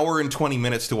an hour and 20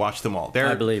 minutes to watch them all.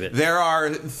 I believe it. There are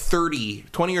 20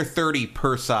 or 30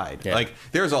 per side. Yeah. Like,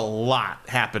 there's a lot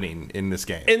happening in this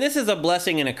game. And this is a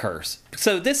blessing and a curse.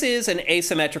 So this is an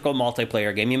asymmetrical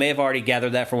multiplayer game. You may have already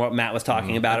gathered that from what Matt was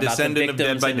talking about the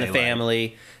victims in the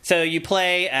family. So you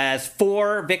play as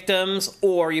 4 victims,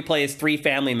 or you play as 3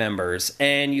 family members.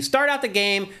 And you start out the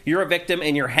game, you're a victim,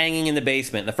 and you're hanging in the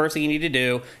basement. The first thing you need to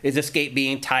do is escape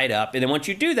being tied up. And then once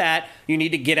you do that, you need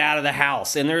to get out of the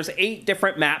house. And there's 8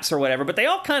 different maps or whatever, but they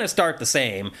all kind of start the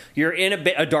same. You're in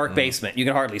a dark basement. You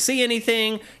can hardly see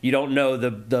anything. You don't know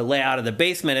the layout of the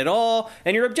basement at all.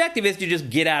 And your objective is to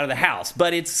just get out of the house.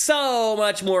 But it's so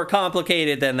much more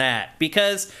complicated than that.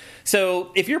 Because...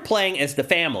 So if you're playing as the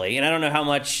family, and I don't know how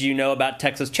much you know about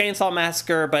Texas Chainsaw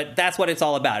Massacre, but that's what it's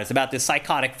all about. It's about this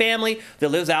psychotic family that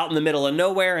lives out in the middle of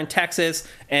nowhere in Texas,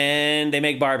 and they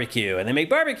make barbecue. And they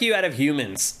make barbecue out of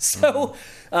humans. So...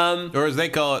 or as they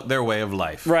call it, their way of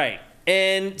life. Right.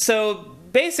 And so...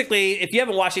 Basically, if you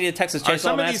haven't watched any of the Texas Chainsaw Massacre,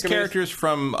 some of these characters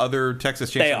from other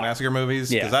Texas Chainsaw Massacre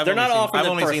movies? Yeah, they're not all from the first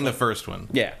one. I've only seen the first one.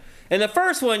 Yeah. In the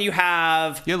first one, you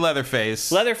have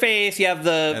Leatherface. You have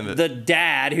the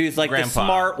dad, who's like Grandpa. The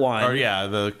smart one. Or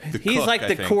the he's cook, like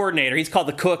the coordinator. He's called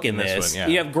the cook in this. One, yeah.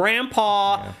 You have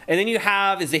Grandpa, and then you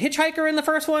have, is the hitchhiker in the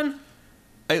first one?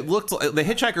 It looked the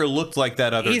hitchhiker looked like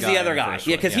that other guy. He's the other guy.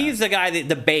 Yeah, because he's the guy,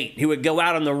 the bait, who would go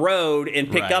out on the road and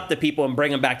pick up the people and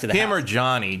bring them back to the house. Him or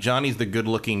Johnny. Johnny's the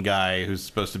good-looking guy who's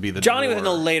supposed to be the Johnny was in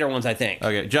the later ones, I think.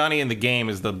 Okay, Johnny in the game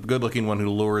is the good-looking one who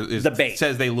lures... the bait.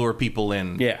 Says they lure people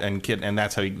in and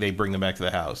that's how they bring them back to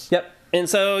the house. Yep. And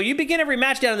so you begin every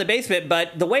match down in the basement,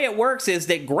 but the way it works is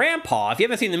that Grandpa, if you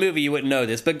haven't seen the movie, you wouldn't know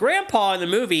this, but Grandpa in the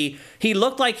movie, he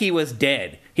looked like he was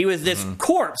dead. He was this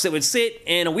corpse that would sit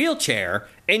in a wheelchair,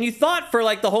 and you thought for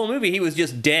like the whole movie he was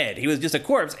just dead. He was just a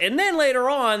corpse. And then later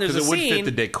on, there's a scene... Because it would fit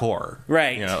the decor.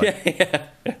 Right. Yeah,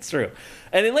 that's true.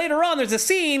 And then later on, there's a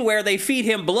scene where they feed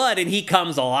him blood, and he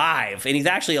comes alive. And he's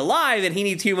actually alive, and he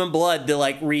needs human blood to,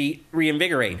 like,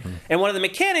 reinvigorate. And one of the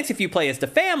mechanics, if you play as the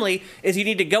family, is you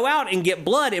need to go out and get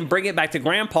blood and bring it back to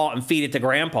Grandpa and feed it to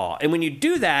Grandpa. And when you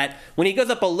do that, when he goes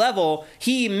up a level,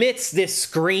 he emits this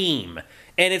scream.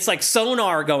 And it's like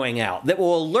sonar going out that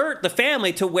will alert the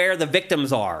family to where the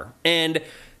victims are. And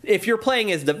if you're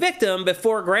playing as the victim,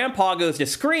 before Grandpa goes to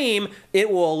scream, it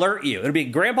will alert you. It'll be,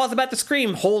 Grandpa's about to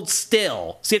scream, hold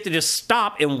still. So you have to just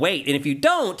stop and wait. And if you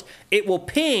don't, it will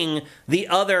ping the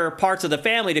other parts of the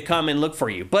family to come and look for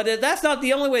you. But that's not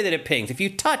the only way that it pings. If you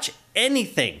touch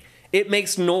anything, it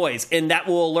makes noise, and that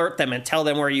will alert them and tell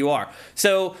them where you are.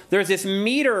 So there's this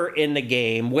meter in the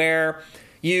game where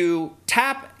you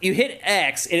hit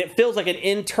X, and it feels like an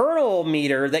internal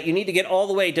meter that you need to get all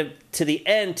the way to the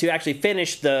end to actually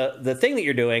finish the thing that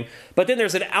you're doing. But then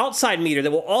there's an outside meter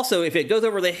that will also, if it goes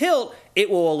over the hilt,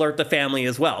 it will alert the family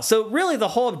as well. So really the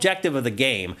whole objective of the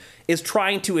game is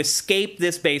trying to escape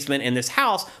this basement and this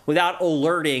house without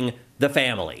alerting the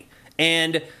family.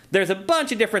 And there's a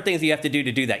bunch of different things you have to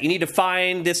do that. You need to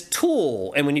find this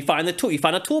tool, and when you find the tool, you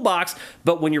find a toolbox,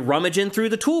 but when you're rummaging through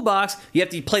the toolbox, you have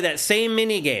to play that same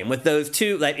mini game with those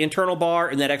two, that internal bar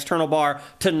and that external bar,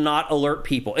 to not alert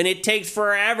people. And it takes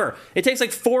forever. It takes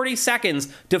like 40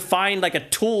 seconds to find like a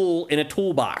tool in a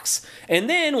toolbox. And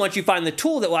then once you find the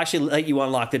tool that will actually let you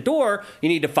unlock the door, you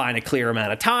need to find a clear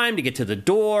amount of time to get to the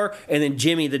door, and then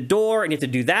jimmy the door, and you have to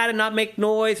do that and not make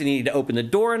noise, and you need to open the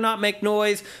door and not make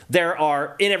noise. There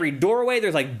are, in every every doorway,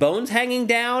 there's like bones hanging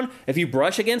down. If you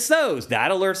brush against those, that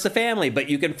alerts the family. But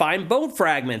you can find bone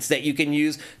fragments that you can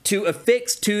use to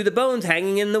affix to the bones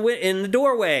hanging in the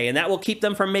doorway, and that will keep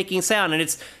them from making sound.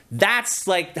 And that's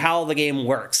like how the game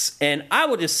works. And I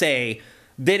will just say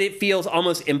that it feels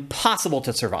almost impossible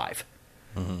to survive.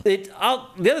 Mm-hmm.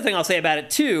 The other thing I'll say about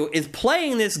it too is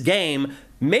playing this game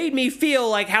made me feel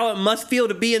like how it must feel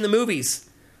to be in the movies.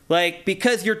 Like,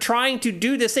 because you're trying to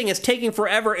do this thing, it's taking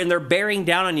forever, and they're bearing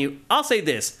down on you. I'll say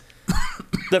this.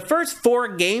 The first 4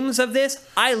 games of this,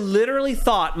 I literally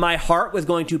thought my heart was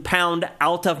going to pound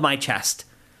out of my chest.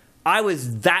 I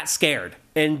was that scared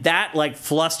and that, like,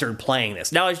 flustered playing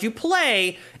this. Now, as you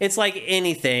play, it's like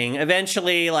anything.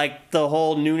 Eventually, like, the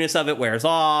whole newness of it wears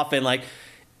off, and, like,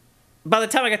 by the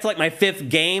time I got to, like, my 5th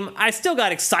game, I still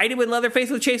got excited when Leatherface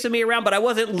was chasing me around, but I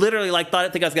wasn't literally, like, think I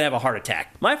was going to have a heart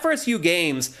attack. My first few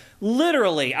games,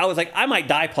 literally, I was like, I might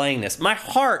die playing this. My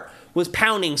heart was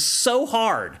pounding so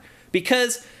hard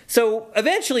because... So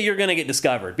eventually you're going to get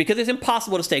discovered because it's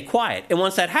impossible to stay quiet. And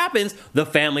once that happens, the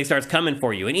family starts coming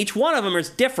for you. And each one of them is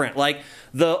different. Like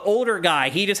the older guy,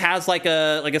 he just has like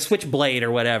a switchblade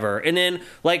or whatever. And then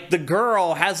like the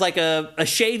girl has like a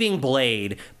shaving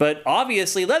blade. But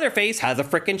obviously Leatherface has a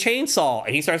freaking chainsaw.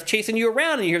 And he starts chasing you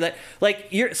around and you hear that. Like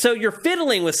you're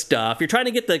fiddling with stuff. You're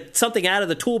trying to get something out of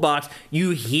the toolbox. You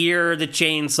hear the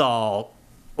chainsaw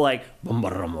like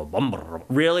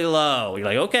really low. You're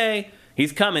like, okay.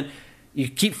 He's coming. You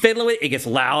keep fiddling with it. It gets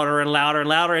louder and louder and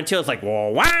louder until it's like, whoa,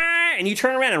 wah! And you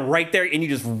turn around and right there, and you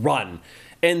just run.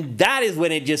 And that is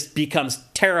when it just becomes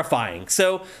terrifying.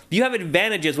 So you have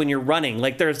advantages when you're running.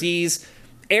 Like there's these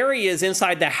areas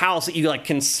inside the house that you like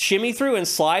can shimmy through and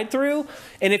slide through.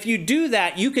 And if you do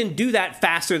that, you can do that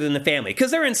faster than the family because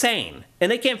they're insane.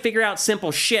 And they can't figure out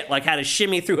simple shit like how to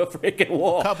shimmy through a freaking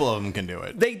wall. A couple of them can do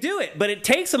it. They do it, but it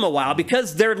takes them a while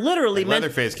because they're literally...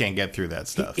 Leatherface can't get through that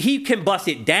stuff. He can bust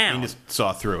it down. He just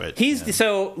saw through it.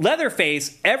 So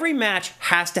Leatherface, every match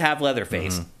has to have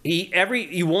Leatherface.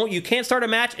 Mm-hmm. You can't start a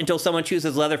match until someone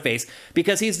chooses Leatherface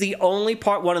because he's the only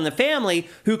one in the family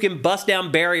who can bust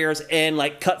down barriers and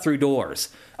like cut through doors.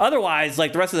 Otherwise,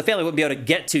 like the rest of the family wouldn't be able to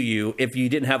get to you if you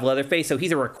didn't have Leatherface. So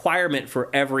he's a requirement for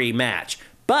every match.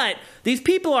 But these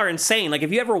people are insane. Like,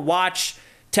 if you ever watch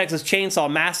Texas Chainsaw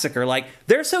Massacre, like,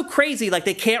 they're so crazy, like,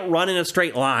 they can't run in a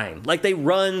straight line. Like, they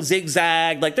run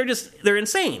zigzag. Like, they're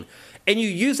insane. And you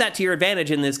use that to your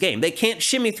advantage in this game. They can't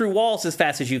shimmy through walls as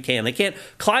fast as you can. They can't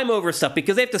climb over stuff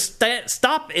because they have to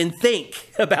stop and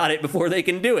think about it before they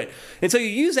can do it. And so you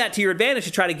use that to your advantage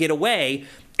to try to get away.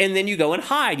 And then you go and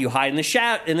hide. You hide in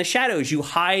the shadows. You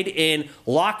hide in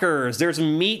lockers. There's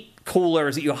meat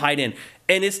coolers that you hide in.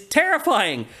 And it's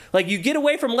terrifying. Like, you get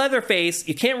away from Leatherface,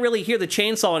 you can't really hear the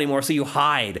chainsaw anymore, so you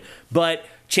hide. But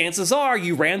chances are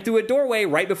you ran through a doorway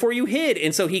right before you hid,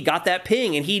 and so he got that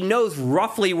ping, and he knows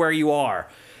roughly where you are.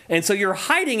 And so you're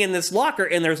hiding in this locker,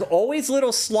 and there's always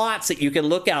little slots that you can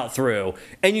look out through,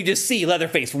 and you just see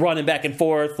Leatherface running back and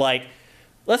forth. Like,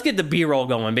 let's get the B-roll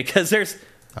going, because there's...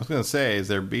 I was going to say, is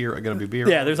there going to be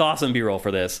B-roll? Yeah, there's awesome B-roll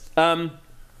for this.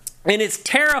 And it's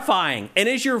terrifying. And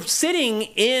as you're sitting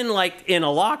in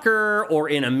a locker or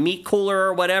in a meat cooler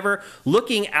or whatever,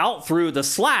 looking out through the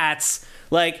slats,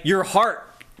 like your heart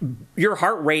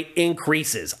rate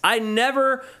increases. I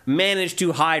never managed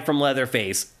to hide from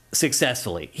Leatherface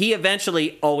successfully. He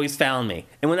eventually always found me.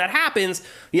 And when that happens,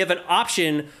 you have an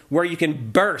option where you can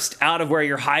burst out of where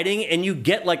you're hiding and you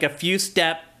get like a few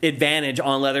step advantage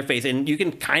on Leatherface and you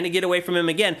can kind of get away from him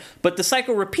again, but the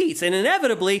cycle repeats and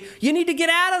inevitably you need to get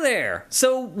out of there.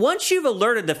 So once you've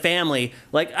alerted the family,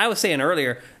 like I was saying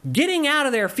earlier, getting out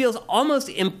of there feels almost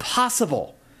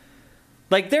impossible.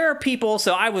 Like there are people,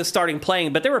 so I was starting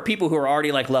playing, but there were people who were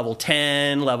already like level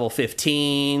 10, level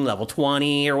 15, level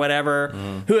 20 or whatever,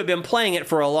 who had been playing it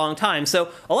for a long time.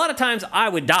 So a lot of times I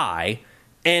would die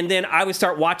and then I would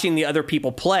start watching the other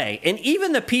people play. And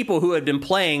even the people who had been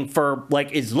playing for, like,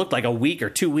 it looked like a week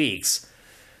or 2 weeks,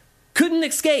 couldn't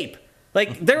escape.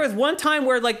 Like, there was one time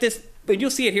where, like, this, and you'll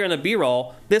see it here in the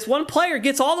B-roll, this one player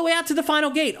gets all the way out to the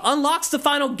final gate, unlocks the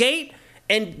final gate,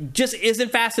 and just isn't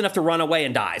fast enough to run away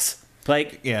and dies.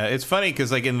 Like, yeah, it's funny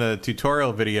because, like, in the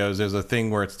tutorial videos, there's a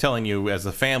thing where it's telling you, as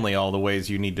a family, all the ways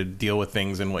you need to deal with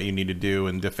things and what you need to do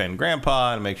and defend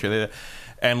Grandpa and make sure that...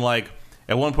 And, like,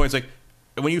 at one point, it's like,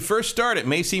 when you first start, it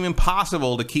may seem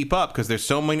impossible to keep up because there's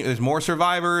more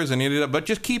survivors, but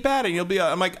just keep at it. And you'll be.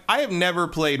 I'm like, I have never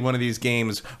played one of these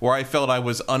games where I felt I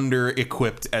was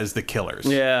under-equipped as the killers.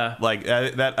 Yeah, like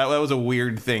that was a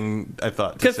weird thing. I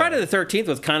thought because Friday the 13th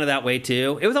was kind of that way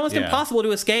too. It was almost impossible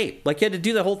to escape. Like you had to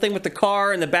do the whole thing with the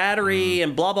car and the battery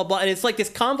and blah blah blah. And it's like this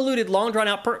convoluted, long drawn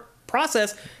out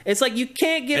process. It's like you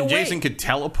can't get away. And Jason could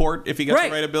teleport if he got the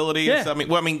right ability. Yeah.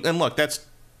 And look, that's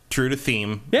true to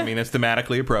theme. Yeah. I mean, it's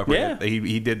thematically appropriate. Yeah.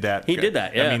 He did that. He did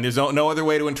that, yeah. I mean, there's no other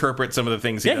way to interpret some of the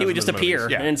things he does he would in just those appear,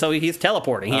 movies. Yeah. and so he's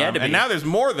teleporting. He had to be. And now there's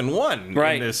more than one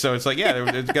Right. in this, so it's like,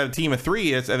 it's got a team of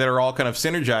 3 that are all kind of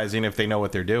synergizing if they know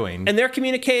what they're doing. And they're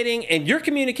communicating, and you're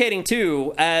communicating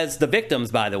too as the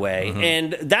victims, by the way.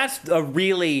 And that's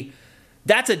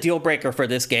a deal breaker for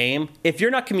this game. If you're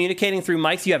not communicating through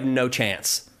mics, you have no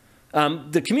chance.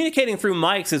 The communicating through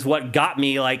mics is what got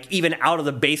me like even out of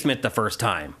the basement the first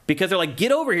time, because they're like,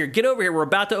 get over here, we're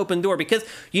about to open the door, because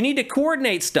you need to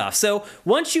coordinate stuff. So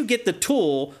once you get the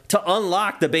tool to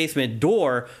unlock the basement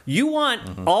door, you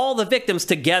want all the victims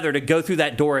together to go through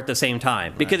that door at the same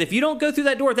time, because if you don't go through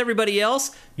that door with everybody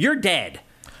else, you're dead.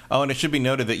 Oh, and it should be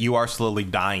noted that you are slowly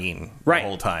dying the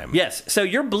whole time. Yes, so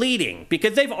you're bleeding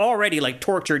because they've already like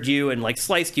tortured you and like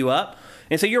sliced you up.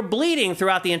 And so you're bleeding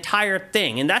throughout the entire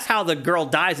thing. And that's how the girl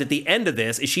dies at the end of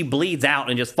this, is she bleeds out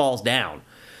and just falls down.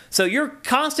 So you're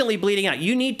constantly bleeding out.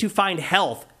 You need to find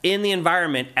health in the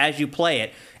environment as you play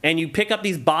it. And you pick up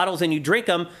these bottles and you drink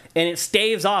them, and it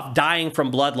staves off dying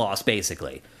from blood loss,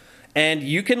 basically. And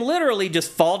you can literally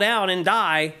just fall down and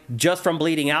die just from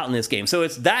bleeding out in this game. So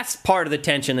that's part of the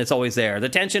tension that's always there. The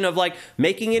tension of like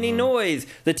making any noise.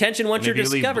 The tension once you're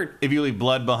discovered. If you leave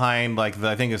blood behind, like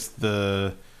I think it's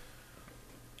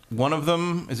one of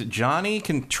them, is it Johnny,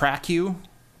 can track you,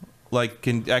 like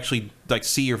can actually like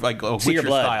see your Witcher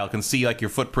style, can see like your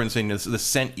footprints and the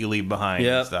scent you leave behind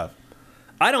and stuff.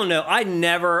 I don't know. I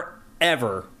never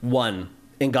ever won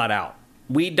and got out.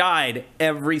 We died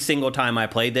every single time I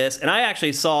played this, and I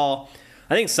actually saw,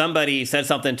 I think somebody said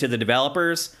something to the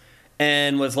developers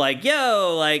and was like,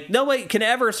 yo, like, nobody can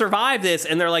ever survive this.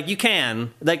 And they're like, you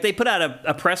can. Like, they put out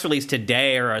a press release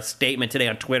today, or a statement today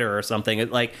on Twitter or something,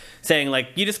 like, saying, like,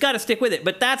 you just got to stick with it.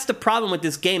 But that's the problem with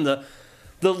this game. The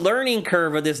learning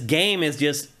curve of this game is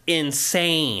just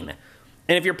insane.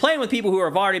 And if you're playing with people who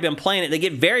have already been playing it, they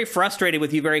get very frustrated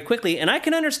with you very quickly. And I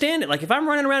can understand it. Like, if I'm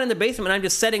running around in the basement and I'm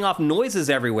just setting off noises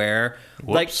everywhere.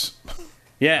 Whoops. Like,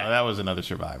 yeah. Oh, that was another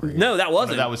survivor. No, that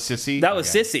wasn't. That was Sissy? That was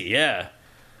Sissy, yeah.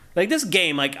 Like, this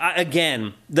game, like,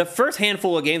 again, the first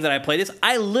handful of games that I played this,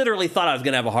 I literally thought I was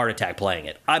going to have a heart attack playing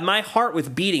it. My heart was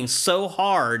beating so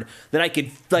hard that I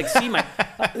could, like, see my...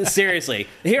 Seriously.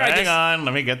 Hang on,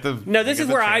 let me get the... No, this is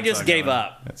where I just gave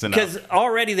up. Because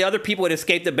already the other people had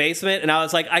escaped the basement, and I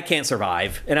was like, I can't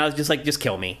survive. And I was just like, just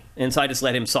kill me. And so I just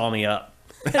let him saw me up.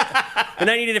 And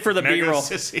I needed it for the B-roll.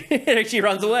 And she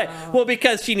runs away. Well,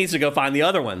 because she needs to go find the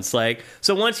other ones. Like,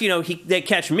 so once they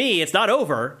catch me, it's not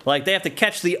over. Like, they have to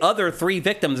catch the other 3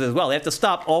 victims as well. They have to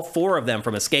stop all 4 of them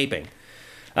from escaping.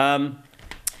 So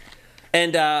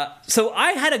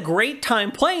I had a great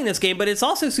time playing this game, but it's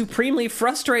also supremely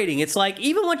frustrating. It's like,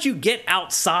 even once you get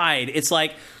outside, it's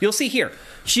like, you'll see here,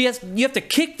 you have to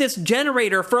kick this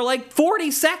generator for like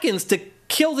 40 seconds to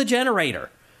kill the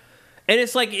generator. And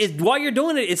it's like, while you're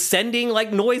doing it, it's sending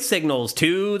like noise signals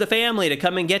to the family to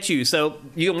come and get you. So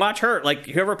you can watch her, like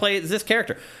whoever plays this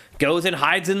character, goes and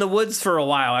hides in the woods for a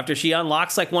while after she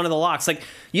unlocks like one of the locks. Like,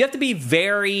 you have to be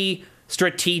very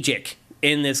strategic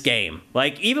in this game.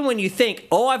 Like, even when you think,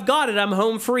 oh, I've got it, I'm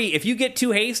home free, if you get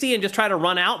too hasty and just try to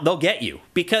run out, they'll get you.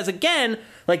 Because again,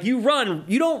 like, you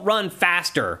don't run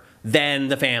faster than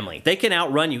the family. They can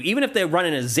outrun you. Even if they run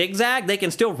in a zigzag, they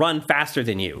can still run faster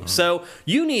than you. So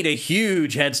you need a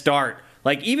huge head start.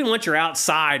 Like, even once you're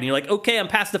outside and you're like, okay, I'm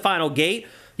past the final gate,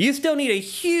 you still need a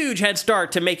huge head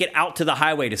start to make it out to the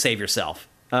highway to save yourself.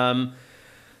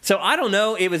 So I don't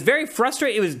know. It was very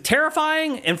frustrating. It was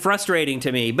terrifying and frustrating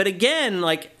to me. But again,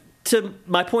 like, to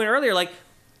my point earlier, like,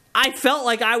 I felt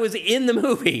like I was in the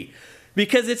movie.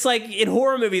 Because it's like, in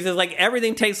horror movies, it's like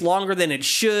everything takes longer than it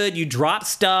should. You drop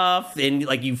stuff, and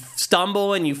like you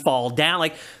stumble and you fall down.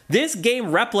 Like, this game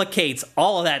replicates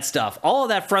all of that stuff. All of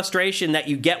that frustration that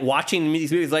you get watching these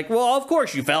movies. Like, well, of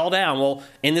course you fell down. Well,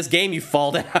 in this game, you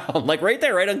fall down. Like, right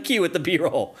there, right on cue with the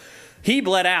B-roll. He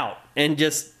bled out, and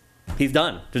just... he's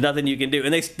done. There's nothing you can do.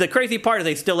 And the crazy part is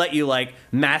they still let you, like,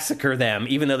 massacre them,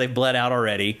 even though they've bled out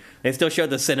already. They still show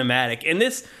the cinematic. And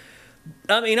this...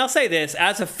 I mean, I'll say this,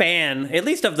 as a fan, at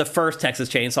least of the first Texas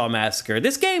Chainsaw Massacre,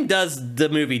 this game does the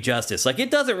movie justice. Like,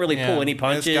 it doesn't really pull any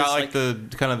punches. It's got, like, the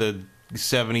kind of the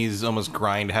 70s almost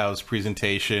grindhouse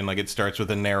presentation. Like, it starts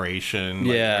with a narration.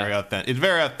 Like, it's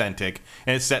very authentic.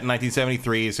 And it's set in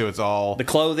 1973, so it's all... the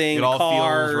clothing, it all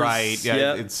cars, feels right.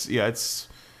 Yeah, yep.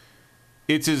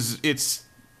 it's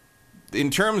in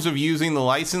terms of using the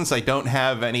license, I don't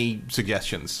have any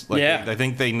suggestions. Like, I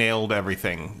think they nailed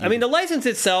everything. I mean, the license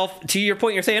itself, to your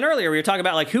point you're saying earlier, we were talking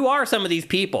about, like, who are some of these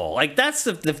people? Like, that's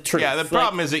the truth. Yeah, the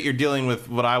problem is that you're dealing with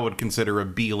what I would consider a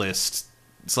B-list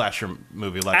slasher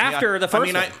movie. Like, after the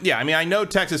first one. I know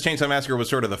Texas Chainsaw Massacre was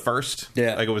sort of the first.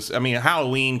 Yeah. Like, it was,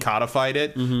 Halloween codified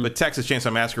it, but Texas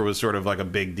Chainsaw Massacre was sort of like a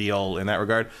big deal in that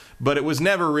regard. But it was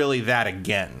never really that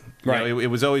again. Right. It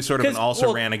was always sort of an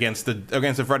also-ran against the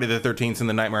Friday the 13th and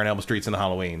the Nightmare on Elm Streets and the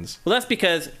Halloweens. Well, that's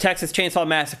because Texas Chainsaw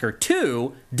Massacre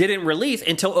 2 didn't release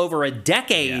until over a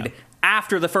decade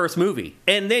after the first movie.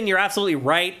 And then you're absolutely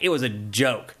right, it was a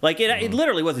joke. Like, it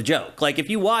literally was a joke. Like,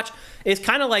 if you watch, it's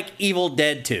kind of like Evil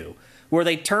Dead 2, where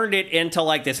they turned it into,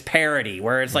 like, this parody,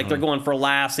 where it's like they're going for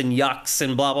laughs and yucks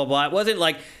and blah, blah, blah. It wasn't,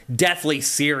 like, deathly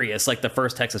serious like the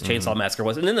first Texas Chainsaw Massacre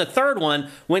was. And then the third one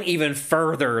went even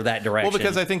further that direction. Well,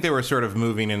 because I think they were sort of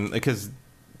moving in, because,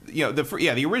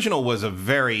 the original was a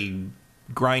very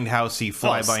grindhousey,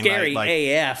 fly-by-night. Scary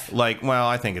AF. Like, well,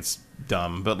 I think it's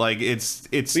dumb, but like it's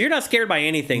but you're not scared by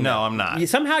anything. No, I'm not.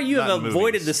 Somehow you have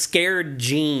avoided the scared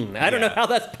gene. I don't know how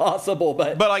that's possible,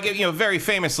 but like, very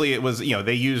famously it was,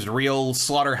 they used real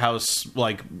slaughterhouse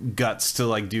like guts to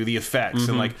like do the effects,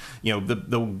 and like,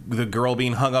 the girl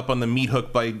being hung up on the meat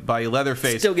hook by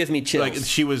Leatherface still gives me chills. Like,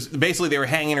 she was basically, they were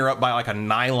hanging her up by like a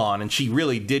nylon, and she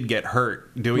really did get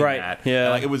hurt doing that. Yeah.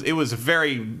 And, like, it was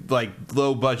very like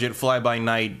low budget, fly by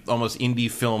night, almost indie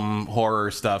film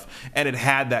horror stuff, and it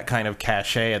had that kind of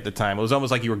cachet at the time. It was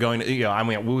almost like you were going to,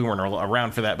 we weren't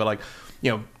around for that, but like,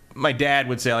 my dad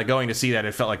would say, like, going to see that,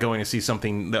 it felt like going to see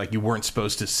something that, like, you weren't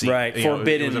supposed to see. Right,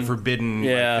 forbidden. It was a forbidden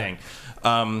thing.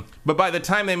 But by the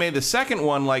time they made the second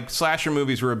one, like, slasher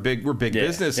movies were big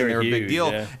business, and they were a big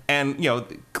deal. Yeah. And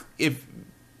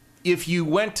if you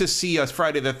went to see a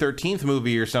Friday the 13th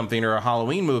movie or something, or a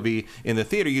Halloween movie in the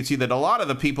theater, you'd see that a lot of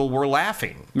the people were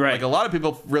laughing. Right. Like, a lot of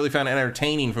people really found it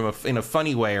entertaining in a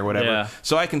funny way or whatever. Yeah.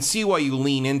 So I can see why you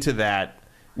lean into that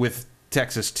with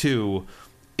Texas 2,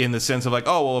 in the sense of like,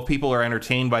 oh, well, if people are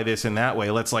entertained by this in that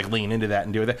way, let's like lean into that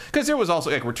and do that. Because there was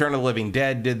also like Return of the Living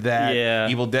Dead did that. Yeah.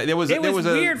 Evil Dead. It was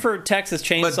weird for Texas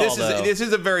Chainsaw. But this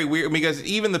is a very weird, because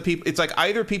even the people, it's like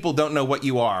either people don't know what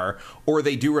you are, or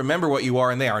they do remember what you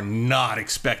are, and they are not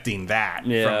expecting that.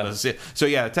 Yeah. So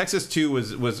yeah, Texas 2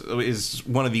 is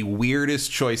one of the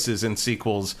weirdest choices in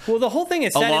sequels. Well, the whole thing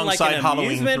is set in like an Halloween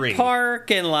amusement 3.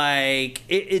 park, and like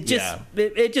it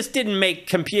just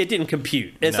didn't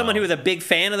compute. As someone who was a big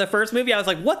fan of the first movie, I was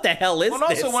like, what the hell is this? And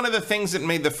also, one of the things that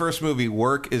made the first movie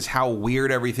work is how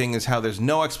weird everything is, how there's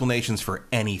no explanations for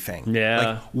anything. Yeah.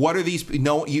 Like, what are these,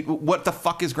 what the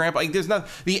fuck is Grandpa? Like, there's not,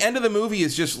 the end of the movie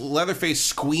is just Leatherface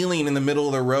squealing in the middle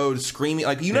of the road, screaming.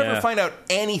 Like, you never find out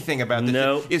anything about this.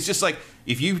 Nope. It's just like,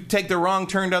 if you take the wrong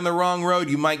turn down the wrong road,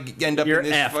 you might end up in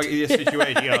this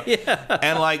situation.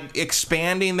 And like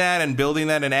expanding that and building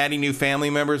that and adding new family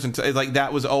members, and like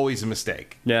that was always a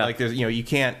mistake. Yeah. Like, there's you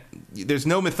can't. There's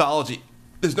no mythology.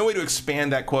 There's no way to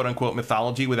expand that quote unquote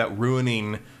mythology without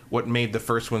ruining what made the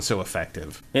first one so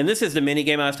effective. And this is the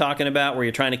minigame I was talking about, where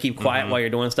you're trying to keep quiet while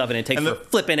you're doing stuff, and it takes for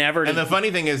flipping ever. And the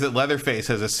funny thing is that Leatherface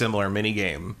has a similar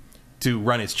minigame to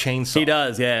run his chainsaw. He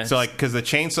does, yeah. So, like, because the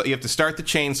chainsaw, you have to start the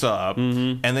chainsaw up,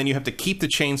 and then you have to keep the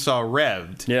chainsaw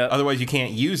revved. Yeah. Otherwise, you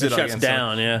can't use it. It shuts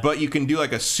down, yeah. But you can do,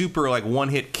 like, a super, like,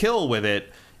 one-hit kill with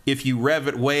it if you rev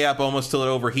it way up almost till it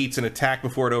overheats and attack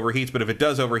before it overheats. But if it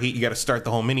does overheat, you got to start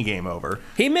the whole minigame over.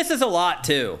 He misses a lot,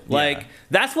 too. Like,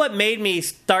 that's what made me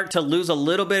start to lose a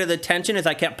little bit of the tension as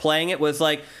I kept playing it, was,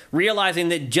 like, realizing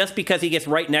that just because he gets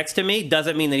right next to me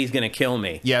doesn't mean that he's going to kill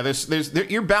me. Yeah,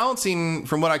 you're balancing,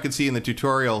 from what I could see in the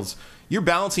tutorials, you're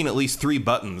balancing at least 3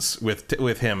 buttons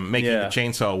with him making the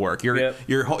chainsaw work.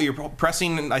 You're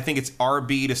pressing, I think it's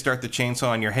RB to start the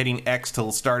chainsaw, and you're hitting X to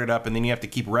start it up, and then you have to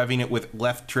keep revving it with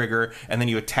left trigger, and then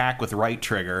you attack with right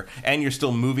trigger, and you're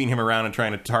still moving him around and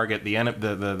trying to target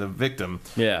the victim.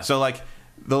 Yeah. So like,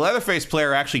 the Leatherface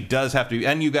player actually does have to,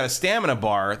 and you've got a stamina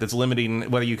bar that's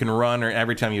limiting whether you can run or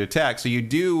every time you attack. So you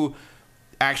do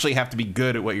actually have to be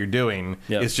good at what you're doing.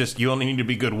 Yep. It's just you only need to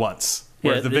be good once.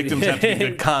 Whereas the victims have to be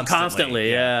good constantly.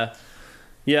 Yeah.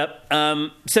 Yep.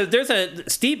 So there's a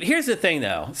steep... Here's the thing,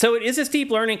 though. So it is a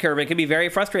steep learning curve. It can be very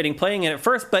frustrating playing it at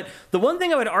first, but the one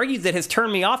thing I would argue that has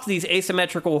turned me off to these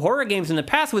asymmetrical horror games in the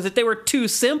past was that they were too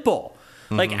simple.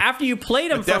 Like, after you played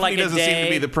them for like a day... Definitely doesn't seem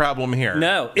to be the problem here.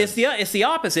 No, it's the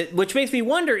opposite, which makes me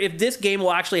wonder if this game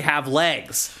will actually have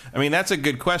legs. I mean, that's a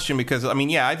good question, because, I mean,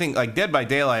 yeah, I think, like, Dead by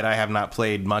Daylight I have not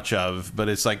played much of, but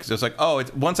it's like,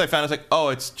 once I found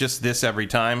it's just this every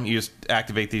time. You just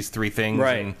activate these 3 things,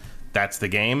 and that's the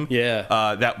game.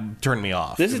 Yeah. That turned me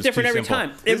off. This is different every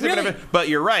time. But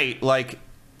you're right, like...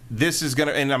 this is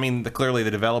gonna, and I mean, clearly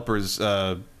the developers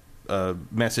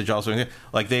message also,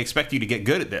 like, they expect you to get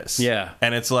good at this. Yeah.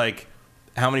 And it's like,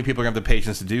 how many people are gonna have the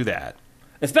patience to do that?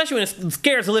 Especially when it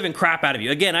scares the living crap out of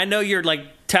you. Again, I know you're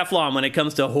like Teflon when it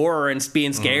comes to horror and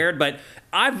being scared, but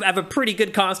I have a pretty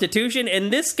good constitution,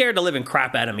 and this scared the living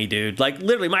crap out of me, dude. Like,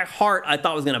 literally, my heart, I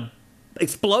thought was going to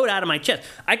explode out of my chest.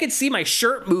 I could see my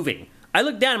shirt moving. I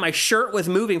looked down, and my shirt was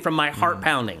moving from my heart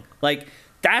pounding. Like,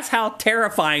 that's how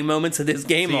terrifying moments of this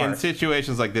game are. In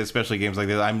situations like this, especially games like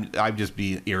this, I'd just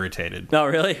be irritated. Oh,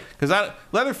 really? Because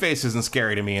Leatherface isn't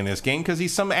scary to me in this game because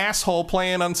he's some asshole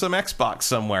playing on some Xbox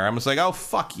somewhere. I'm just like, oh,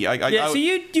 fuck you. So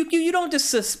you don't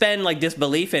just suspend like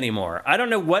disbelief anymore. I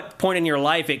don't know what point in your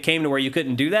life it came to where you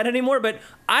couldn't do that anymore, but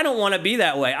I don't want to be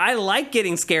that way. I like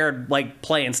getting scared, like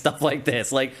playing stuff like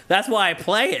this. Like, that's why I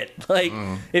play it. Like,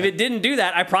 if it didn't do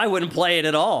that, I probably wouldn't play it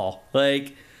at all.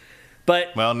 Like...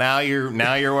 But, well, now you're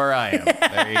where I am.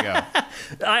 There you go.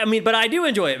 I mean, but I do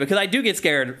enjoy it because I do get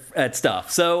scared at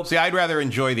stuff. So see, I'd rather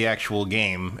enjoy the actual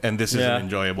game, and this isn't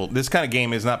enjoyable. This kind of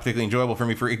game is not particularly enjoyable for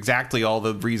me for exactly all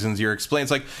the reasons you're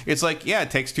explaining. It's like yeah,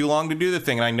 it takes too long to do the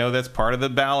thing, and I know that's part of the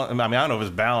balance. I mean, I don't know if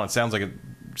it's balanced. Sounds like it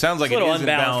is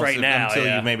unbalanced right now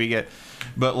until you maybe get.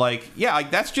 But like, yeah, like,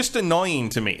 that's just annoying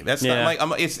to me. That's not like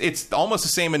it's almost the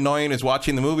same annoying as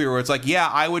watching the movie where it's like, yeah,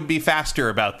 I would be faster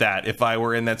about that if I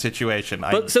were in that situation.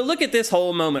 So look at this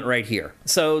whole moment right here.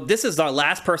 So this is our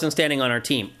last person standing on our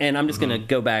team, and I'm just going to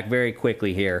go back very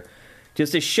quickly here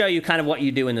just to show you kind of what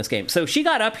you do in this game. So she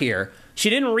got up here. She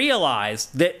didn't realize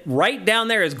that right down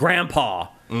there is Grandpa.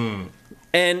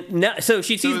 And so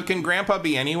she sees... So can Grandpa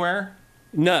be anywhere?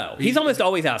 No, he's almost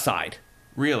always outside.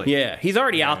 Really? Yeah, he's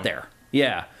already out there.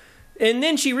 Yeah. And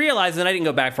then she realizes, and I didn't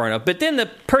go back far enough, but then the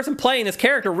person playing this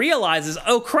character realizes,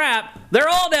 oh crap, they're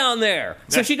all down there.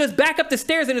 So she goes back up the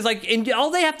stairs and is like, and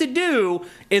all they have to do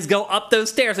is go up those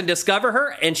stairs and discover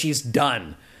her, and she's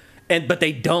done. But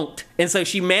they don't. And so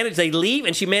they leave,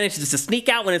 and she manages to sneak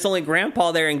out when it's only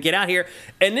Grandpa there and get out here.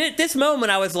 And then at this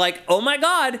moment, I was like, oh my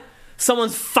God,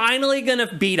 someone's finally going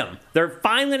to beat them. They're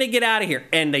finally going to get out of here.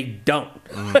 And they don't.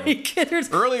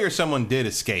 Earlier, someone did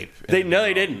escape. They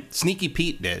didn't. Sneaky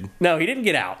Pete did. No, he didn't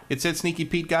get out. It said Sneaky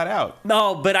Pete got out.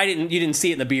 No, but you didn't see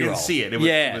it in the B-roll. You didn't see it. It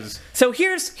was... So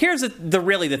here's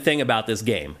the thing about this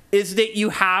game is that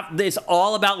it's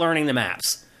all about learning the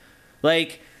maps.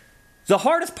 Like... The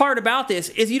hardest part about this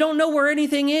is you don't know where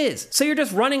anything is. So you're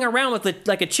just running around with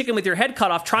like a chicken with your head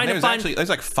cut off trying to find... There's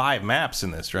like 5 maps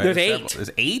in this, right? There's 8. There's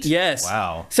 8? Yes.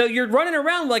 Wow. So you're running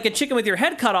around like a chicken with your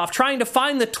head cut off trying to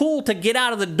find the tool to get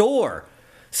out of the door.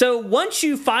 So once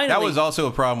you finally... That was also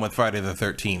a problem with Friday the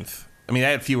 13th. I mean, I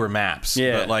had fewer maps.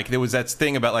 Yeah. But like there was that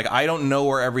thing about like, I don't know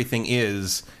where everything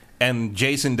is, and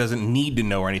Jason doesn't need to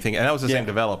know where anything... And that was the same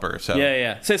developer, so...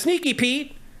 Yeah. So Sneaky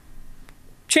Pete...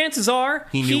 Chances are,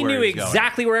 he knew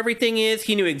exactly where everything is.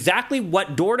 He knew exactly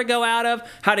what door to go out of,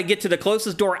 how to get to the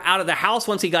closest door out of the house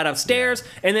once he got upstairs,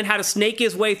 and then how to snake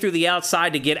his way through the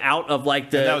outside to get out of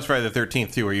like the... And that was Friday the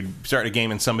 13th, too, where you'd start a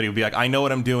game and somebody would be like, I know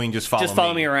what I'm doing, just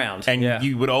follow me around. And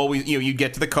you would always, you'd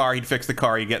get to the car, he'd fix the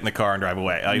car, you'd get in the car and drive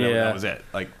away. That was it.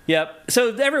 Yep.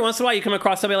 So every once in a while you come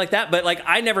across somebody like that, but like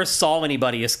I never saw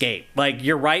anybody escape. Like,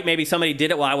 you're right, maybe somebody did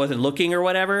it while I wasn't looking or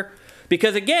whatever.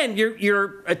 Because again, you're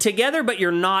together, but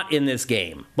you're not in this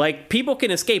game. Like, people can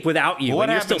escape without you,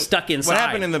 and you're still stuck inside. What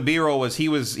happened in the B-roll was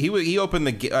he opened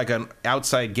an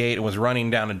outside gate and was running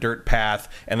down a dirt path,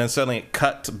 and then suddenly it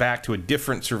cut back to a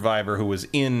different survivor who was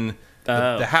in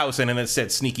the house, and then it said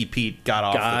Sneaky Pete got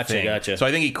off the thing. Gotcha. So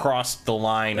I think he crossed the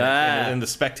line, and the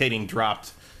spectating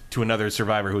dropped to another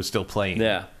survivor who was still playing.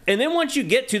 Yeah. And then once you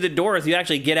get to the doors, you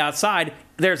actually get outside,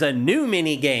 there's a new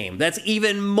mini game that's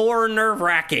even more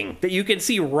nerve-wracking that you can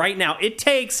see right now. It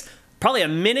takes probably a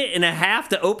minute and a half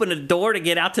to open a door to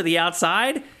get out to the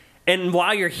outside, and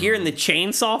while you're hearing the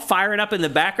chainsaw firing up in the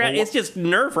background, it's just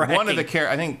nerve-wracking. One of the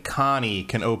I think Connie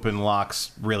can open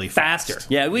locks really faster.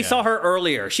 Yeah, we saw her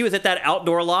earlier. She was at that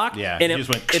outdoor lock, and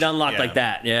it unlocked like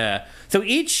that. Yeah. So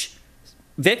each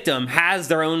victim has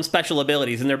their own special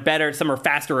abilities, and they're better. Some are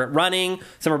faster at running,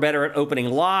 some are better at opening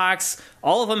locks.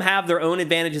 All of them have their own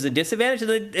advantages and disadvantages,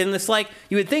 and it's like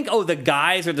you would think, oh, the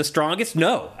guys are the strongest.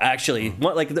 No, actually,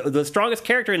 the strongest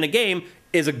character in the game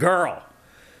is a girl.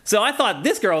 So I thought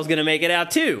this girl was going to make it out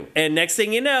too, and next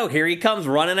thing you know, here he comes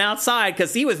running outside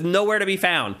because he was nowhere to be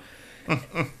found.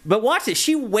 But watch this,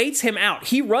 she waits him out.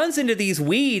 He runs into these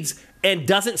weeds and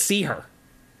doesn't see her.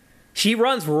 She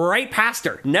runs right past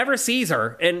her, never sees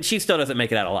her, and she still doesn't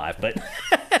make it out alive. But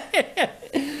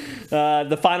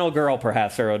the final girl,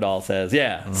 perhaps, Doll says.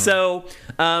 Yeah. Mm-hmm. So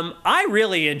I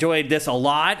really enjoyed this a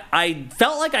lot. I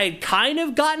felt like I'd kind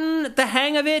of gotten the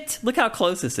hang of it. Look how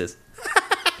close this is.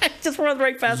 Just runs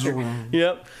right faster.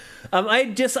 Yep.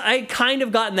 I kind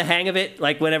of gotten the hang of it,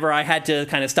 like whenever I had to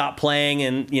kind of stop playing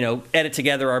and, edit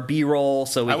together our B-roll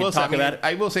so we can talk about it.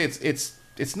 I will say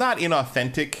it's not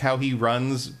inauthentic how he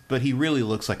runs, but he really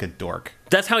looks like a dork.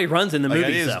 That's how he runs in the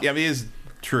movies, though. Yeah, it is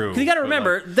true. You got to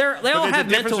remember, they all have a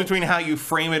difference between how you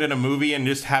frame it in a movie and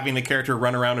just having the character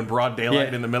run around in broad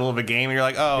daylight in the middle of a game. And you're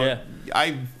like,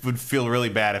 I would feel really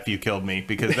bad if you killed me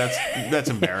because that's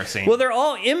embarrassing. Well, they're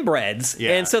all inbreds,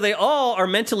 and so they all are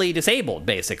mentally disabled,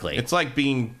 basically. It's like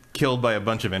being killed by a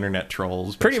bunch of internet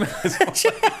trolls. Pretty much.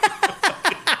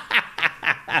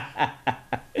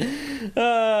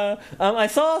 I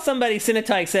saw somebody,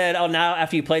 Cinetyke said, now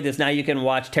after you played this, now you can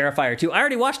watch Terrifier 2. I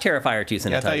already watched Terrifier 2, Cinetyke.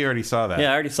 Yeah, I thought you already saw that.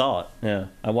 Yeah, I already saw it. Yeah,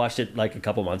 I watched it like a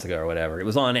couple months ago or whatever. It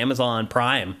was on Amazon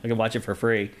Prime. I can watch it for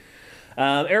free.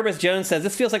 Erebus Jones says,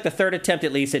 this feels like the third attempt,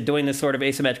 at least, at doing this sort of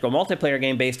asymmetrical multiplayer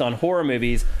game based on horror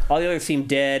movies. All the others seem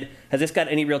dead. Has this got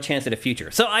any real chance at a future?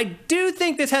 So I do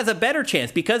think this has a better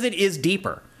chance because it is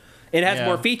deeper. It has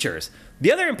more features.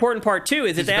 The other important part, too,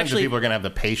 is it's actually... people are going to have the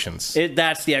patience.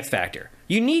 That's the X factor.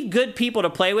 You need good people to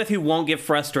play with who won't get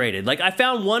frustrated. Like, I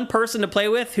found one person to play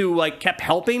with who, kept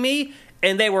helping me,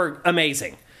 and they were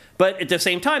amazing. But at the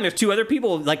same time, there's two other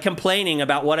people, complaining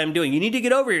about what I'm doing. You need to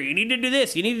get over here. You need to do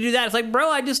this. You need to do that. It's like, bro,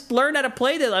 I just learned how to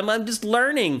play this. I'm just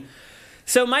learning.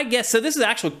 So my guess... So this is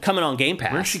actually coming on Game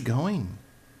Pass. Where's she going?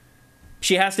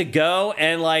 She has to go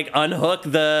and unhook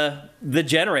the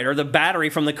generator, the battery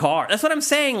from the car. That's what I'm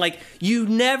saying.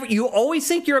 You always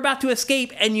think you're about to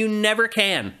escape, and you never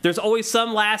can. There's always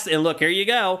some last. And look, here you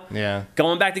go. Yeah,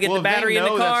 going back to get the battery in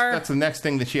the car. That's the next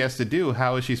thing that she has to do.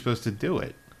 How is she supposed to do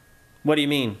it? What do you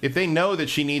mean? If they know that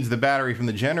she needs the battery from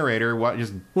the generator, what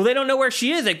just... Well, they don't know where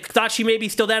she is. They thought she may be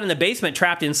still down in the basement,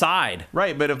 trapped inside.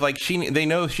 Right, but if they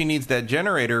know she needs that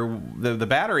generator, the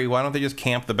battery, why don't they just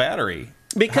camp the battery?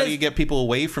 Because, how do you get people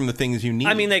away from the things you need?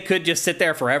 I mean, they could just sit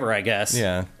there forever, I guess.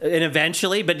 Yeah. And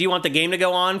eventually, but do you want the game to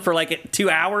go on for 2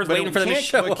 hours waiting for them to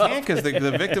show up? It can't because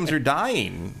the victims are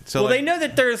dying. So they know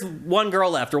that there's one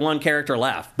girl left or one character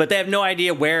left, but they have no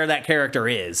idea where that character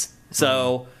is.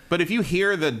 So... But if you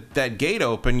hear that gate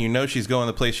open, you know she's going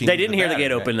the place she needs. They didn't hear the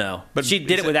gate open, though. But she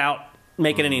did it without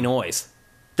making any noise.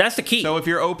 That's the key. So if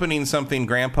you're opening something,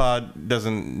 Grandpa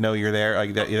doesn't know you're there.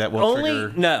 That won't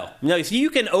trigger. No. So you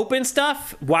can open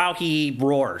stuff while he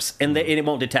roars, and it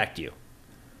won't detect you.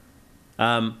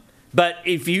 But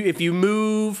if you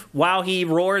move while he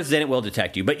roars, then it will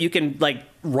detect you. But you can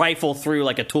rifle through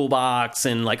a toolbox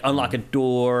and unlock a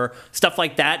door, stuff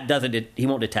like that. He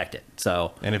won't detect it.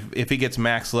 So, and if he gets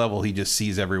max level, he just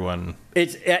sees everyone. When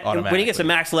he gets to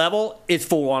max level, it's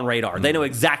full on radar. They know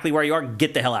exactly where you are.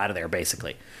 Get the hell out of there,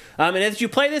 basically. And as you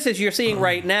play this, as you're seeing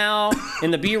right now in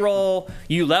the B-roll,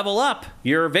 you level up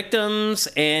your victims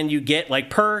and you get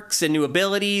perks and new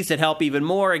abilities that help even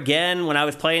more. Again, when I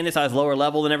was playing this, I was lower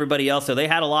level than everybody else, so they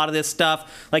had a lot of this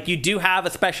stuff. You do have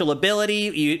a special ability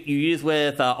you use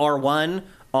with R1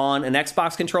 on an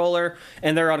Xbox controller,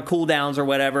 and they're on cooldowns or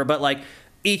whatever, but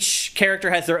each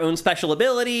character has their own special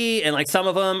ability, and some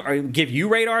of them give you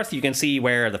radar so you can see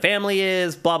where the family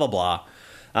is, blah, blah, blah.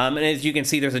 And as you can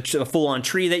see, there's a full-on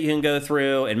tree that you can go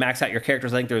through and max out your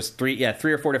characters. I think there's 3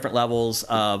 or 4 different levels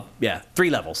of 3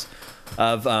 levels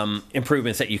of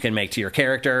improvements that you can make to your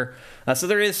character. So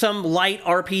there is some light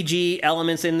RPG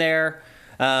elements in there.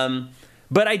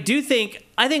 But I think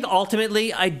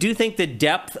ultimately, the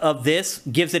depth of this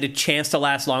gives it a chance to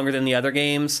last longer than the other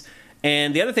games.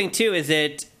 And the other thing, too, is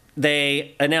that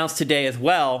they announced today as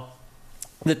well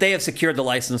that they have secured the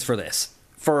license for this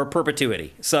for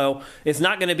perpetuity. So it's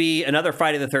not going to be another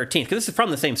Friday the 13th, because this is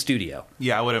from the same studio.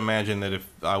 Yeah, I would imagine that if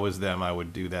I was them, I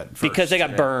would do that first. Because they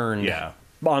got burned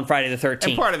on Friday the 13th.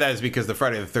 And part of that is because the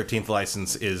Friday the 13th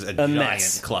license is a giant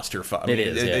clusterfuck. It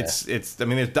is. It's. I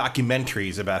mean, there's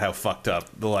documentaries about how fucked up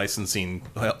the license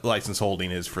holding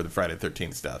is for the Friday the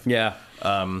 13th stuff. Yeah.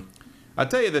 I'll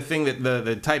tell you the thing that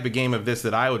the type of game of this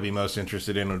that I would be most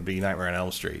interested in would be Nightmare on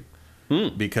Elm Street.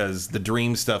 Because the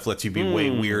dream stuff lets you be way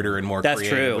weirder and more creative.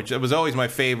 True. Which was always my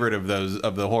favorite of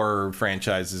the horror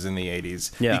franchises in the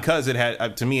 80s. Yeah. Because it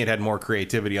had more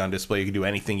creativity on display. You could do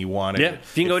anything you wanted. Yeah.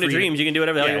 If you can go into dreams, you can do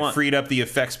whatever the hell you want. It freed up the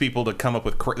effects people to come up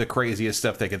with the craziest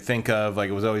stuff they could think of.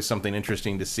 It was always something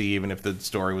interesting to see, even if the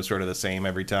story was sort of the same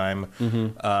every time.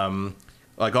 Mm-hmm.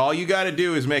 All you got to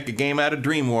do is make a game out of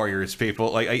Dream Warriors,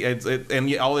 people.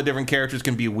 And all the different characters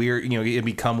can be weird. It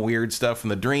become weird stuff from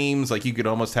the dreams. You could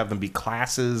almost have them be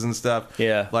classes and stuff.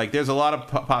 Yeah. There's a lot of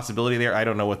possibility there. I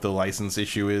don't know what the license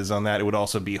issue is on that. It would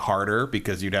also be harder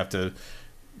because you'd have to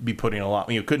be putting a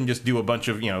lot. You couldn't just do a bunch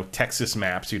of Texas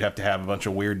maps. You'd have to have a bunch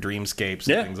of weird dreamscapes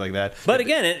and things like that. But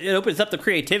again, it opens up the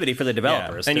creativity for the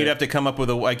developers. And you'd have to come up with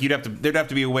there'd have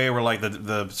to be a way where like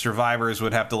the survivors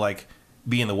would have to like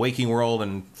be in the waking world,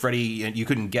 and Freddy, and you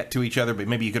couldn't get to each other, but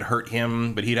maybe you could hurt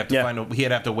him, but he'd have to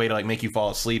he'd have to wait to like make you fall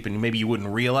asleep, and maybe you wouldn't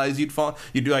realize you'd fall.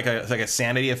 You'd do like a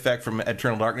sanity effect from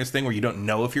Eternal Darkness thing where you don't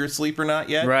know if you're asleep or not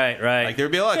yet. Right. Like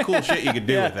there'd be a lot of cool shit you could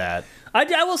do with that.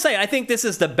 I will say, I think this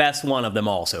is the best one of them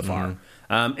all so far.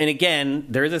 And again,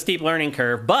 there is a steep learning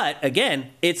curve, but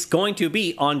again, it's going to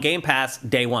be on Game Pass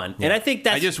day one. And I think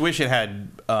that's... I just wish it had...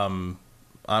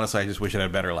 honestly, I just wish it had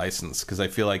a better license, because I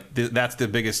feel like that's the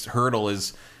biggest hurdle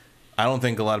is I don't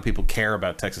think a lot of people care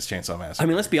about Texas Chainsaw Massacre. I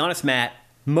mean, let's be honest, Matt.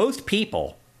 Most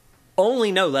people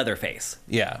only know Leatherface.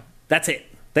 Yeah. That's it.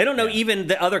 They don't know even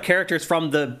the other characters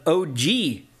from the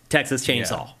OG Texas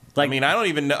Chainsaw. Yeah. Like, I mean, I don't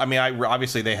even know. I mean,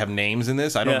 obviously they have names in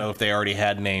this. I don't know if they already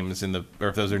had names or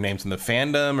if those are names in the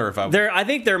fandom, or if I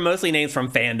think they're mostly names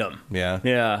from fandom.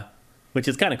 Yeah. Which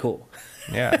is kind of cool.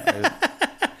 Yeah.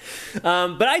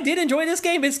 But I did enjoy this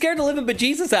game. It scared the living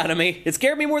bejesus out of me. It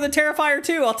scared me more than Terrifier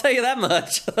 2, I'll tell you that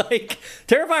much. Like,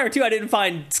 Terrifier 2 I didn't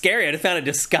find scary. I just found it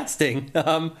disgusting.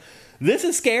 This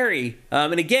is scary.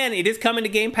 And again, it is coming to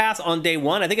Game Pass on day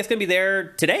one. I think it's going to be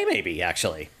there today, maybe,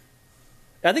 actually.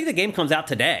 I think the game comes out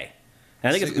today. And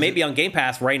I think it's maybe on Game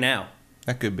Pass right now.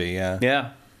 That could be, yeah.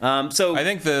 Yeah. So I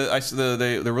think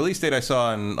the release date I saw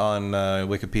on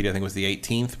Wikipedia, I think was the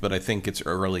 18th, but I think it's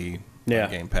early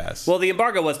on Game Pass. Well, the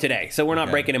embargo was today, so we're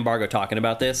not breaking embargo talking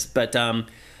about this. But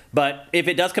if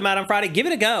it does come out on Friday, give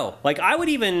it a go. Like, I would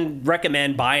even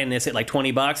recommend buying this at like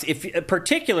 $20,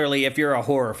 particularly if you're a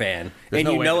horror fan and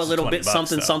you know a little bit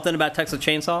something about Texas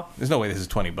Chainsaw. There's no way this is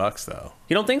 $20 though.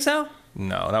 You don't think so?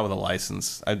 No, not with a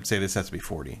license. I'd say this has to be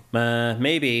 $40.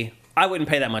 Maybe. I wouldn't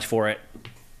pay that much for it.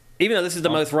 Even though this is the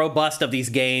most robust of these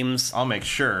games. I'll make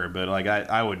sure, but like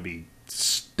I would be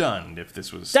stunned if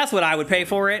this was... That's what I would pay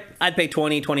for it. I'd pay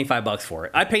 $20-$25 for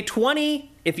it. I'd pay $20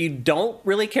 if you don't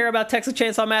really care about Texas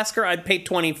Chainsaw Massacre. I'd pay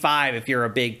 $25 if you're a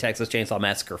big Texas Chainsaw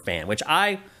Massacre fan, which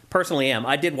I personally am.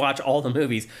 I did watch all the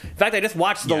movies. In fact, I just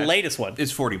watched the latest one.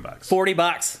 It's $40.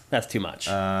 $40. That's too much.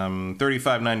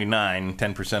 $35.99,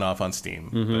 10% off on Steam.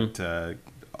 Mm-hmm.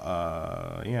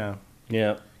 But yeah.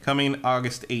 Yeah. Coming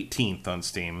August 18th on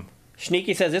Steam.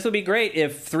 Sneaky says this would be great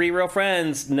if three real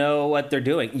friends know what they're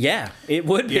doing. Yeah, it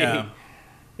would be. Yeah.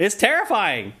 It's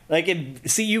terrifying. Like,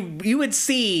 you would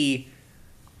see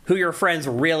who your friends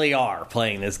really are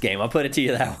playing this game. I'll put it to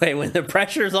you that way. When the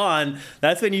pressure's on,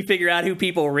 that's when you figure out who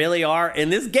people really are.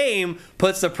 And this game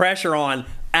puts the pressure on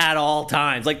at all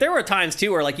times. Like, there were times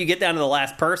too where like you get down to the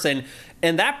last person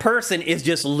and that person is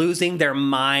just losing their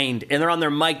mind and they're on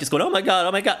their mic just going, oh my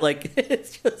god. Like,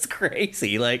 it's just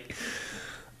crazy. Like,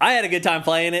 I had a good time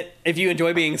playing it. If you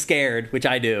enjoy being scared, which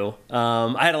I do,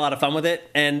 I had a lot of fun with it.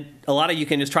 And a lot of you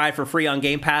can just try it for free on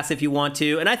Game Pass if you want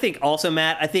to. And I think also,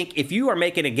 Matt, if you are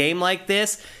making a game like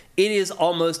this, it is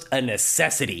almost a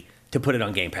necessity to put it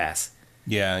on Game Pass.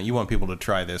 Yeah, you want people to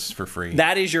try this for free.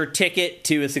 That is your ticket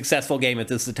to a successful game if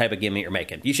this is the type of game that you're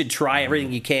making. You should try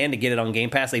everything you can to get it on Game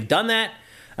Pass. They've done that.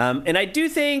 And I do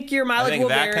think your mileage will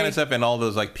vary. I think that kind of stuff and all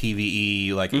those like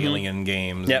PvE, like Alien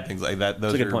games and things like that,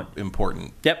 those are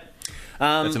important. Yep.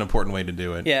 That's an important way to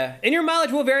do it. Yeah. And your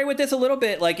mileage will vary with this a little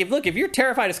bit. Like, if you're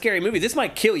terrified of scary movies, this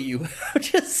might kill you. I'm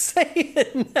just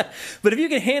saying. But if you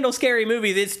can handle scary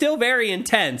movies, it's still very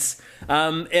intense.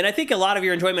 And I think a lot of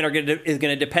your enjoyment is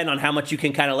going to depend on how much you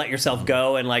can kind of let yourself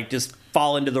go and like just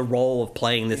fall into the role of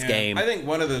playing this game. I think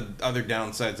one of the other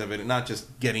downsides of it, not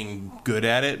just getting good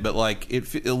at it, but like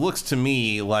it looks to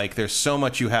me like there's so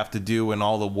much you have to do and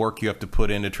all the work you have to put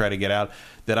in to try to get out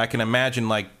that I can imagine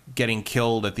like getting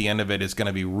killed at the end of it is going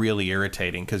to be really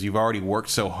irritating because you've already worked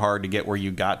so hard to get where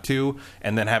you got to,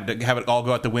 and then have it all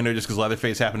go out the window just because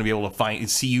Leatherface happened to be able to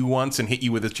see you once and hit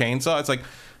you with his chainsaw. It's like,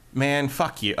 man,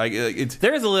 fuck you.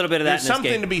 There is a little bit of that. There's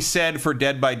something to be said for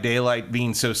Dead by Daylight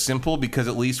being so simple because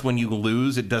at least when you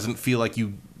lose, it doesn't feel like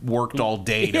you worked all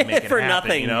day to make it for happen.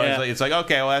 Nothing. You know, yeah. It's like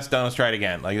okay, well that's done. Let's try it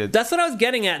again. Like that's what I was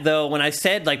getting at though when I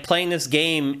said like playing this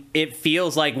game. It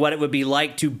feels like what it would be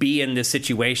like to be in this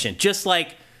situation. Just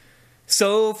like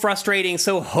so frustrating,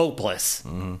 so hopeless.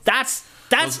 Mm-hmm.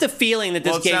 That's the feeling that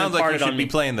this game imparted on me. It sounds like you should be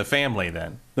playing the family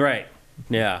then. Right.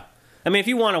 Yeah. I mean, if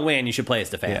you want to win, you should play as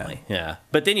the family. Yeah.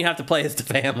 But then you have to play as the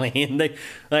family. And they,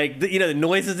 like, the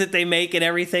noises that they make and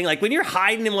everything. Like, when you're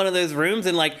hiding in one of those rooms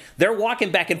and, like, they're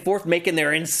walking back and forth making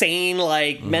their insane,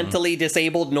 like, mentally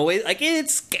disabled noise. Like,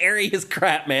 it's scary as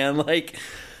crap, man. Like,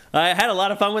 I had a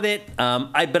lot of fun with it,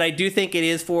 but I do think it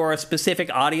is for a specific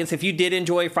audience. If you did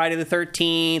enjoy Friday the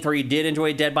 13th, or you did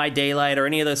enjoy Dead by Daylight, or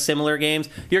any of those similar games,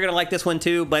 you're going to like this one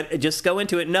too, but just go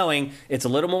into it knowing it's a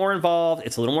little more involved,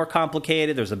 it's a little more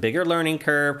complicated, there's a bigger learning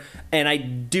curve, and I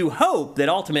do hope that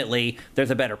ultimately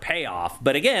there's a better payoff.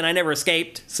 But again, I never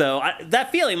escaped, so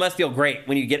that feeling must feel great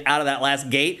when you get out of that last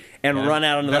gate and run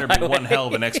out onto the highway. Better be one hell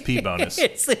of an XP bonus.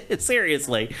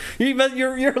 Seriously.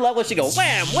 Your level should go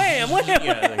wham, wham,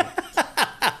 wham.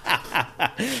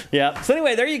 Yeah. So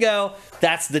anyway, there you go.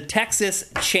 That's the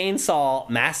Texas Chainsaw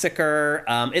Massacre.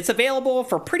 It's available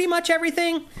for pretty much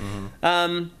everything,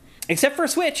 except for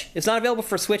Switch. It's not available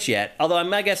for Switch yet, although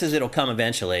my guess is it'll come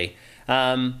eventually.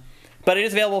 But it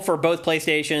is available for both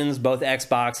PlayStations, both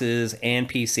Xboxes, and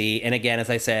PC. And again,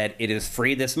 as I said, it is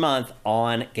free this month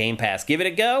on Game Pass. Give it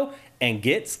a go and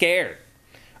get scared.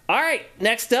 All right,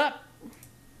 next up,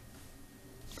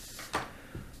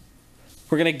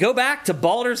 we're going to go back to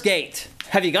Baldur's Gate.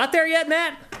 Have you got there yet,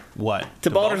 Matt? What?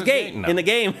 To Baldur's Gate? No. In the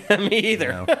game? Me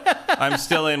either. No. I'm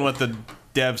still in what the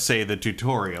devs say, the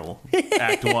tutorial.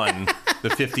 Act 1, the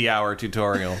 50-hour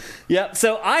tutorial. Yep.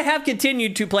 So I have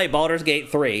continued to play Baldur's Gate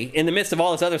 3 in the midst of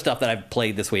all this other stuff that I've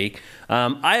played this week.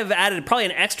 I have added probably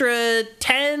an extra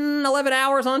 10, 11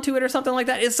 hours onto it or something like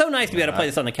that. It's so nice to be able to play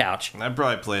this on the couch. I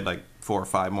probably played like 4 or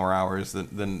 5 more hours than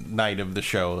the night of the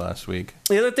show last week.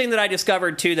 The other thing that I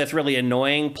discovered, too, that's really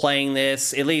annoying playing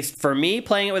this, at least for me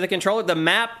playing it with a controller, the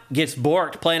map gets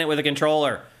borked playing it with a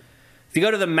controller. If you go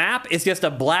to the map, it's just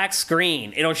a black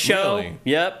screen. It'll show, Really?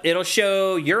 Yep, it'll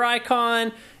show your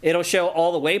icon, it'll show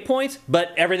all the waypoints,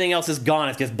 but everything else is gone.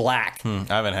 It's just black. I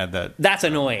haven't had that. That's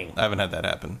annoying. I haven't had that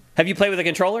happen. Have you played with a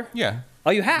controller? Yeah.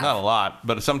 Oh, you have? Not a lot,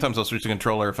 but sometimes I'll switch the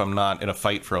controller if I'm not in a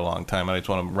fight for a long time. I just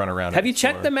want to run around. Have you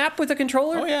checked the map with a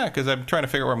controller? Oh yeah, because I'm trying to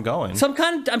figure out where I'm going. So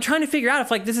I'm trying to figure out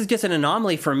if like this is just an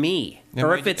anomaly for me,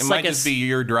 or if it's like might just be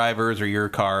your drivers or your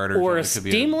card or a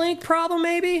Steam Link problem,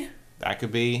 maybe. That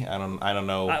could be. I don't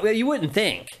know. You wouldn't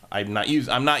think. I'm not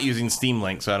using Steam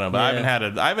Link, so I don't know. But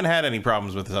Yeah. I haven't had any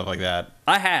problems with stuff like that.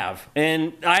 I have,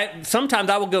 and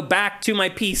sometimes I will go back to my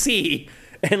PC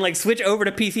and like switch over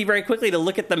to PC very quickly to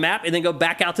look at the map, and then go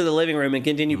back out to the living room and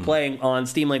continue playing on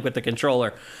Steam Link with the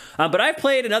controller. But I've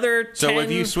played another 10... So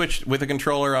if you switch with a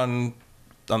controller on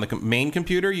the main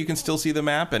computer, you can still see the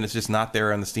map, and it's just not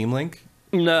there on the Steam Link.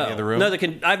 No, the other room? no.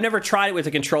 I've never tried it with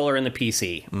a controller in the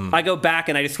PC. I go back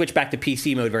and I just switch back to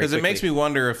PC mode very quickly. Because it makes me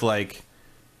wonder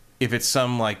if it's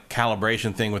some like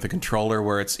calibration thing with the controller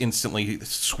where it's instantly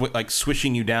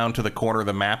swishing you down to the corner of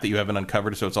the map that you haven't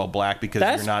uncovered, so it's all black because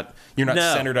you're not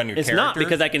centered on your character. It's not,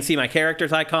 because I can see my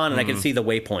character's icon and I can see the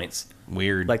waypoints.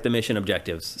 Weird. Like the mission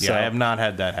objectives. Yeah, so I have not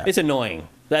had that happen. It's annoying.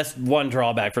 That's one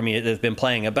drawback for me that's been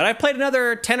playing it. But I've played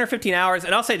another 10 or 15 hours,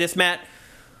 and I'll say this, Matt,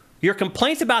 your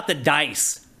complaints about the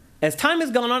dice, as time has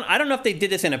gone on, I don't know if they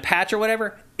did this in a patch or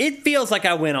whatever, it feels like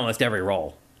I win almost every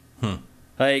roll.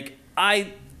 Last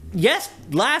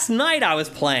night I was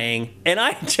playing, and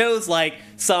I chose like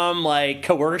some like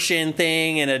coercion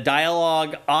thing and a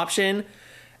dialogue option,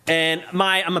 and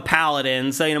I'm a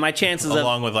paladin, so my chances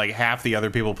along with like half the other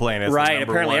people playing it. Right,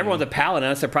 apparently everyone's a paladin. I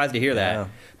was surprised to hear that.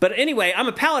 But anyway, I'm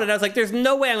a paladin. I was like, there's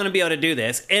no way I'm going to be able to do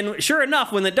this. And sure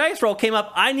enough, when the dice roll came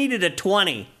up, I needed a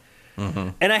 20.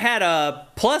 And I had a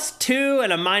 +2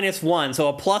 and a -1, so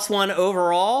a +1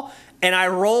 overall, and I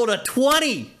rolled a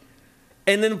 20.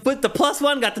 And then put the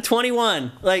 +1, got the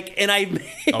 21. That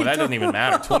doesn't even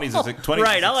matter. 20's a 20's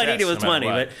right, all I needed was 20.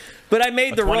 But I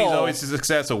made the roll. 20 is always a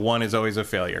success, a 1 is always a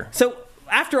failure. So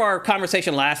after our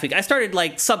conversation last week, I started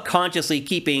subconsciously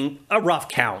keeping a rough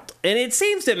count. And it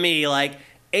seems to me like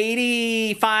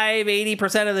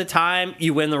 80% of the time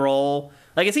you win the roll.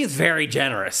 It seems very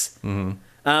generous.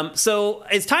 So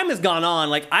as time has gone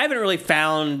on, I haven't really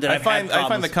found that I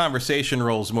find the conversation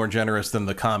rolls more generous than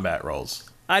the combat rolls.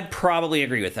 I'd probably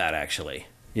agree with that, actually.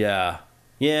 Yeah,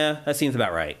 that seems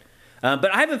about right.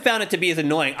 But I haven't found it to be as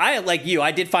annoying. I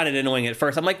did find it annoying at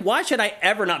first. I'm like, why should I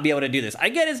ever not be able to do this? I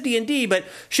get it's D&D, but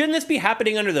shouldn't this be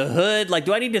happening under the hood?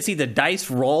 Do I need to see the dice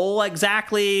roll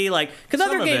exactly? Because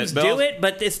other games do it,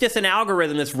 but it's just an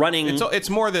algorithm that's running. It's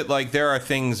more that there are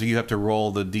things you have to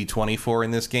roll the D20 for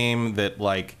in this game that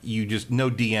you just no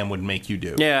DM would make you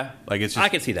do. Yeah, it's just, I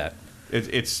can see that.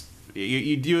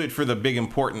 You do it for the big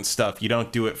important stuff. You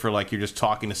don't do it for you're just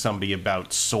talking to somebody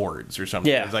about swords or something.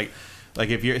 Yeah. It's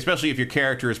especially if your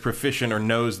character is proficient or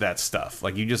knows that stuff,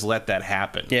 you just let that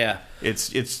happen. Yeah, it's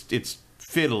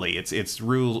fiddly. It's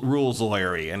rules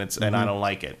lawyery, and I don't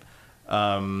like it.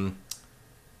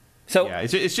 So yeah,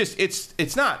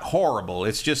 it's not horrible.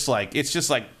 It's just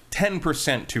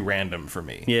 10% too random for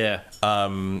me. Yeah.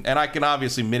 And I can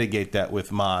obviously mitigate that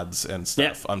with mods and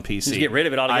stuff on PC. Just get rid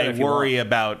of it altogether. I worry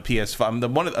about PS5.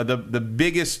 One of the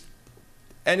biggest,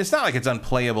 and it's not like it's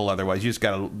unplayable otherwise. You just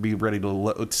got to be ready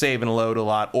to save and load a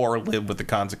lot, or live with the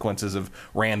consequences of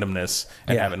randomness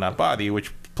and have it not bother you,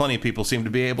 which plenty of people seem to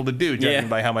be able to do, judging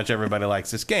by how much everybody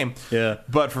likes this game. Yeah.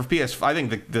 But for PS5, I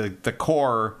think the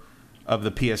core of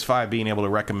the PS5 being able to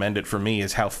recommend it for me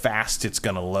is how fast it's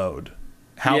going to load.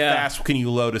 How fast can you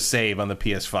load a save on the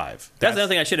PS5? That's another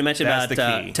thing I should have mentioned about the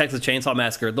key. Texas Chainsaw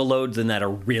Massacre. The loads in that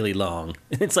are really long.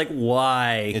 It's like,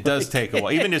 why? It does take a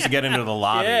while, even just to get into the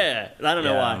lobby. Yeah, I don't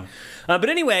know why. But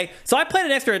anyway, so I played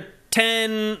an extra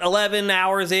 10, 11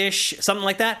 hours-ish, something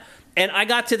like that. And I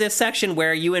got to this section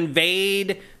where you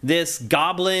invade this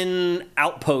goblin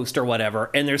outpost or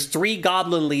whatever, and there's 3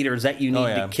 goblin leaders that you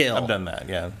need to kill. I've done that,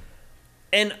 yeah.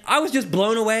 And I was just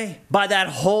blown away by that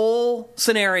whole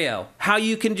scenario. How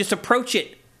you can just approach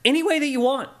it any way that you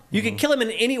want. You can kill them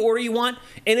in any order you want,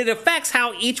 and it affects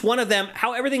how each one of them,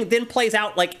 how everything then plays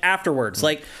out like afterwards.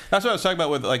 Like that's what I was talking about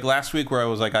with like last week, where I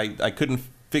was like, I couldn't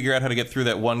figure out how to get through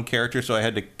that one character, so I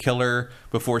had to kill her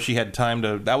before she had time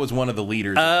to. That was one of the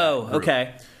leaders. Oh,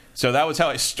 okay. So that was how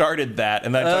I started that,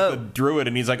 and then I talked to the druid,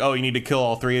 and he's like, "Oh, you need to kill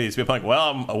all 3 of these people." I'm like,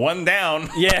 "Well, I'm 1 down."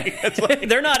 Yeah, like,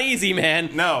 they're not easy, man.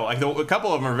 No, like a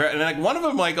couple of them are very, and like one of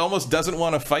them like almost doesn't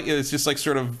want to fight you. It's just like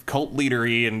sort of cult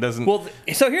leadery and doesn't. Well,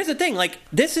 so here's the thing. Like,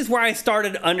 this is where I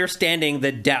started understanding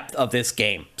the depth of this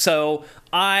game. So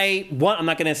I'm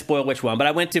not going to spoil which one, but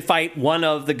I went to fight one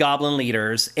of the goblin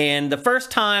leaders, and the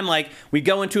first time, like, we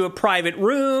go into a private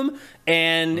room,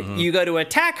 and you go to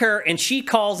attack her, and she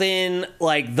calls in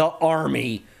like the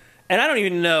army, and I don't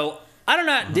even know. I don't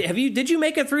know. Did you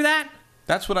make it through that?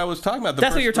 That's what I was talking about.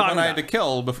 That's what you're talking about. I had to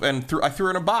kill, and I threw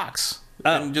her in a box.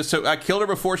 And just so I killed her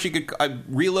before she could. I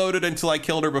reloaded until I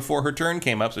killed her before her turn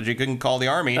came up, so she couldn't call the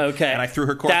army. Okay, and I threw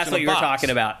her corpse. That's in what a you were box.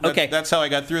 talking about. Okay, that's how I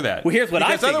got through that. Well, here's what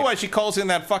I because otherwise she calls in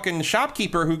that fucking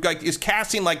shopkeeper who like is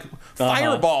casting like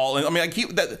fireball. And I mean, like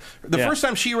the first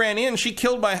time she ran in, she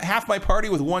killed half my party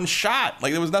with 1 shot.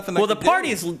 Like there was nothing. Well, the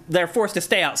party's they're forced to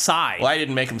stay outside. Well, I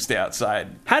didn't make them stay outside.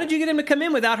 How did you get him to come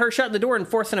in without her shutting the door and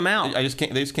forcing him out? They just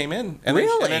came in. And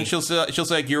really? And then she'll say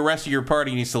like, your rest of your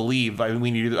party needs to leave.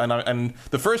 We need. And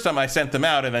the first time I sent them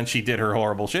out, and then she did her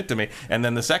horrible shit to me. And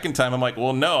then the second time, I'm like,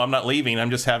 well, no, I'm not leaving. I'm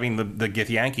just having the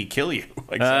Githyanki kill you.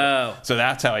 Like, so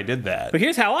that's how I did that. But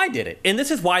here's how I did it. And this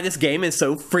is why this game is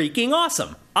so freaking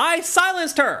awesome. I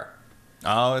silenced her.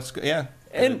 Oh, it's yeah.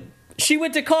 And she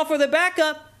went to call for the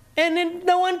backup, and then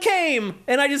no one came.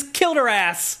 And I just killed her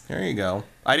ass. There you go.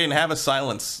 I didn't have a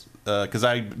silence because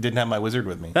I didn't have my wizard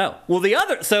with me. Oh, well,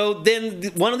 so then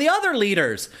one of the other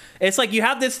leaders, it's like you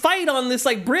have this fight on this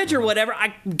like bridge or whatever.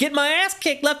 I get my ass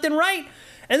kicked left and right,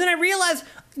 and then I realize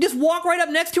just walk right up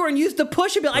next to her and use the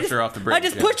push ability. Push her off the bridge. I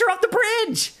just pushed her off the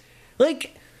bridge.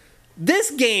 Like, this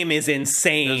game is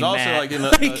insane. There's also Matt. like in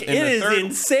it is third,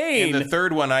 insane. In the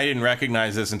third one, I didn't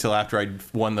recognize this until after I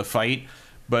won the fight.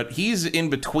 But he's in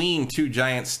between 2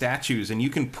 giant statues, and you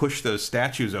can push those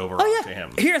statues over onto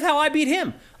him. Here's how I beat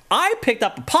him. I picked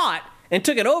up a pot and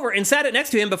took it over and sat it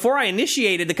next to him before I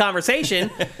initiated the conversation.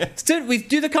 We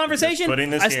do the conversation. Putting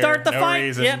this I start the no fight.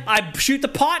 reason. Yep, I shoot the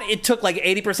pot. It took like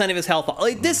 80% of his health.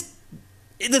 Like this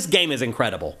game is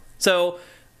incredible. So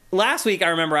last week I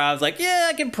remember I was like, yeah,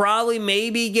 I can probably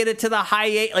maybe get it to the high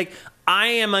 8. Like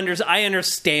I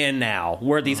understand now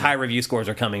where these high review scores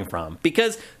are coming from,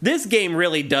 because this game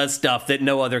really does stuff that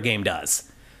no other game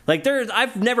does. Like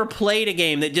I've never played a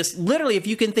game that just literally, if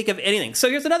you can think of anything. So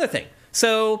here's another thing.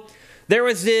 So there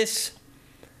was this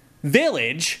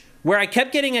village where I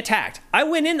kept getting attacked. I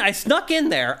went in, I snuck in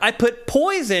there, I put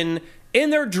poison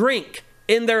in their drink,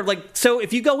 in their like. So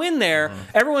if you go in there,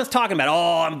 everyone's talking about,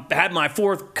 I had my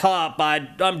 4th cup,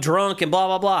 I'm drunk and blah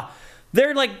blah blah.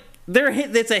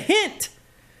 It's a hint,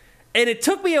 and it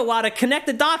took me a while to connect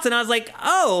the dots, and I was like,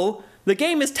 oh. The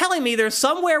game is telling me there's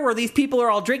somewhere where these people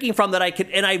are all drinking from that I could,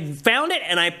 and I found it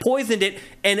and I poisoned it,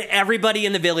 and everybody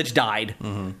in the village died.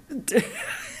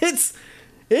 It's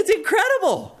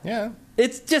incredible. Yeah.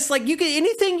 It's just like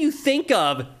anything you think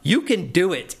of, you can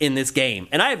do it in this game.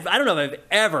 And I don't know if I've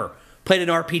ever played an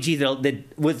RPG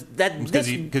that was that because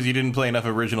you didn't play enough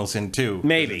Original Sin 2.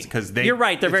 Maybe because you're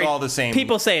right. They're all the same.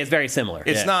 People say it's very similar.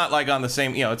 It's not like on the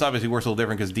same. It's obviously works a little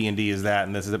different because D&D is that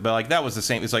and this is it. But like that was the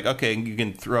same. It's like, okay, you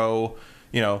can throw.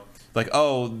 Like,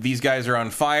 oh, these guys are on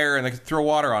fire and they can throw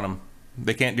water on them.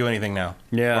 They can't do anything now.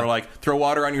 Yeah. Or like throw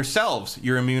water on yourselves.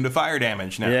 You're immune to fire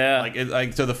damage now.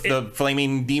 Yeah. So the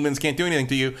flaming demons can't do anything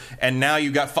to you, and now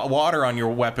you got water on your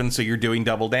weapon, so you're doing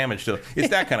double damage to them. It's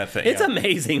that kind of thing. It's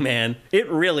amazing, man. It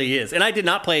really is. And I did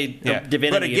not play Divinity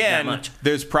but again, that much.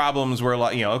 There's problems where,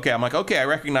 like, I'm like, okay, I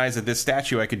recognize that this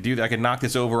statue, I could do that. I could knock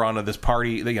this over onto this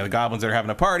party, the goblins that are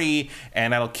having a party,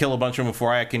 and that'll kill a bunch of them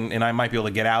before I can, and I might be able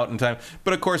to get out in time.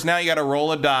 But of course, now you got to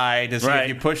roll a die to see if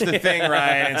you push the thing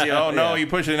right, and see, oh no, you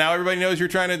push it. Now everybody knows you're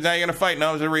trying to. Now you're gonna fight.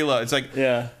 No, it's a reload. It's like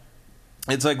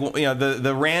It's like,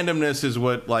 the randomness is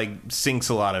what like sinks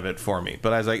a lot of it for me.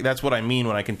 But I was like, that's what I mean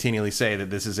when I continually say that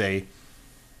this is a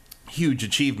huge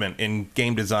achievement in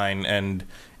game design and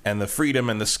the freedom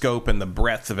and the scope and the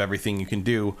breadth of everything you can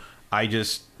do. I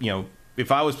just,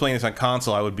 if I was playing this on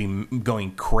console, I would be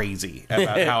going crazy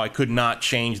about how I could not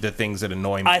change the things that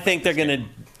annoy me. I think they're going to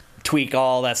tweak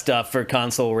all that stuff for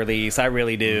console release. I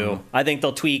really do. Mm-hmm. I think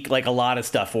they'll tweak like a lot of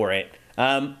stuff for it.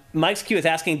 Mike's Q is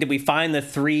asking, did we find the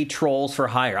 3 trolls for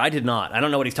hire? I did not. I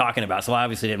don't know what he's talking about, so I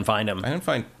obviously didn't find them. I didn't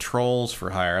find trolls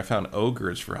for hire. I found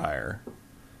ogres for hire.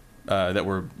 That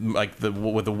were like the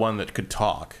one that could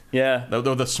talk. Yeah.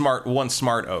 The smart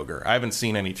ogre. I haven't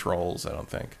seen any trolls, I don't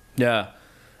think. Yeah.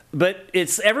 But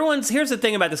here's the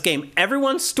thing about this game.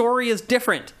 Everyone's story is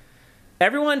different.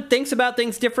 Everyone thinks about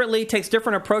things differently, takes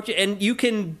different approaches, and you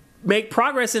can make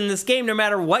progress in this game no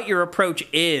matter what your approach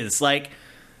is. Like,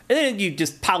 and then you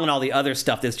just pile in all the other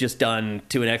stuff that's just done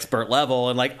to an expert level.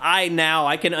 And like,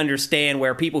 I can understand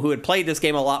where people who had played this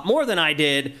game a lot more than I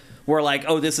did were like,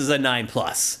 oh, this is a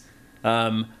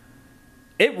 9+.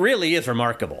 It really is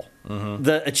remarkable,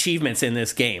 the achievements in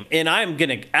this game. And I'm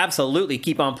going to absolutely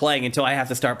keep on playing until I have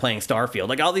to start playing Starfield.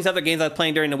 Like all these other games I was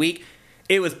playing during the week,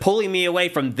 it was pulling me away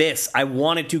from this. I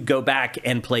wanted to go back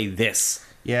and play this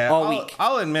all week.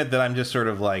 I'll admit that I'm just sort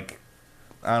of like,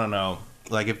 I don't know.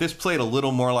 Like if this played a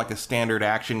little more like a standard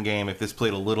action game, if this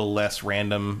played a little less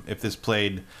random, if this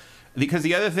played... Because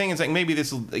the other thing is like maybe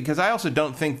this... Because I also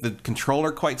don't think the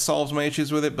controller quite solves my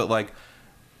issues with it, but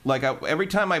every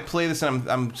time I play this and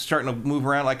I'm starting to move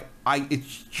around,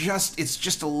 it's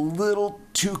just a little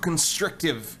too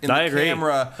constrictive in the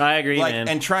camera. I agree, man.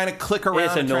 And trying to click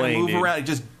around and trying to move around, it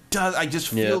just does. I just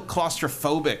feel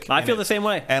claustrophobic. I feel the same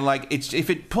way. And if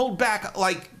it pulled back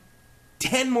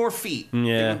 10 more feet,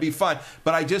 it would be fun.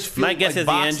 But I just feel my guess is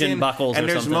the engine buckles and or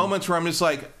there's something. moments where I'm just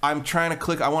like, I'm trying to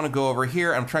click, I want to go over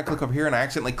here, I'm trying to click over here, and I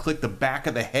accidentally click the back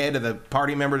of the head of the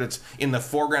party member that's in the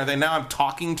foreground. And now I'm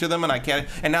talking to them, and I can't,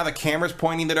 and now the camera's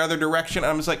pointing the other direction,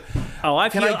 and I'm just like,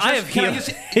 can I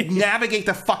just navigate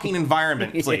the fucking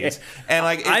environment, please? And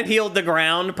I've healed the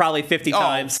ground probably 50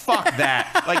 times. Fuck that.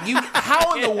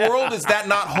 How in the world does that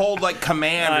not hold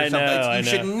command or something? You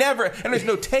should never, and there's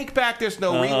no take back, there's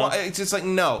no rewind. It's just like,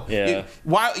 no. Yeah.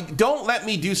 Why don't let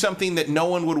me do something that no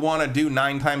one would want to do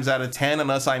 9 times out of 10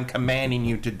 unless I'm commanding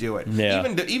you to do it. Yeah.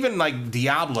 Even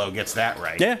Diablo gets that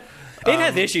right. Yeah. It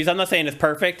has issues. I'm not saying it's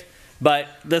perfect, but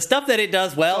the stuff that it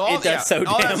does well, it does so damn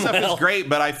well. All that stuff is great,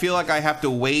 but I feel like I have to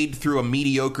wade through a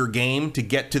mediocre game to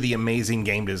get to the amazing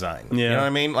game design. Yeah. You know what I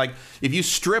mean? If you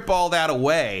strip all that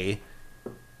away,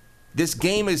 this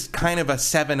game is kind of a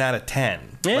 7 out of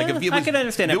 10. Yeah, I can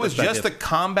understand that. If it was just the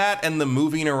combat and the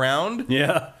moving around.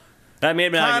 Yeah. That may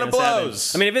have been kind of blows.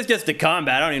 7. I mean, if it's just the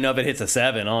combat, I don't even know if it hits a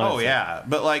 7, honestly. Oh, yeah.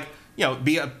 But,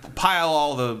 pile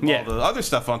all the other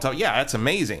stuff on top. Yeah, that's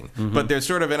amazing. Mm-hmm. But there's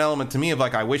sort of an element to me of,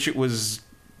 I wish it was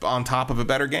on top of a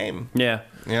better game. Yeah.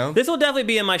 You know? This will definitely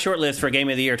be in my short list for Game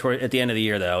of the Year at the end of the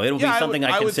year, though. It'll be something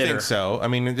I consider. I would think so.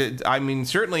 I mean,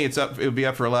 certainly it would be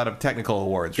up for a lot of technical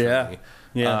awards for me.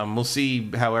 Yeah. We'll see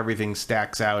how everything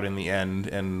stacks out in the end,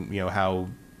 and how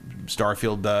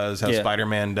Starfield does, how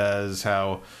Spider-Man does,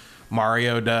 how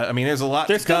Mario does. I mean, there's a lot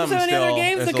to come still. There's so many other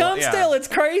games to come still. It's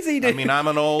crazy, dude. I mean, I'm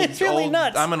an it's really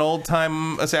nuts. I'm an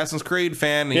old-time Assassin's Creed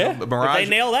fan. Mirage, if they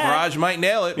nail that. Mirage might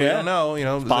nail it. We don't know.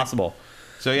 It's possible.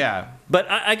 So yeah.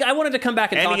 But I wanted to come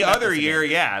back and talk about this year,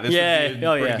 this would be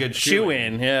a pretty good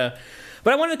shoe-in. Yeah.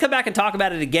 But I wanted to come back and talk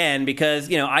about it again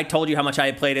because, I told you how much I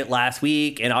had played it last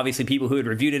week, and obviously people who had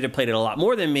reviewed it had played it a lot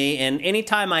more than me, and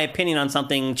anytime my opinion on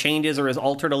something changes or is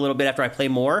altered a little bit after I play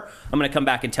more, I'm going to come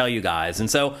back and tell you guys. And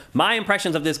so my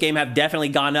impressions of this game have definitely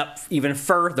gone up even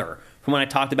further from when I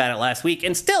talked about it last week,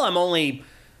 and still I'm only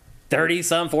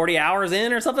 40 hours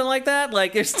in or something like that.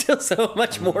 There's still so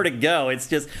much more to go. It's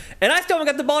just, and I still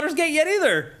haven't got the Baldur's Gate yet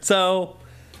either. So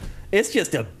it's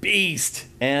just a beast.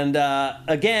 And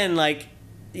again,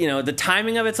 the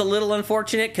timing of it's a little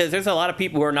unfortunate because there's a lot of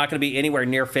people who are not going to be anywhere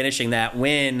near finishing that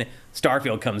when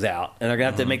Starfield comes out, and they're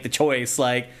going to have to make the choice,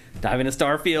 dive into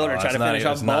Starfield or try to finish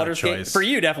off Baldur's Gate. For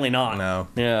you, definitely not. No.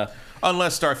 Yeah.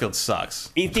 Unless Starfield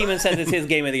sucks. Eve Demon says it's his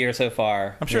game of the year so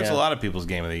far. I'm sure it's a lot of people's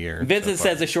game of the year. Vincent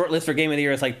says the short list for game of the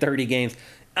year is like 30 games.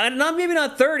 Maybe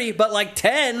not 30, but like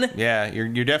 10. Yeah,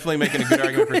 you're definitely making a good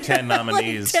argument for 10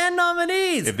 nominees. Like 10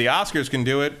 nominees. If the Oscars can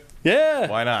do it, yeah.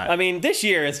 Why not? I mean, this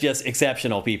year is just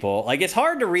exceptional, people. Like, it's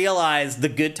hard to realize the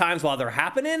good times while they're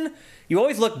happening. You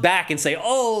always look back and say,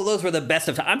 oh, those were the best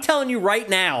of times. I'm telling you right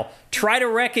now, try to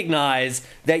recognize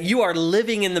that you are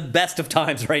living in the best of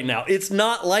times right now. It's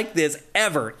not like this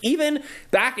ever. Even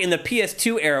back in the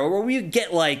PS2 era where we would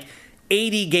get like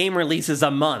 80 game releases a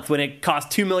month when it cost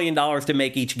 $2 million to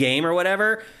make each game or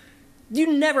whatever.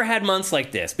 You never had months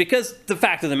like this because the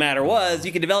fact of the matter was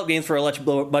you could develop games for a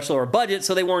much lower budget,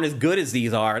 so they weren't as good as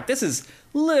these are. This is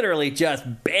literally just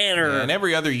banner. Yeah, and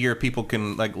every other year people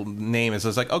can like name it. So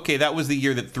it's like, okay, that was the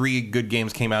year that 3 good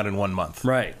games came out in 1 month.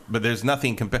 Right. But there's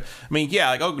nothing I mean,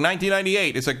 yeah, like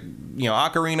 1998. It's like,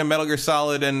 Ocarina, Metal Gear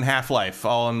Solid, and Half-Life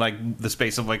all in like the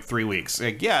space of like 3 weeks.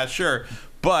 Like, yeah, sure.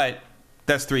 But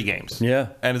that's 3 games. Yeah.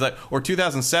 And it's like, or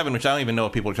 2007, which I don't even know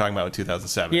what people are talking about with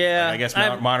 2007. Yeah. Like, I guess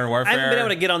Modern Warfare. I haven't been able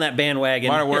to get on that bandwagon.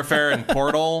 Modern Warfare and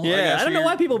Portal. Yeah. I don't know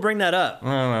why people bring that up. I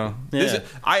don't know. Yeah.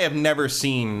 I have never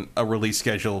seen a release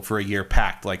schedule for a year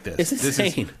packed like this. It's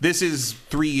insane. This is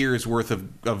 3 years worth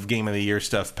of Game of the Year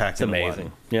stuff packed into amazing.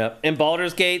 one. Yep. And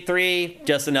Baldur's Gate 3,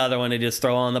 just another one to just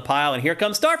throw on the pile. And here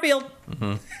comes Starfield.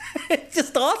 Mm-hmm. It's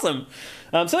just awesome.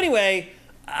 So anyway,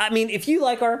 I mean, if you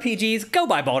like RPGs, go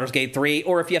buy Baldur's Gate 3,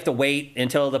 or if you have to wait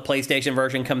until the PlayStation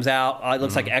version comes out, it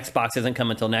looks like Xbox isn't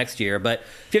coming until next year, but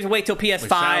if you have to wait till PS5... Which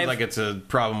sounds like it's a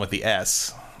problem with the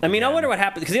S. I mean, I wonder what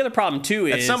happens, because the other problem, too,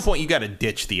 is... At some point, you got to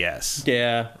ditch the S.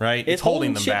 Yeah. Right? It's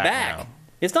holding them shit back now.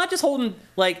 It's not just holding,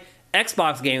 like,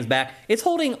 Xbox games back. It's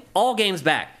holding all games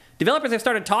back. Developers have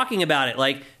started talking about it.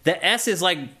 Like, the S is,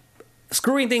 like,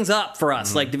 screwing things up for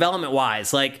us, like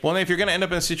development-wise. Like, well, if you're going to end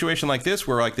up in a situation like this,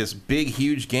 where like this big,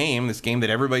 huge game, this game that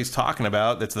everybody's talking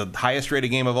about, that's the highest-rated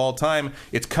game of all time,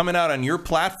 it's coming out on your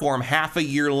platform half a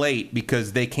year late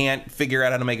because they can't figure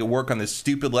out how to make it work on this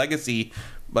stupid legacy,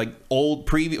 like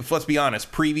let's be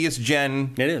honest, previous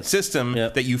gen system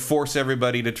that you force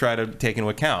everybody to try to take into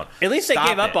account. At least they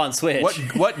gave up on Switch.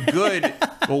 What good?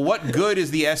 Well, what good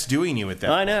is the S doing you with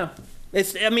that? I know.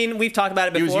 I mean, we've talked about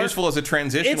it before. It was useful as a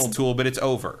transitional tool, but it's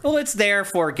over. Well, it's there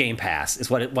for Game Pass, is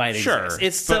why it exists.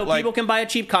 It's so people can buy a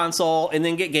cheap console and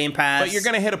then get Game Pass. But you're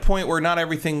going to hit a point where not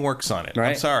everything works on it. Right?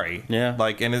 I'm sorry. Yeah.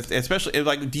 Like, and especially,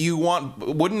 like,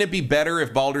 wouldn't it be better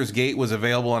if Baldur's Gate was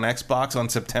available on Xbox on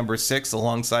September 6th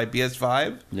alongside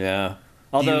PS5? Yeah.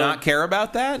 Do you not care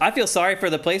about that? I feel sorry for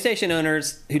the PlayStation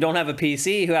owners who don't have a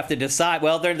PC who have to decide.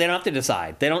 Well, they don't have to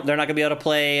decide. They're not going to be able to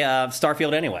play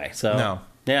Starfield anyway. So no.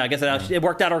 Yeah, I guess it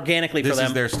worked out organically for them. This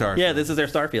is their Starfield. Yeah, this is their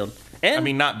Starfield. And, I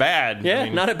mean, not bad. Yeah,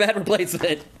 not a bad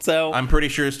replacement. So I'm pretty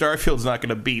sure Starfield's not going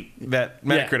to beat that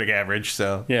Metacritic average.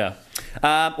 So yeah.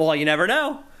 Well, you never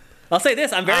know. I'll say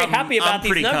this: I'm very happy about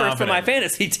these numbers for my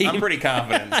fantasy team. I'm pretty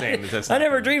confident saying that. I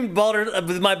never dreamed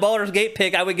with my Baldur's Gate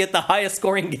pick I would get the highest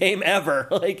scoring game ever.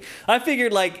 Like I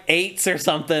figured like 8s or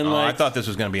something. I thought this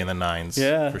was going to be in the 9s.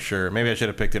 Yeah, for sure. Maybe I should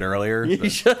have picked it earlier. You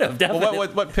should have definitely. Well,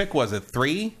 what pick was it?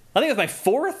 3? I think it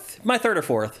was my third or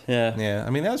fourth. Yeah. Yeah. I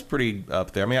mean, that was pretty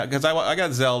up there. I mean, because I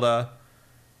got Zelda.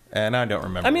 And I don't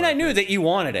remember. I mean, I knew that you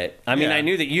wanted it. I mean, I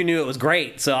knew that you knew it was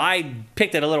great. So I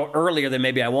picked it a little earlier than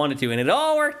maybe I wanted to. And it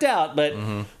all worked out. But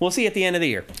we'll see at the end of the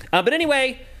year. But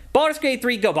anyway, Baldur's Gate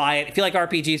 3, go buy it. If you like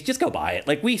RPGs, just go buy it.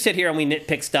 Like, we sit here and we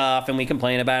nitpick stuff and we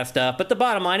complain about stuff. But the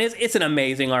bottom line is, it's an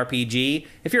amazing RPG.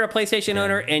 If you're a PlayStation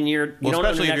owner and you don't own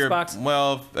an Xbox.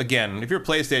 Well, again, if you're a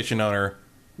PlayStation owner,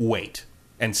 wait.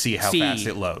 And see how fast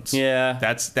it loads. Yeah,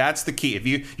 that's the key. If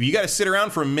you got to sit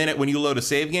around for a minute when you load a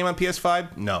save game on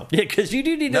PS5, no. Yeah, because you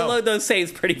do need to load those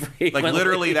saves pretty frequently. Like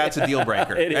literally, that's a deal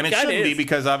breaker, and it shouldn't be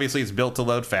because obviously it's built to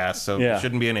load fast, so it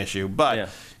shouldn't be an issue.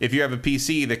 But if you have a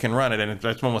PC that can run it, and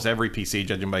that's almost every PC,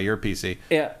 judging by your PC,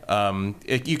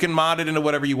 you can mod it into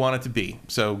whatever you want it to be.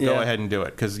 So go ahead and do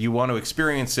it because you want to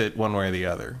experience it one way or the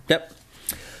other. Yep.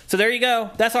 So there you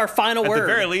go. That's our final word. At the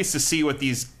very least, to see what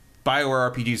these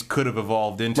BioWare RPGs could have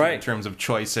evolved into in terms of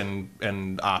choice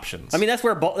and options. I mean, that's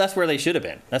where they should have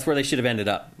been. That's where they should have ended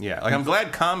up. Yeah, like I'm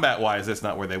glad combat-wise that's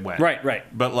not where they went. Right.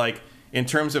 But like in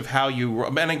terms of how you,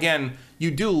 and again, you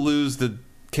do lose the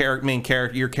main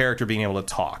character, your character being able to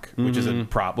talk, which is a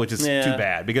prop, which is too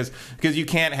bad because you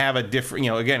can't have a different.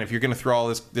 Again, if you're going to throw all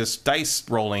this dice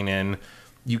rolling in.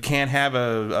 you can't have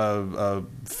a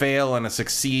fail and a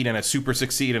succeed and a super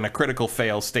succeed and a critical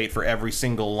fail state for every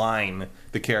single line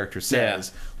the character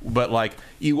says. But, like,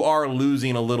 you are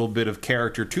losing a little bit of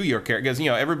character to your character. Because,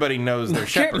 everybody knows their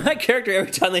shepherd. My character,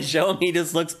 every time they show him, he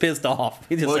just looks pissed off.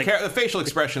 He's just the facial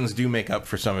expressions do make up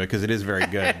for some of it because it is very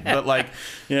good. But, like,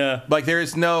 there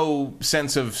is no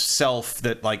sense of self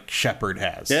that, like, Shepard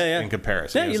has in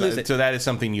comparison. Yeah, you lose it. So that is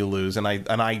something you lose. And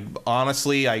I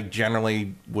honestly, I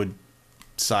generally would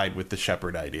side with the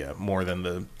Shepard idea more than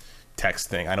the text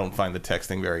thing. I don't find the text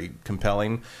thing very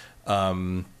compelling.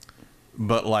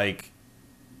 But, like,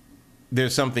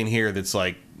 there's something here that's,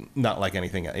 like, not like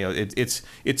anything. It's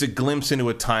a glimpse into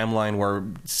a timeline where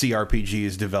CRPG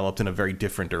is developed in a very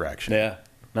different direction. Yeah,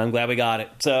 I'm glad we got it.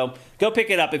 So go pick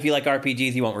it up if you like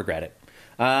RPGs. You won't regret it.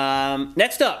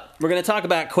 Next up, we're going to talk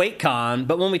about QuakeCon.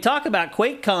 But when we talk about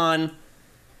QuakeCon,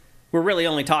 we're really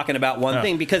only talking about one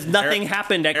thing because nothing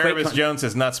happened at QuakeCon. Erebus Jones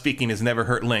says, not speaking has never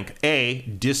hurt Link. A,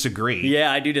 disagree.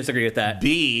 Yeah, I do disagree with that.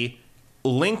 B,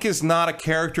 Link is not a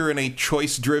character in a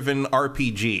choice-driven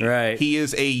RPG. Right. He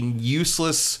is a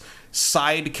useless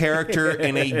side character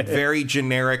in a very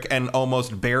generic and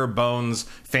almost bare-bones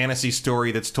fantasy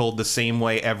story that's told the same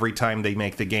way every time they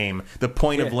make the game. The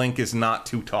point of Link is not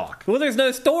to talk. Well, there's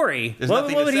no story. What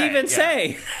would he even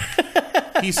say?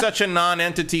 He's such a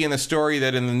non-entity in the story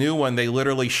that in the new one, they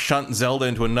literally shunt Zelda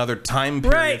into another time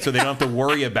period so they don't have to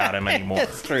worry about him anymore.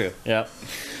 That's true. Yep.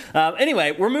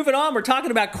 Anyway, we're moving on. We're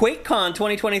talking about QuakeCon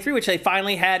 2023, which they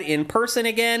finally had in person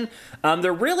again.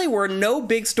 There really were no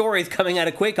big stories coming out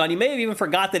of QuakeCon. You may have even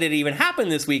forgot that it even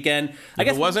happened this weekend. If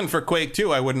it wasn't for Quake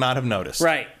 2, I would not have noticed.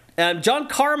 Right. John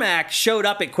Carmack showed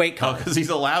up at QuakeCon. Because he's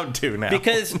allowed to now.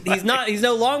 Because he's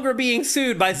no longer being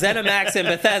sued by ZeniMax and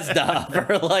Bethesda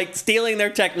for, like, stealing their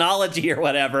technology or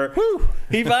whatever. Whew.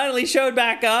 He finally showed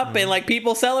back up and, like,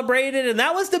 people celebrated, and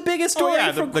that was the biggest story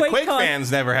from QuakeCon. The Quake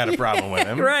fans never had a problem with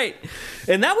him. Right.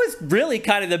 And that was really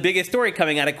kind of the biggest story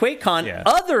coming out of QuakeCon,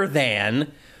 other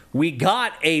than we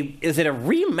got is it a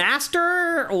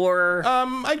remaster or?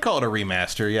 I'd call it a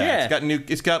remaster. Yeah.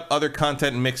 It's got other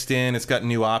content mixed in. It's got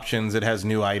new options. It has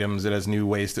new items. It has new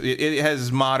ways it has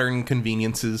modern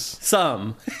conveniences.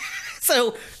 Some.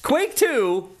 So Quake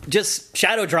 2 just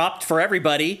shadow dropped for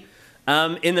everybody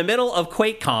in the middle of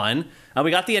QuakeCon.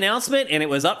 We got the announcement and it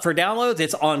was up for downloads.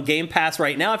 It's on Game Pass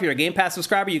right now. If you're a Game Pass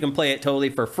subscriber, you can play it totally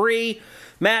for free.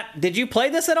 Matt, did you play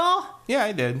this at all? Yeah,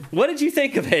 I did. What did you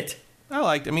think of it?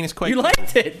 It's Quake 2. You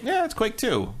liked it? Yeah, it's Quake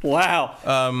 2. Wow.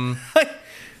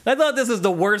 I thought this was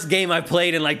the worst game I've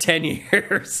played in like 10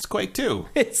 years. It's Quake 2.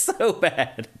 It's so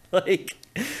bad. Like,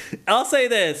 I'll say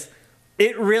this.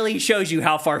 It really shows you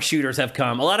how far shooters have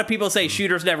come. A lot of people say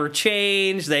shooters never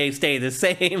change. They stay the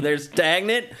same. They're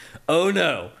stagnant. Oh,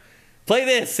 no. Play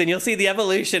this, and you'll see the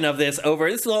evolution of this over.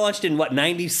 This launched in,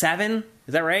 97?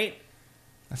 Is that right?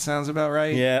 That sounds about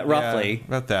right. Yeah, roughly. Yeah,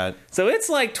 about that. So it's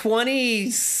like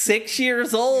 26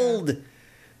 years old.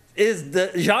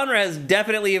 The genre has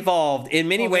definitely evolved in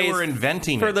many ways. They were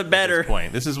inventing for the better. At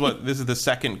this point. This is the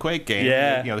second Quake game.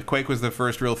 Yeah. The Quake was the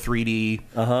first real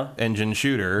 3D engine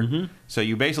shooter. Mm-hmm. So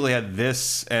you basically had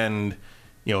this, and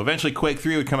eventually Quake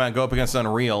 3 would come out and go up against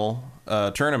Unreal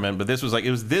tournament. But this was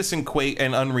this and Quake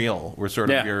and Unreal were sort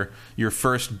of your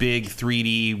first big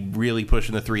 3D, really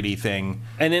pushing the 3D thing.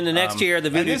 And then the next year, the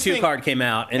Voodoo 2 card came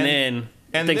out, and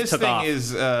then things took off.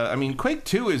 Is Quake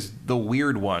 2 is the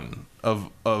weird one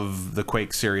of the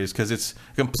Quake series because it's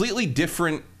a completely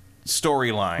different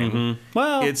storyline. Mm-hmm.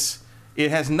 Well,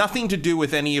 it has nothing to do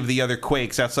with any of the other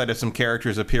Quakes outside of some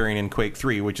characters appearing in Quake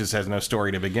 3, which has no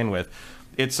story to begin with.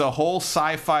 It's a whole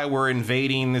sci-fi. We're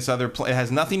invading this other it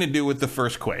has nothing to do with the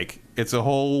first Quake. It's a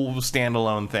whole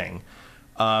standalone thing.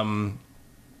 And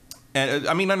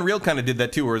Unreal kind of did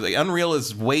that too. Where Unreal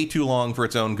is way too long for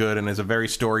its own good and is a very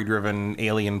story-driven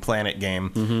alien planet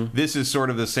game. Mm-hmm. This is sort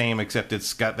of the same, except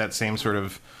it's got that same sort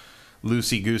of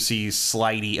loosey-goosey,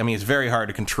 slidey. It's very hard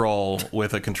to control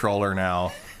with a controller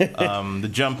now. The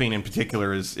jumping in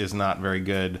particular is not very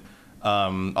good.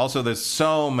 Also, there's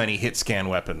so many hit scan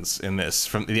weapons in this.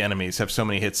 From the enemies have so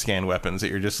many hit scan weapons that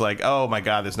you're just like, oh my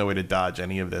god, there's no way to dodge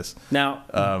any of this. Now,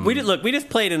 we just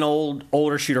played an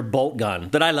older shooter, Bolt Gun,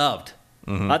 that I loved.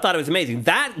 Mm-hmm. I thought it was amazing.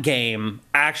 That game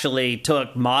actually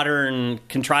took modern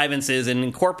contrivances and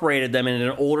incorporated them in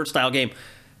an older style game.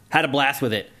 Had a blast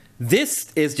with it.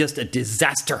 This is just a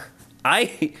disaster.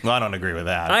 I don't agree with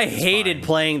that. I hated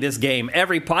playing this game. I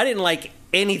didn't like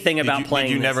anything about playing.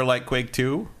 Did you this. never like Quake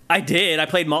 2? I did. I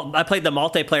played the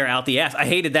multiplayer out the ass. I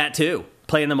hated that too.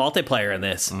 playing the multiplayer in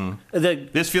this.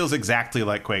 This feels exactly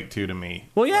like Quake 2 to me.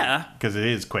 Well, yeah. Because it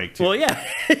is Quake 2. Well, yeah.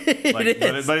 It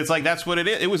is. But it's like, that's what it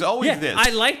is. It was always this.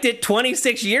 I liked it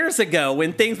 26 years ago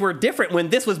when things were different, when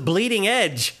this was bleeding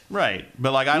edge. Right.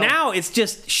 But like, now it's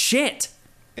just shit.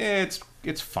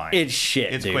 It's fine. It's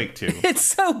shit, It's dude. Quake 2. It's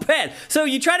so bad. So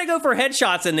you try to go for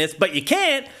headshots in this, but you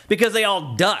can't because they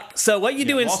all duck. So what you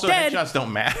do instead... Also, headshots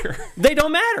don't matter. They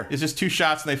don't matter. It's just 2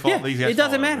 shots and they fall. These guys it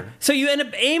doesn't fall matter. over. So you end up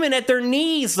aiming at their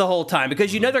knees the whole time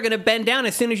because you know they're going to bend down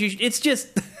as soon as you... It's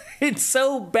just... It's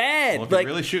so bad. Well, if you're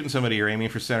really shooting somebody, you're aiming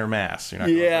for center mass. You're not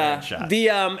going for a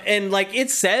headshot. And like it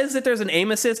says that there's an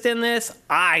aim assist in this.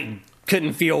 I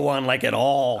couldn't feel one like at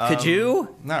all. Could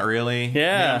you? Not really.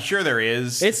 Yeah. I mean, I'm sure there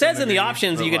is. It says in the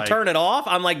options you can turn it off.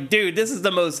 I'm like, dude, this is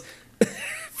the most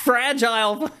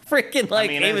fragile freaking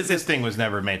aim assist. This thing was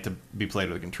never meant to be played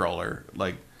with a controller.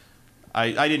 Like,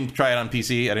 I didn't try it on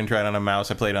PC. I didn't try it on a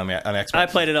mouse. I played it on Xbox. I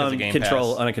played it on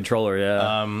a controller.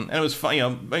 Yeah. And it was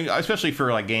fun. Especially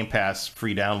for like Game Pass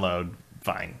free download.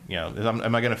 Fine.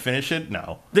 Am I going to finish it?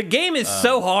 No. The game is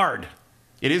so hard.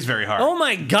 It is very hard. Oh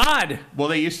my god!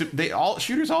 Well,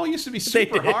 shooters all used to be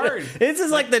super hard. This is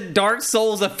like the Dark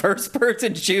Souls of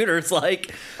first-person shooters.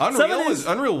 Like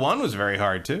Unreal 1 was very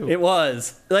hard too. It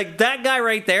was like that guy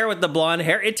right there with the blonde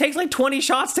hair. It takes like 20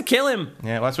 shots to kill him.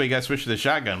 Yeah, well, that's why you got to switch to the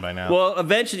shotgun by now. Well,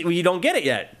 eventually you don't get it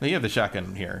yet. You have the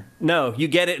shotgun here. No, you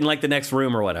get it in like the next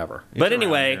room or whatever. But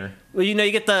anyway, you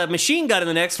get the machine gun in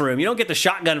the next room. You don't get the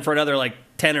shotgun for another like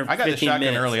 10 or 15 minutes. I got the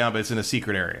shotgun early on, but it's in a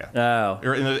secret area. Oh.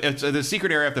 It's the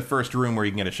secret area of the first room where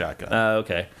you can get a shotgun. Oh,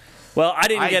 okay. Well, I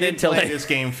didn't get into this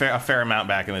game a fair amount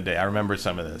back in the day. I remember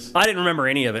some of this. I didn't remember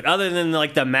any of it, other than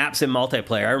like the maps and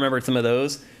multiplayer. I remembered some of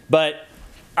those, but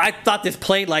I thought this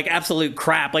played like absolute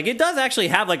crap. Like it does actually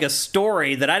have like a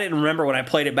story that I didn't remember when I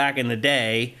played it back in the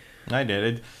day. I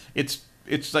did. It's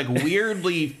like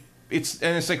weirdly it's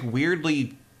like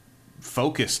weirdly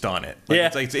focused on it.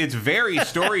 Like, it's very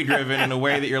story driven in a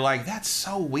way that you're like, that's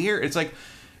so weird. It's like,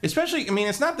 especially, I mean,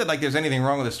 it's not that like there's anything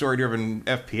wrong with a story driven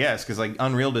FPS because like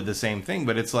Unreal did the same thing,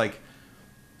 but it's like,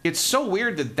 it's so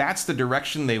weird that that's the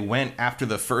direction they went after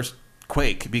the first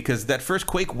Quake, because that first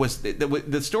Quake was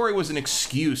the story was an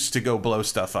excuse to go blow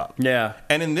stuff up. Yeah.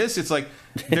 And in this, it's like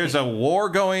there's a war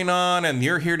going on, and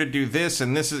you're here to do this,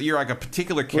 and you're like a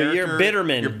particular character. Well, you're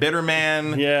Bitterman. You're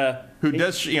Bitterman. Yeah. Who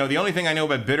does, the only thing I know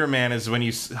about Bitterman is when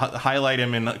you highlight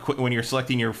him when you're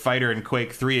selecting your fighter in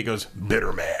Quake 3, it goes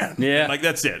Bitterman. Yeah. Like,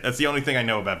 that's it. That's the only thing I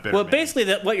know about Bitterman. Well,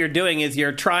 basically, what you're doing is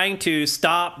you're trying to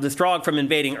stop the Strogg from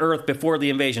invading Earth before the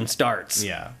invasion starts.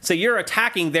 Yeah. So you're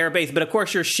attacking their base, but of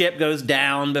course your ship goes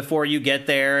down before you get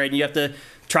there, and you have to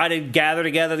try to gather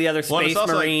together the other space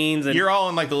marines. Like, you're all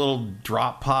in like the little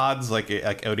drop pods, like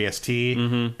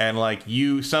ODST, and like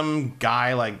some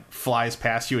guy like flies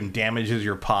past you and damages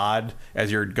your pod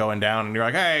as you're going down, and you're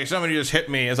like, "Hey, somebody just hit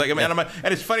me!" It's like,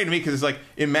 and it's funny to me because it's like,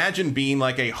 imagine being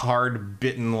like a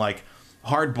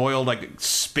hard-boiled like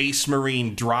space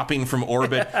marine dropping from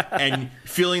orbit and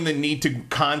feeling the need to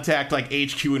contact like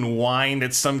HQ and whine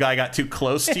that some guy got too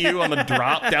close to you on the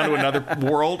drop down to another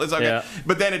world. It's like, yeah.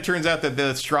 But then it turns out that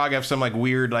the Strogg have some like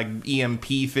weird like EMP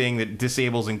thing that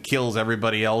disables and kills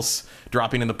everybody else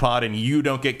dropping in the pod, and you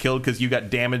don't get killed because you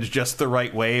got damaged just the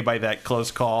right way by that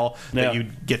close call that you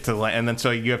get to land, and then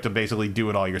so you have to basically do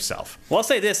it all yourself. Well, I'll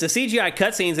say this: the CGI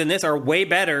cutscenes in this are way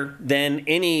better than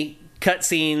any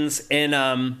cutscenes in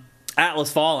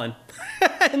Atlas Fallen.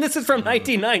 And this is from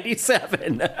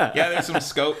 1997. Yeah, there's some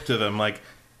scope to them, like,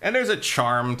 and there's a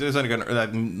charm. There's like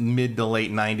that mid to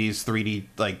late 90s 3D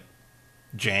like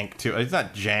jank to it. It's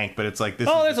not jank, but it's like this.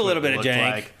 Oh, there's a little bit of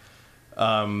jank.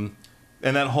 Like.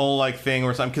 And that whole like thing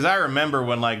where because I remember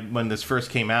when this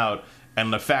first came out.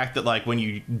 And the fact that, like, when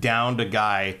you downed a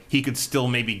guy, he could still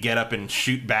maybe get up and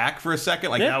shoot back for a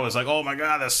second. Like, that was like, oh, my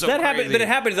God, that's so crazy. Happened, but it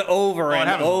happens over and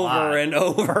over and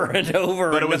over and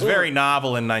over. But it was very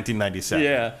novel in 1997.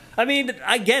 Yeah. I mean,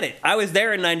 I get it. I was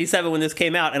there in 97 when this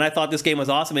came out, and I thought this game was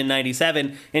awesome in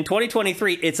 97. In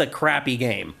 2023, it's a crappy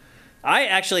game. I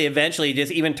actually eventually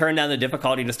just even turned down the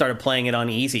difficulty to start playing it on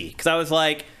easy. Because I was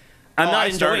like, I'm not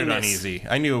enjoying this. On easy.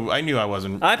 I knew I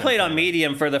wasn't. I played on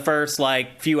medium for the first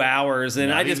like few hours,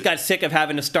 and I just got sick of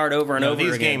having to start over and over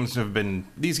again.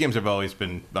 These games have always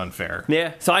been unfair.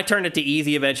 Yeah, so I turned it to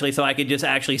easy eventually, so I could just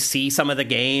actually see some of the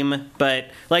game.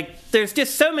 But like, there's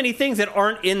just so many things that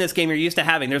aren't in this game you're used to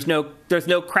having. There's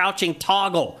no crouching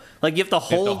toggle. Like you have to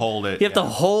hold it. You have to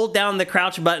hold down the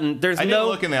crouch button. I didn't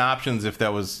look in the options if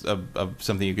that was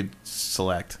something you could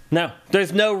select. No,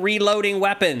 there's no reloading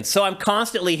weapons. So I'm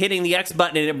constantly hitting the X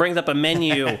button and it brings up a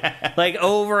menu like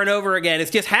over and over again.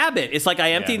 It's just habit. It's like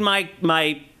I emptied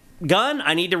my gun,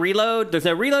 I need to reload. There's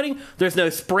no reloading. There's no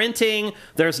sprinting.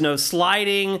 There's no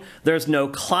sliding. There's no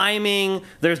climbing.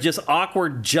 There's just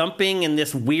awkward jumping and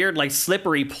this weird, like,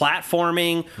 slippery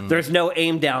platforming. There's no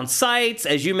aim down sights.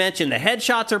 As you mentioned, the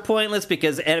headshots are pointless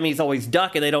because enemies always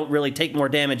duck and they don't really take more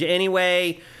damage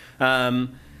anyway.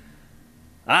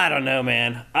 I don't know,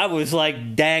 man. I was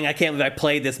like, dang, I can't believe I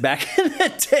played this back in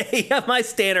the day. My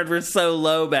standards were so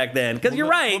low back then. Because you're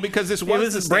right. Well, because this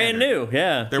was the brand new.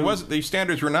 Yeah, these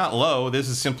standards were not low. This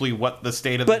is simply what the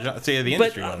state of the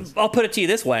industry was. I'll put it to you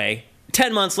this way: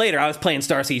 10 months later, I was playing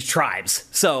Star Siege Tribes.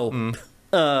 So, 10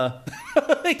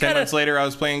 months later, I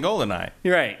was playing GoldenEye.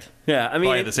 You're right. Yeah, I mean,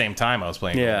 probably at the same time I was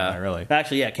playing GoldenEye. Really,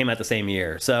 actually, yeah, it came out the same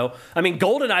year. So, I mean,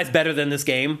 GoldenEye's better than this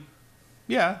game.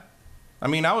 Yeah. I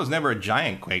mean, I was never a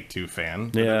giant Quake 2 fan.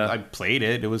 Yeah. I played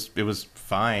it. It was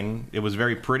fine. It was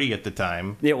very pretty at the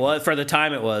time. It was. For the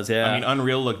time, it was, yeah. I mean,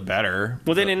 Unreal looked better.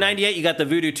 Well, then in 98, you got the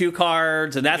Voodoo 2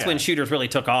 cards, and that's when shooters really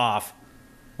took off.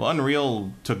 Well,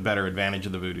 Unreal took better advantage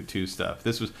of the Voodoo 2 stuff.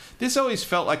 This always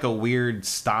felt like a weird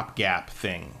stopgap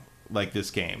thing, like this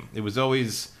game. It was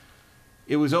always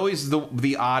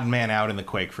the odd man out in the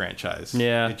Quake franchise.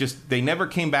 Yeah. They never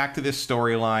came back to this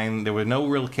storyline. There were no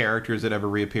real characters that ever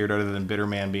reappeared other than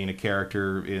Bitterman being a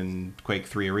character in Quake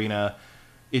 3 Arena.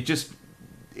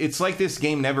 It's like this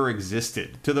game never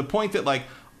existed. To the point that, like,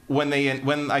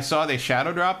 when I saw they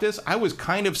shadow dropped this, I was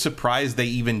kind of surprised they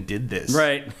even did this.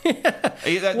 Right.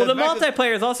 Well, the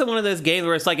multiplayer is also one of those games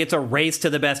where it's a race to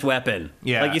the best weapon.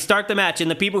 Yeah. Like, you start the match, and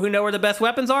the people who know where the best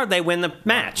weapons are, they win the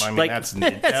match. I mean,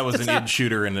 that was an id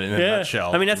shooter in a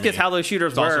nutshell. I mean, that's just how those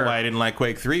shooters were. That's also why I didn't like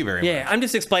Quake 3 very much. Yeah, I'm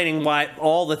just explaining why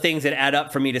all the things that add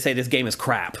up for me to say this game is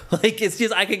crap. Like, it's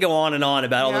just, I could go on and on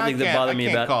about all the things that bother me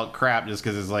about it. I can't call it crap just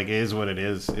because it is what it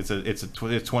is. It's a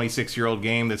 26-year-old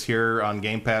game that's here on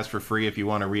Game Pass for free if you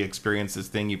want to re-experience this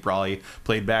thing you probably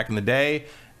played back in the day.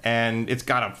 And it's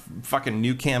got a fucking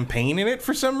new campaign in it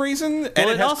for some reason, and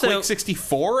it has also Quake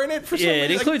 64 in it for some reason. Yeah,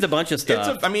 it includes a bunch of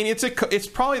stuff. It's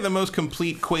probably the most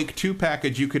complete Quake 2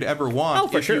 package you could ever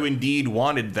want if you indeed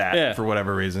wanted that for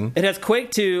whatever reason. It has Quake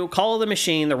 2, Call of the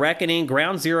Machine, The Reckoning,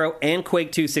 Ground Zero, and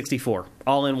Quake 2 64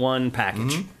 all in one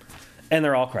package, and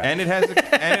they're all crap. And it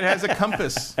has a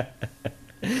compass.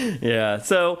 Yeah.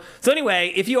 So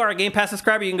anyway, if you are a Game Pass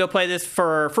subscriber, you can go play this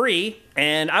for free.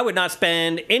 And I would not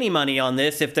spend any money on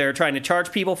this if they're trying to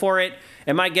charge people for it.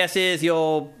 And my guess is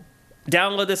you'll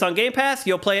download this on Game Pass.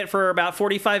 You'll play it for about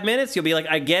 45 minutes. You'll be like,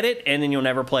 I get it. And then you'll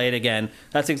never play it again.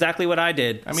 That's exactly what I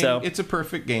did. I mean, it's a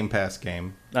perfect Game Pass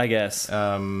game, I guess.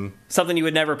 Something you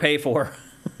would never pay for.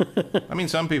 I mean,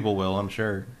 some people will, I'm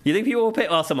sure. You think people will pay?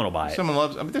 Well, someone will buy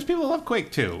it. There's people who love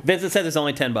Quake 2. Vincent says it's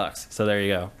only $10. So there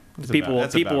you go. People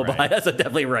will buy. That's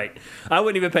definitely right. I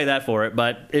wouldn't even pay that for it,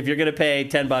 but if you're going to pay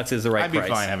 $10 is the right price. I'd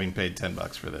be fine having paid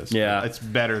 $10 for this. Yeah, it's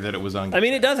better that it was on. I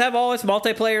mean, it does have all its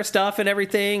multiplayer stuff and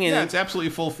everything. And it's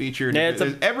absolutely full featured. Yeah, it's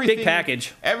a big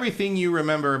package. Everything you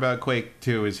remember about Quake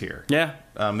 2 is here. Yeah.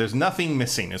 There's nothing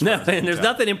missing. And there's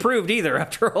nothing improved either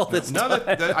after all this time.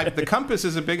 The compass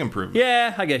is a big improvement.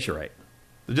 Yeah, I guess you're right.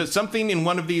 Just something in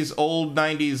one of these old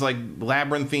 90s like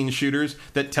labyrinthine shooters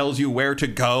that tells you where to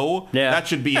go. Yeah. That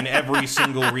should be in every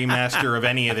single remaster of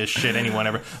any of this shit anyone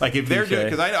ever. Like if they're doing,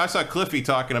 because I saw Cliffy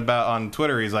talking about on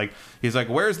Twitter, he's like,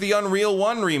 where's the Unreal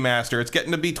 1 remaster? It's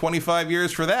getting to be 25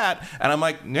 years for that. And I'm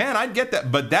like, man, I'd get that,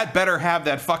 but that better have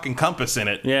that fucking compass in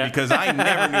it. Yeah. Because I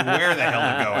never knew where the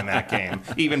hell to go in that game,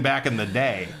 even back in the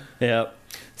day. Yep.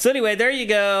 So anyway, there you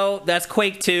go. That's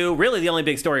Quake 2. Really the only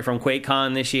big story from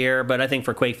QuakeCon this year, but I think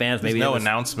for Quake fans, maybe no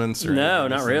announcements or no,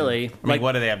 not really. I mean,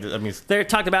 what do they have? They're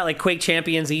talking about like Quake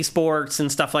Champions esports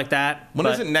and stuff like that. When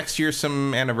is it next year?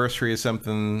 Some anniversary or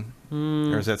something,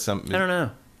 or is that something? I don't know.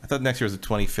 I thought next year was the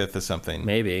 25th or something.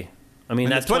 Maybe. I mean,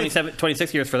 that's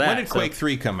 26 years for that. When did Quake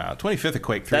 3 come out? 25th of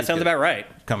Quake 3. That sounds about right.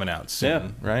 Coming out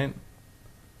soon, right?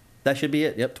 That should be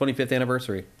it. Yep, 25th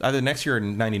anniversary. Either next year or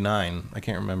 99. I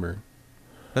can't remember.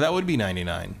 But that would be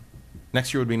 99.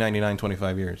 Next year would be 99,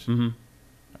 25 years. Mm-hmm.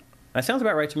 That sounds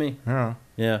about right to me.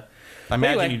 Yeah. I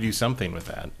imagine you do something with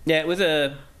that. Yeah, it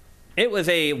was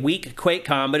a weak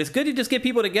QuakeCon, but it's good to just get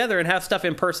people together and have stuff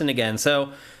in person again.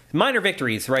 So minor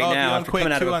victories now after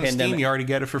coming out of a pandemic. Steam, you already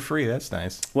get it for free. That's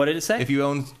nice. What did it say? If you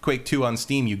own Quake 2 on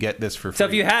Steam, you get this for free. So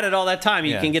if you had it all that time,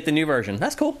 you can get the new version.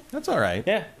 That's cool. That's all right.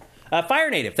 Yeah. Fire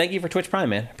Native, thank you for Twitch Prime,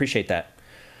 man. Appreciate that.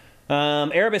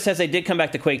 Erebus says they did come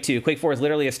back to Quake 2. Quake 4 is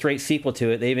literally a straight sequel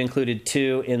to it. They've included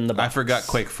 2 in the box. I forgot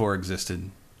Quake 4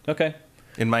 existed. Okay.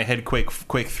 In my head, Quake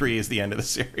 3 is the end of the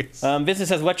series. Vincent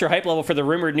says, what's your hype level for the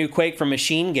rumored new Quake from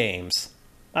Machine Games?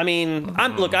 I mean,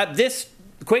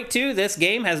 Quake 2, this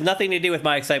game has nothing to do with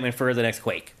my excitement for the next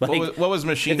Quake. Like, what was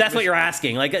Machine? If that's what you're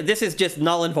asking, like this is just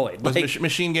null and void. Was Like,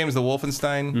 Machine Games the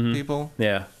Wolfenstein people?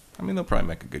 yeah. I mean, they'll probably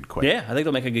make a good Quake. Yeah, I think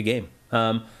they'll make a good game.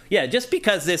 Yeah, just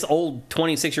because this old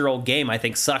 26-year-old game I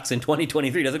think sucks in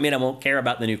 2023 doesn't mean I won't care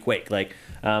about the new Quake. Like,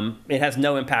 it has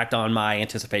no impact on my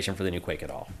anticipation for the new Quake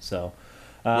at all. So,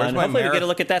 and hopefully we get a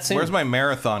look at that soon. Where's my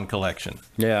Marathon collection?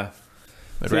 Yeah.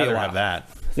 I'd rather have that.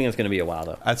 I think it's going to be a while,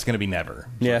 though. That's going to be never.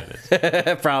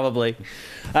 Yeah, probably.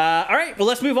 All right, well,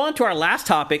 let's move on to our last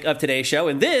topic of today's show,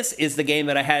 and this is the game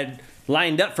that I had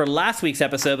lined up for last week's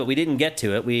episode, but we didn't get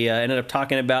to it. We ended up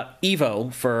talking about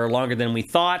Evo for longer than we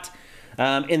thought,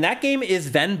 and that game is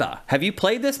Venba. Have you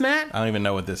played this, Matt? I don't even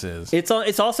know what this is.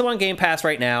 It's also on Game Pass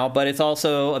right now, but it's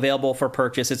also available for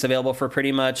purchase. It's available for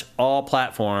pretty much all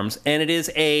platforms, and it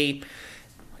is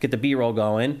get the B-roll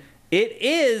going. It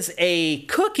is a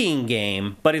cooking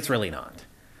game, but it's really not.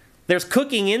 There's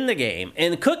cooking in the game,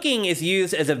 and cooking is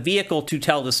used as a vehicle to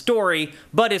tell the story,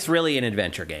 but it's really an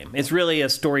adventure game. It's really a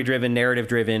story-driven,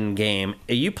 narrative-driven game.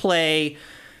 You play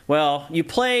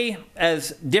as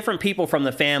different people from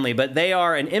the family, but they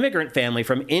are an immigrant family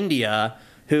from India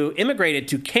who immigrated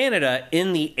to Canada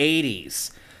in the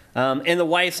 80s. And the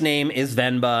wife's name is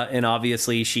Venba, and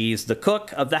obviously she's the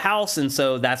cook of the house, and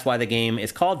so that's why the game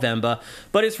is called Venba.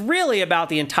 But it's really about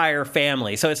the entire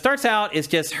family. So it starts out, it's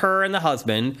just her and the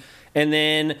husband, and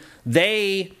then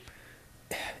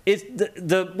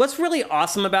what's really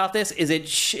awesome about this is it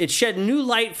shed new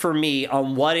light for me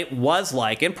on what it was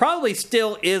like, and probably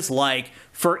still is like,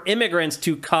 for immigrants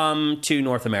to come to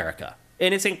North America.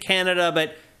 And it's in Canada,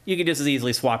 but you could just as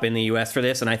easily swap in the U.S. for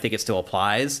this, and I think it still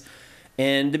applies.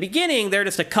 In the beginning, they're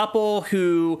just a couple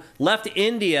who left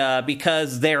India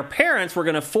because their parents were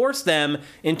going to force them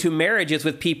into marriages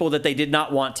with people that they did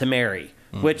not want to marry,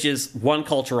 which is one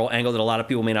cultural angle that a lot of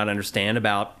people may not understand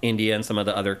about India and some of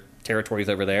the other territories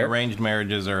over there. Arranged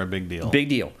marriages are a big deal. Big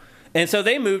deal. And so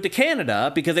they moved to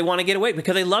Canada because they want to get away,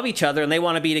 because they love each other and they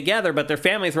want to be together, but their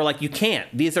families were like, you can't.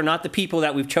 These are not the people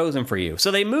that we've chosen for you. So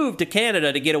they moved to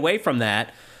Canada to get away from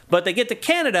that. But they get to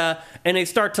Canada, and they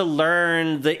start to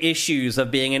learn the issues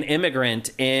of being an immigrant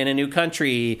in a new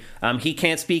country. He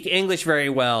can't speak English very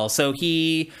well, so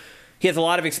he has a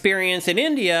lot of experience in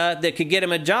India that could get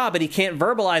him a job, but he can't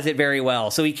verbalize it very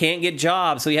well, so he can't get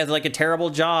jobs. So he has like a terrible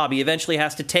job. He eventually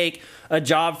has to take a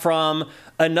job from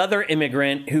another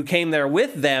immigrant who came there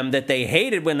with them that they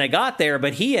hated when they got there,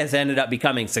 but he has ended up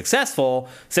becoming successful,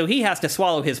 so he has to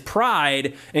swallow his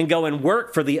pride and go and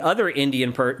work for the other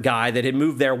Indian guy that had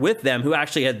moved there with them who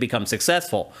actually had become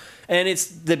successful. And it's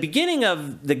the beginning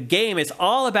of the game. It's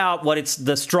all about it's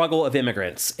the struggle of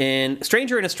immigrants and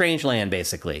stranger in a strange land,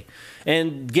 basically,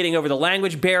 and getting over the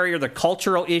language barrier, the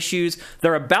cultural issues.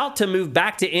 They're about to move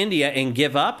back to India and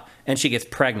give up, and she gets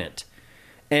pregnant.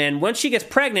 And once she gets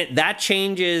pregnant, that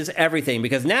changes everything,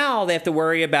 because now they have to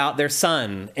worry about their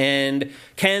son. And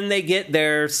can they get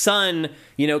their son,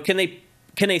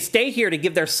 can they stay here to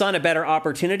give their son a better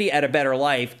opportunity at a better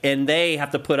life? And they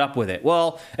have to put up with it.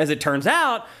 Well, as it turns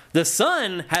out, the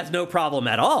son has no problem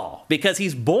at all, because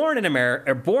he's born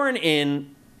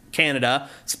in Canada,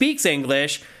 speaks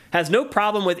English, has no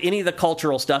problem with any of the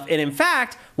cultural stuff. And in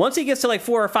fact, once he gets to like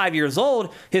 4 or 5 years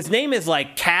old, his name is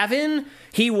like Kevin.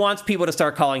 He wants people to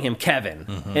start calling him Kevin.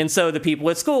 Mm-hmm. And so the people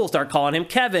at school start calling him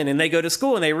Kevin, and they go to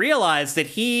school and they realize that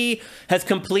he has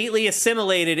completely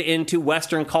assimilated into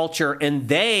Western culture, and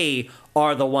they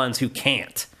are the ones who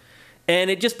can't. And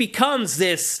it just becomes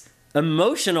this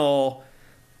emotional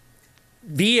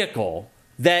vehicle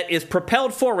that is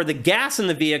propelled forward. The gas in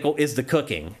the vehicle is the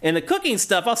cooking. And the cooking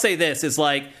stuff, I'll say this, is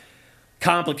like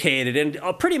complicated and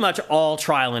pretty much all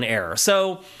trial and error.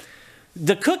 So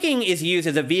the cooking is used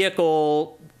as a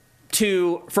vehicle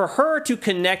for her to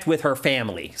connect with her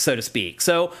family, so to speak.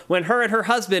 So when her and her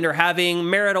husband are having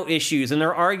marital issues and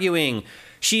they're arguing,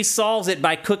 she solves it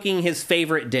by cooking his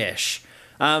favorite dish.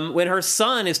 When her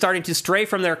son is starting to stray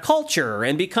from their culture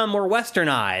and become more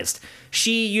westernized,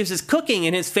 she uses cooking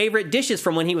and his favorite dishes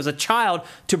from when he was a child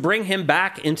to bring him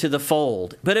back into the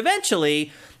fold. But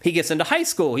eventually, he gets into high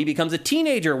school. He becomes a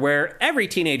teenager, where every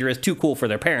teenager is too cool for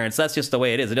their parents. That's just the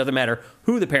way it is. It doesn't matter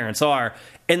who the parents are.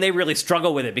 And they really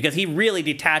struggle with it, because he really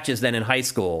detaches then in high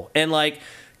school. And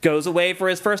goes away for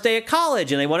his first day at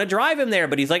college, and they want to drive him there,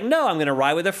 but he's like, no, I'm going to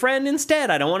ride with a friend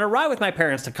instead. I don't want to ride with my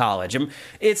parents to college. And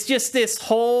it's just this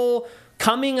whole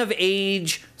coming of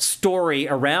age story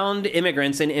around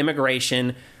immigrants and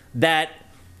immigration that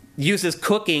uses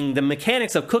cooking, the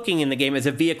mechanics of cooking in the game, as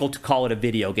a vehicle to call it a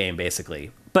video game,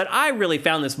 basically. But I really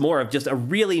found this more of just a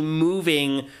really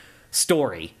moving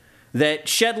story. that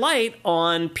shed light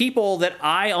on people that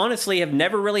I honestly have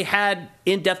never really had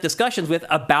in-depth discussions with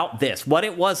about this, what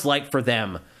it was like for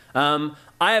them. I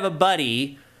have a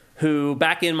buddy who,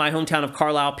 back in my hometown of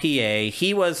Carlisle, PA,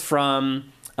 he was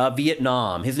from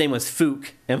Vietnam. His name was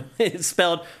Phuc, and it's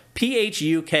spelled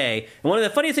Phuk. And one of the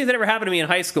funniest things that ever happened to me in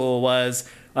high school was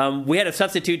we had a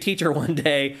substitute teacher one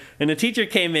day, and the teacher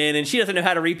came in, and she doesn't know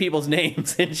how to read people's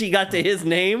names, and she got to his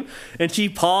name, and she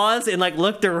paused and like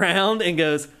looked around and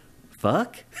goes,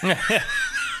 "Fuck."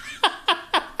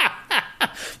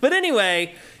 But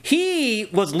anyway, he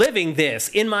was living this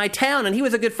in my town, and he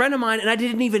was a good friend of mine, and I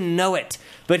didn't even know it.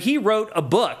 But he wrote a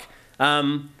book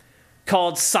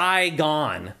called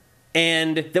Saigon,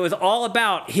 and that was all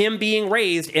about him being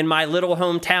raised in my little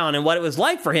hometown and what it was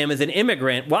like for him as an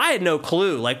immigrant. Well, I had no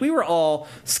clue. Like, we were all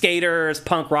skaters,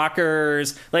 punk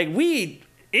rockers. Like,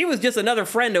 he was just another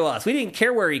friend to us. We didn't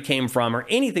care where he came from or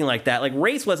anything like that. Like,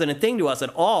 race wasn't a thing to us at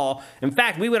all. In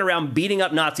fact, we went around beating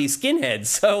up Nazi skinheads.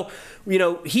 So, you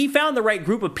know, he found the right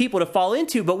group of people to fall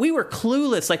into, but we were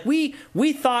clueless. Like,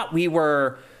 we thought we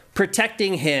were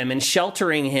protecting him and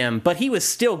sheltering him, but he was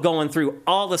still going through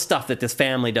all the stuff that this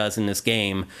family does in this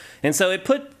game. And so it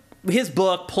put his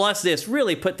book plus this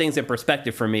really put things in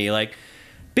perspective for me. Like,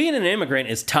 being an immigrant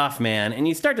is tough, man. And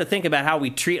you start to think about how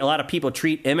a lot of people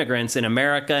treat immigrants in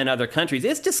America and other countries.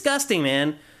 It's disgusting,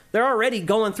 man. They're already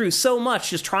going through so much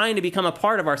just trying to become a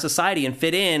part of our society and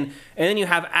fit in. And then you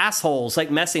have assholes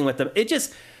like messing with them.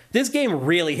 This game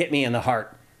really hit me in the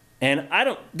heart. And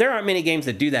there aren't many games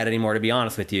that do that anymore, to be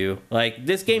honest with you. Like,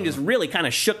 this game just really kind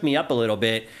of shook me up a little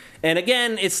bit. And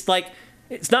again, it's like,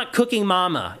 it's not Cooking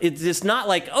Mama. It's just not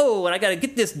like, oh, and I got to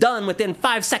get this done within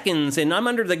 5 seconds, and I'm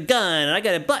under the gun, and I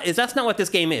got to... But that's not what this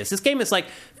game is. This game is like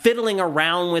fiddling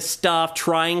around with stuff,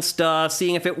 trying stuff,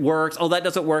 seeing if it works. Oh, that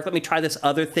doesn't work. Let me try this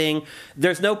other thing.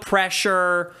 There's no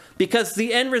pressure, because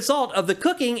the end result of the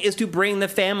cooking is to bring the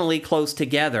family close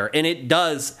together. And it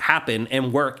does happen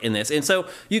and work in this. And so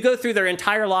you go through their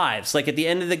entire lives. Like, at the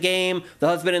end of the game, the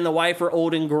husband and the wife are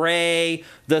old and gray.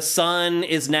 The son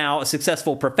is now a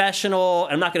successful professional.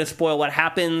 I'm not going to spoil what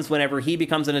happens whenever he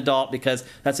becomes an adult, because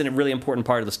that's a really important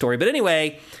part of the story. But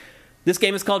anyway, this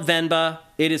game is called Venba.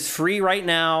 It is free right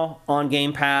now on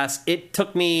Game Pass. It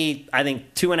took me, I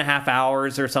think, 2.5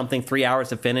 hours or something, 3 hours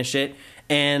to finish it.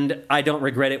 And I don't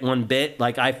regret it one bit.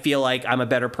 Like, I feel like I'm a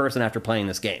better person after playing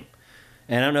this game.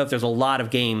 And I don't know if there's a lot of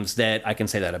games that I can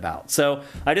say that about. So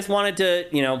I just wanted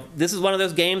to, this is one of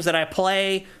those games that I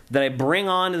play, that I bring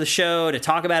on to the show to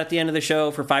talk about at the end of the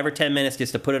show for 5 or 10 minutes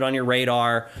just to put it on your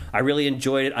radar. I really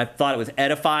enjoyed it. I thought it was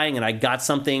edifying, and I got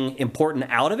something important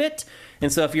out of it.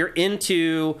 And so if you're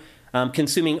into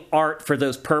consuming art for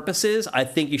those purposes, I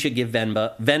think you should give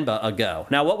Venba a go.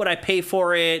 Now, what would I pay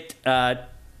for it?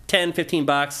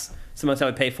 $10-15. So most I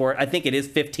would pay for it. I think it is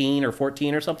 15 or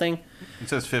 14 or something. It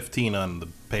says 15 on the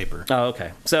paper. Oh,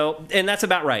 okay. So, and that's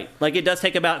about right. Like, it does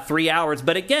take about 3 hours.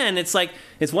 But again, it's like,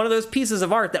 it's one of those pieces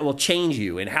of art that will change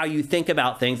you and how you think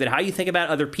about things and how you think about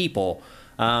other people.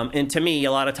 And to me,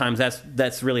 a lot of times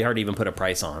that's really hard to even put a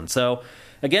price on. So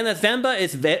again, that's Venba.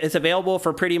 It's available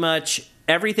for pretty much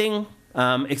everything.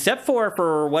 Except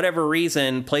for whatever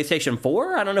reason, PlayStation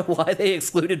 4. I don't know why they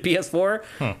excluded PS4.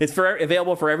 It's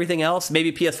available for everything else.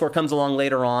 Maybe PS4 comes along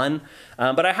later on.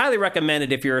 But I highly recommend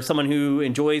it if you're someone who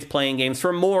enjoys playing games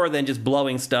for more than just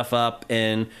blowing stuff up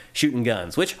and shooting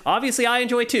guns, which obviously I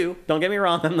enjoy too. Don't get me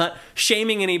wrong. I'm not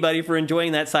shaming anybody for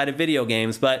enjoying that side of video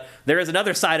games, but there is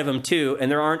another side of them too, and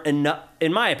there aren't enough,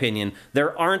 in my opinion,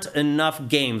 there aren't enough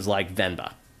games like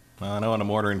Venba. I know what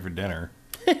I'm ordering for dinner.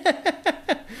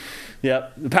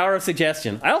 Yep, the power of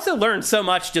suggestion. I also learned so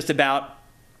much just about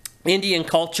Indian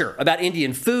culture, about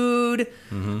Indian food,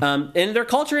 and their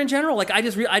culture in general. Like, I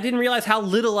didn't realize how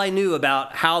little I knew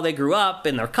about how they grew up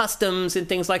and their customs and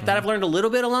things like that. I've learned a little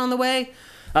bit along the way,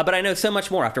 but I know so much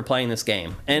more after playing this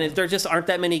game. And there just aren't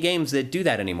that many games that do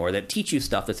that anymore, that teach you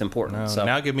stuff that's important. No, so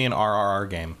now give me an RRR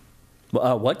game.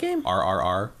 What game?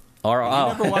 RRR. You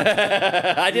never watched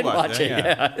it? I didn't watch it.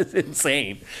 Yeah, it's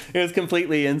insane. It was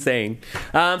completely insane.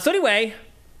 So anyway,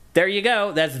 there you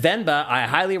go. That's Venba. I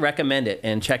highly recommend it,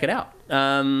 and check it out.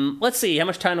 Let's see. How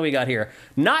much time do we got here?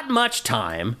 Not much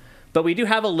time, but we do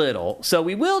have a little. So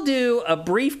we will do a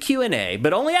brief Q&A,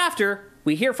 but only after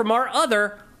we hear from our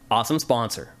other awesome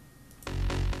sponsor.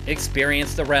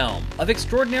 Experience the realm of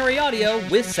extraordinary audio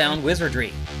with Sound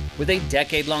Wizardry. With a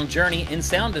decade-long journey in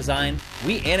sound design,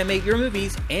 we animate your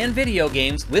movies and video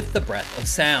games with the breath of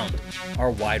sound. Our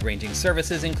wide-ranging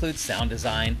services include sound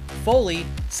design, Foley,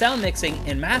 sound mixing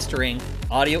and mastering,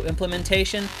 audio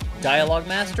implementation, dialogue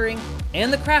mastering,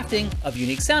 and the crafting of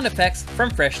unique sound effects from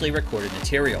freshly recorded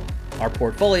material. Our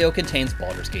portfolio contains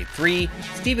Baldur's Gate 3,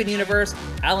 Steven Universe,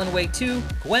 Alan Wake 2,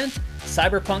 Gwent,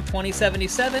 Cyberpunk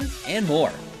 2077, and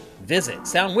more. Visit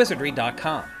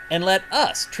soundwizardry.com and let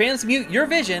us transmute your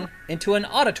vision into an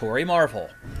auditory marvel.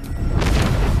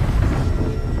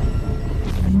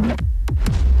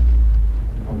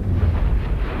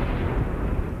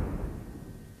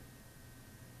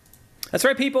 That's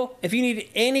right, people. If you need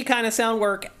any kind of sound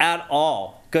work at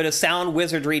all, go to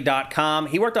soundwizardry.com.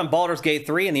 He worked on Baldur's Gate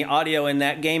 3, and the audio in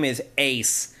that game is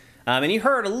ace. And you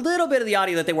heard a little bit of the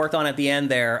audio that they worked on at the end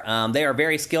there. They are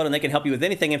very skilled, and they can help you with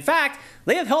anything. In fact,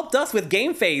 they have helped us with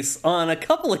GameFace on a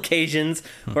couple occasions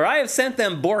where I have sent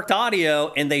them borked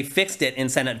audio, and they fixed it and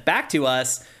sent it back to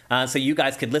us so you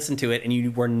guys could listen to it, and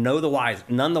you were none the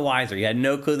wiser. You had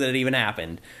no clue that it even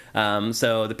happened.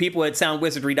 So the people at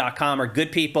soundwizardry.com are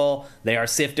good people. They are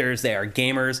sifters. They are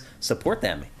gamers. Support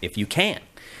them if you can.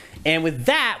 And with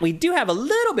that, we do have a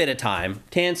little bit of time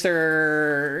to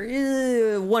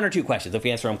answer one or two questions if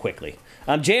we answer them quickly.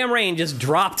 JM Rain just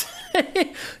dropped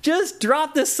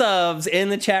the subs in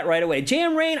the chat right away.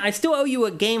 JM Rain, I still owe you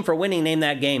a game for winning Name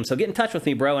That Game, so get in touch with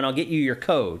me, bro, and I'll get you your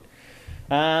code.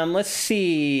 Let's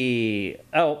see.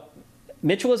 Oh,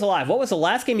 Mitchell is alive. What was the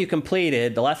last game you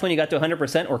completed? The last one you got to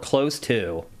 100% or close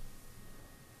to?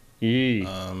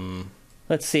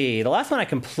 Let's see. The last one I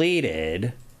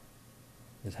completed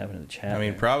is having in the chat. I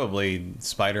mean, probably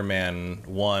Spider-Man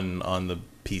 1 on the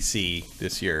PC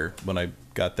this year when I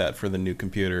got that for the new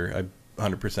computer. I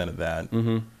 100% of that.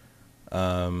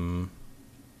 Mm-hmm.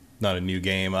 Not a new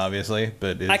game, obviously,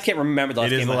 but I can't remember the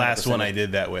last game. It is the last one I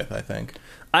did that with, I think.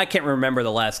 I can't remember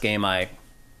the last game I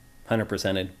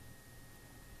 100%ed.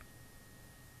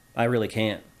 I really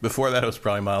can't. Before that, it was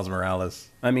probably Miles Morales.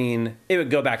 I mean, it would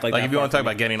go back like that. If you want to talk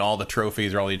about getting all the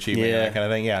trophies or all the achievements, that kind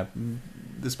of thing, yeah.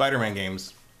 The Spider-Man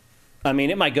games. I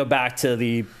mean, it might go back to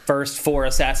the first 4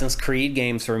 Assassin's Creed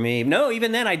games for me. No,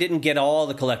 even then I didn't get all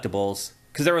the collectibles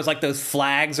because there was like those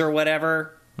flags or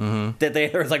whatever that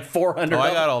there was like 400. Oh,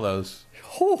 I got all those.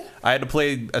 Whew. I had to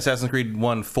play Assassin's Creed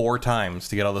 1 4 times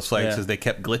to get all those flags because they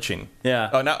kept glitching.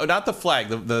 Yeah. Oh, not the flag.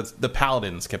 The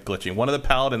paladins kept glitching. One of the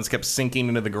paladins kept sinking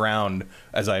into the ground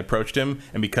as I approached him,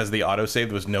 and because the autosave,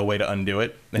 there was no way to undo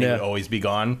it, and he would always be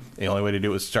gone. The only way to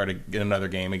do it was start another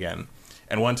game again.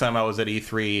 And one time I was at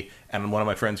E3, and one of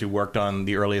my friends who worked on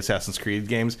the early Assassin's Creed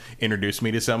games introduced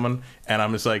me to someone, and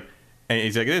I'm just like, and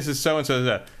he's like, this is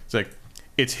so-and-so. It's like,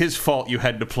 it's his fault you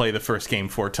had to play the first game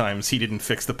 4 times. He didn't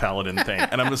fix the paladin thing.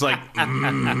 And I'm just like,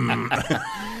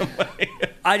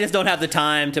 I just don't have the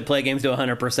time to play games to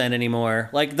 100% anymore.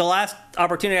 Like, the last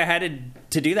opportunity I had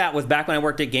to do that was back when I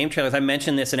worked at Game Trailers. I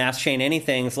mentioned this in Ask Shane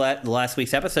Anything's last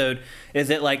week's episode, is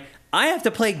that, like, I have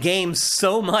to play games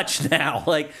so much now.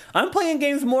 Like, I'm playing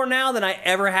games more now than I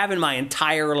ever have in my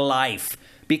entire life.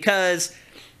 Because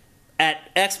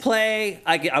at XPlay,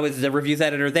 I was the reviews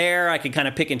editor there. I could kind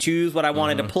of pick and choose what I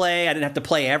wanted to play. I didn't have to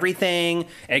play everything.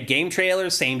 At Game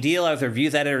Trailers, same deal. I was the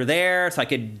reviews editor there, so I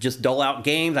could just dole out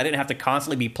games. I didn't have to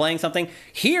constantly be playing something.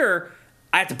 Here,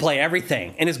 I have to play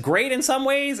everything. And it's great in some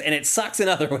ways, and it sucks in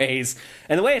other ways.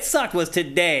 And the way it sucked was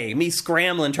today, me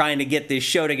scrambling trying to get this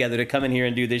show together to come in here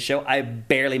and do this show. I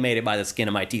barely made it by the skin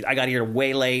of my teeth. I got here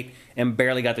way late and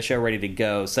barely got the show ready to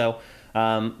go. So,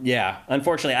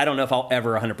 unfortunately, I don't know if I'll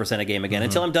ever 100% a game again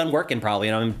until I'm done working, probably,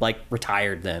 and I'm, like,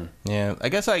 retired then. Yeah, I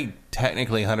guess I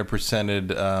technically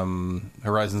 100%ed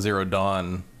Horizon Zero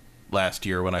Dawn last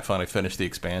year when I finally finished the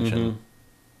expansion.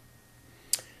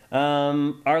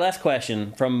 Our last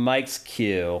question from Mike's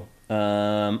Q.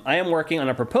 I am working on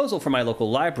a proposal for my local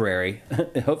library.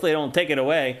 Hopefully I don't take it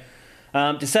away.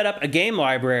 To set up a game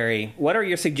library. What are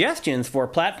your suggestions for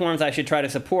platforms I should try to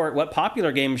support? What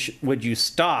popular games would you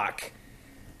stock?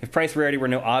 If price rarity were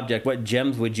no object, what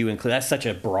gems would you include? That's such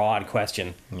a broad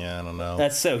question. Yeah, I don't know.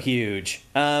 That's so huge.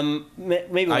 Maybe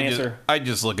we'll answer. I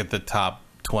just look at the top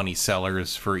 20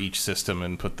 sellers for each system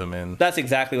and put them in. That's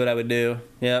exactly what I would do.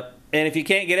 Yep. And if you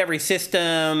can't get every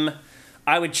system,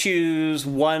 I would choose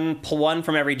one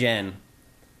from every gen.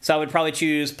 So I would probably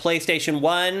choose PlayStation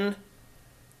 1,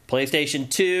 PlayStation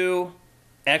 2,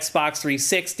 Xbox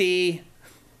 360,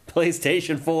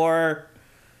 PlayStation 4,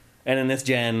 and in this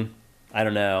gen, I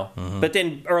don't know. But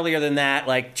then earlier than that,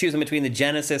 like choosing between the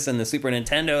Genesis and the Super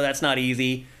Nintendo, that's not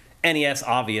easy. NES,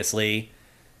 obviously.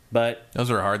 But those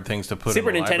are hard things to put Super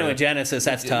in the Nintendo library. and Genesis,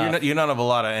 that's tough. You don't have a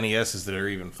lot of NESs that are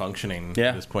even functioning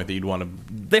at this point that you'd want to...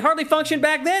 They hardly functioned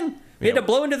back then. You had to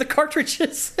blow into the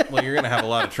cartridges. Well, you're going to have a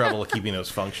lot of trouble keeping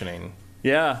those functioning.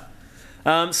 Yeah.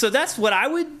 So that's what I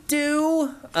would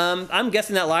do. I'm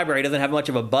guessing that library doesn't have much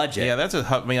of a budget. Yeah, that's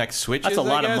like Switches. That's a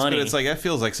lot of money. But it's like that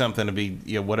feels like something to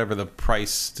be whatever the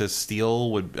price to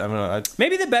steal would. I don't know.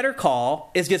 Maybe the better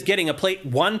call is just getting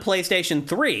one PlayStation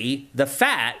 3, the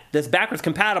fat, that's backwards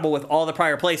compatible with all the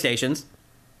prior PlayStations.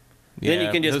 Yeah, Then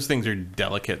you can just. Those things are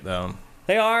delicate though.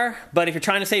 They are, but if you're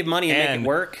trying to save money and make it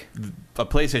work, a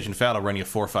PlayStation Fat will run you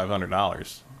 $400 or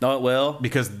 $500. No, it will.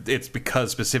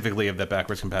 Because specifically of that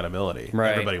backwards compatibility.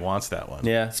 Right. Everybody wants that one.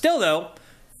 Yeah. Still though,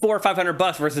 $400 or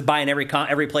 $500 versus buying every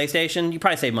PlayStation, you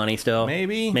probably save money still.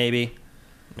 Maybe.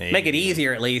 Make it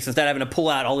easier at least instead of having to pull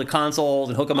out all the consoles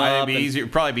and hook them up.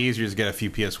 It'd probably be easier to get a few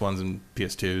PS1s and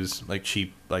PS2s, like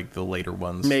cheap, like the later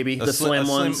ones. Maybe the slim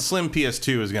ones. Slim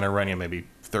PS2 is going to run you maybe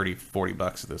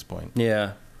 $30-$40 at this point.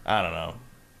 Yeah. I don't know.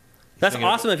 That's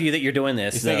awesome of you that you're doing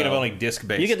this. You're thinking of only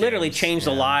disc-based. You could literally games. change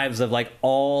the lives of like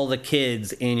all the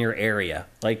kids in your area.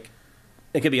 Like,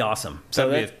 it could be awesome. So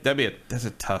that's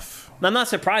a tough. I'm not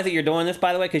surprised that you're doing this,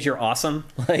 by the way, because you're awesome.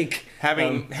 Like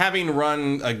having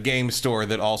run a game store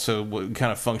that also would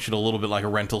kind of function a little bit like a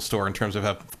rental store in terms of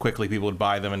how quickly people would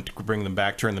buy them and bring them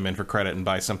back, turn them in for credit, and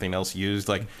buy something else used.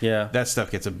 Like, that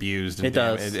stuff gets abused. And it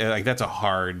does. Like that's a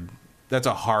hard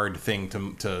thing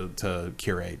to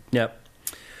curate. Yep.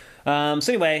 So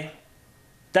anyway,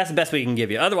 that's the best we can give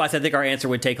you. Otherwise, I think our answer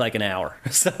would take like an hour.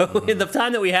 So in the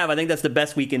time that we have, I think that's the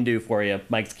best we can do for you,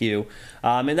 Mike's Q.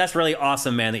 And that's really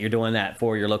awesome, man, that you're doing that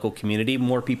for your local community.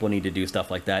 More people need to do stuff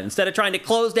like that instead of trying to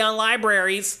close down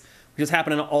libraries, which is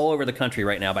happening all over the country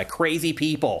right now by crazy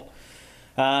people.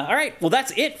 All right, well,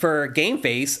 that's it for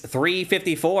GameFace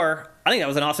 354. I think that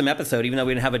was an awesome episode, even though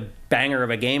we didn't have a banger of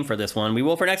a game for this one. We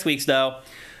will for next week's, though.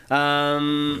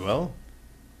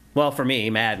 Well, for me,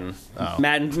 Madden. Oh.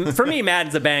 For me,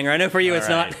 Madden's a banger. I know for you it's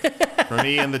not. For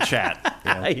me in the chat.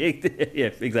 Yeah,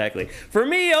 exactly. For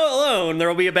me alone, there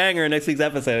will be a banger in next week's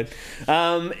episode.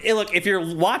 Look, if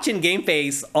you're watching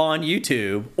GameFace on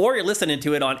YouTube or you're listening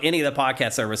to it on any of the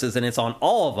podcast services, and it's on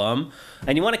all of them,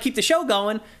 and you want to keep the show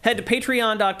going, head to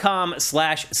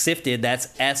patreon.com/sifted. That's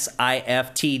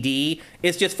SIFTD.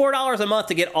 It's just $4 a month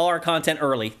to get all our content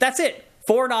early. That's it.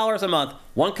 $4 a month.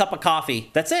 1 cup of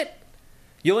coffee. That's it.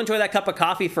 You'll enjoy that cup of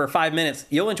coffee for 5 minutes.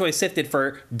 You'll enjoy Sifted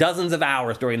for dozens of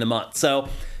hours during the month. So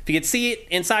if you could see it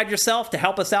inside yourself to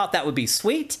help us out, that would be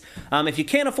sweet. If you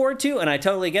can't afford to, and I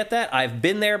totally get that, I've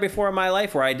been there before in my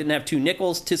life where I didn't have 2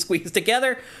 nickels to squeeze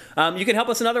together. You can help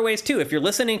us in other ways too. If you're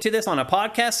listening to this on a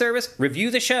podcast service,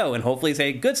 review the show and hopefully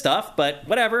say good stuff, but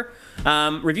whatever.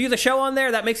 Review the show on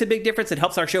there. That makes a big difference. It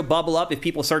helps our show bubble up. If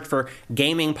people search for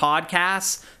gaming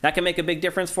podcasts, that can make a big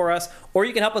difference for us. Or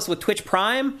you can help us with Twitch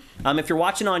Prime. If you're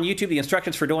watching on YouTube, the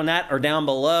instructions for doing that are down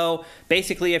below.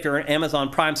 Basically, if you're an Amazon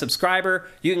Prime subscriber,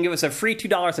 you can give us a free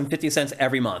 $2.50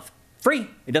 every month. Free.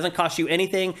 It doesn't cost you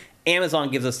anything.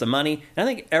 Amazon gives us the money. And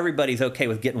I think everybody's okay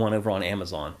with getting one over on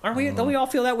Amazon. Aren't we? Don't we all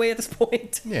feel that way at this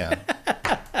point? Yeah.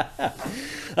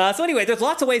 So anyway, there's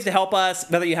lots of ways to help us,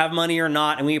 whether you have money or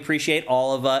not, and we appreciate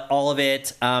all of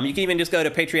it. You can even just go to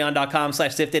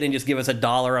patreon.com/sifted and just give us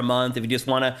 $1 a month if you just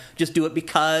want to just do it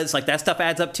because like that stuff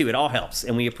adds up too. It all helps,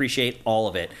 and we appreciate all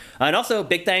of it. And also,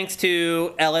 big thanks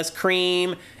to LS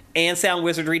Cream and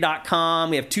soundwizardry.com.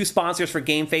 We have 2 sponsors for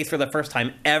GameFace for the first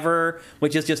time ever,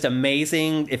 which is just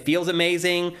amazing. It feels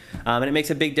amazing, and it makes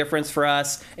a big difference for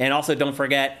us. And also, don't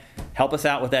forget, help us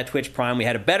out with that Twitch Prime. We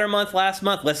had a better month last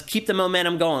month. Let's keep the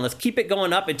momentum going. Let's keep it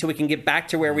going up until we can get back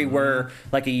to where we were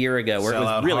like a year ago, where Sell it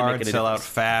was out really hard, making a sell out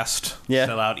difference. fast, Yeah.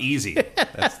 sell out easy.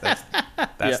 That's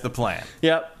the plan.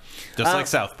 Yep. Just like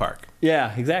South Park.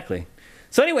 Yeah, exactly.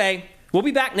 So anyway, we'll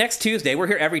be back next Tuesday. We're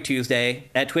here every Tuesday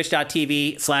at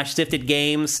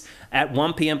twitch.tv/siftedgames at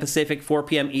 1 p.m. Pacific, 4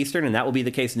 p.m. Eastern, and that will be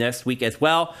the case next week as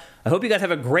well. I hope you guys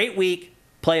have a great week.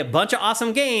 Play a bunch of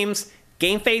awesome games.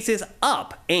 GameFace is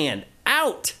up and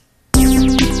out.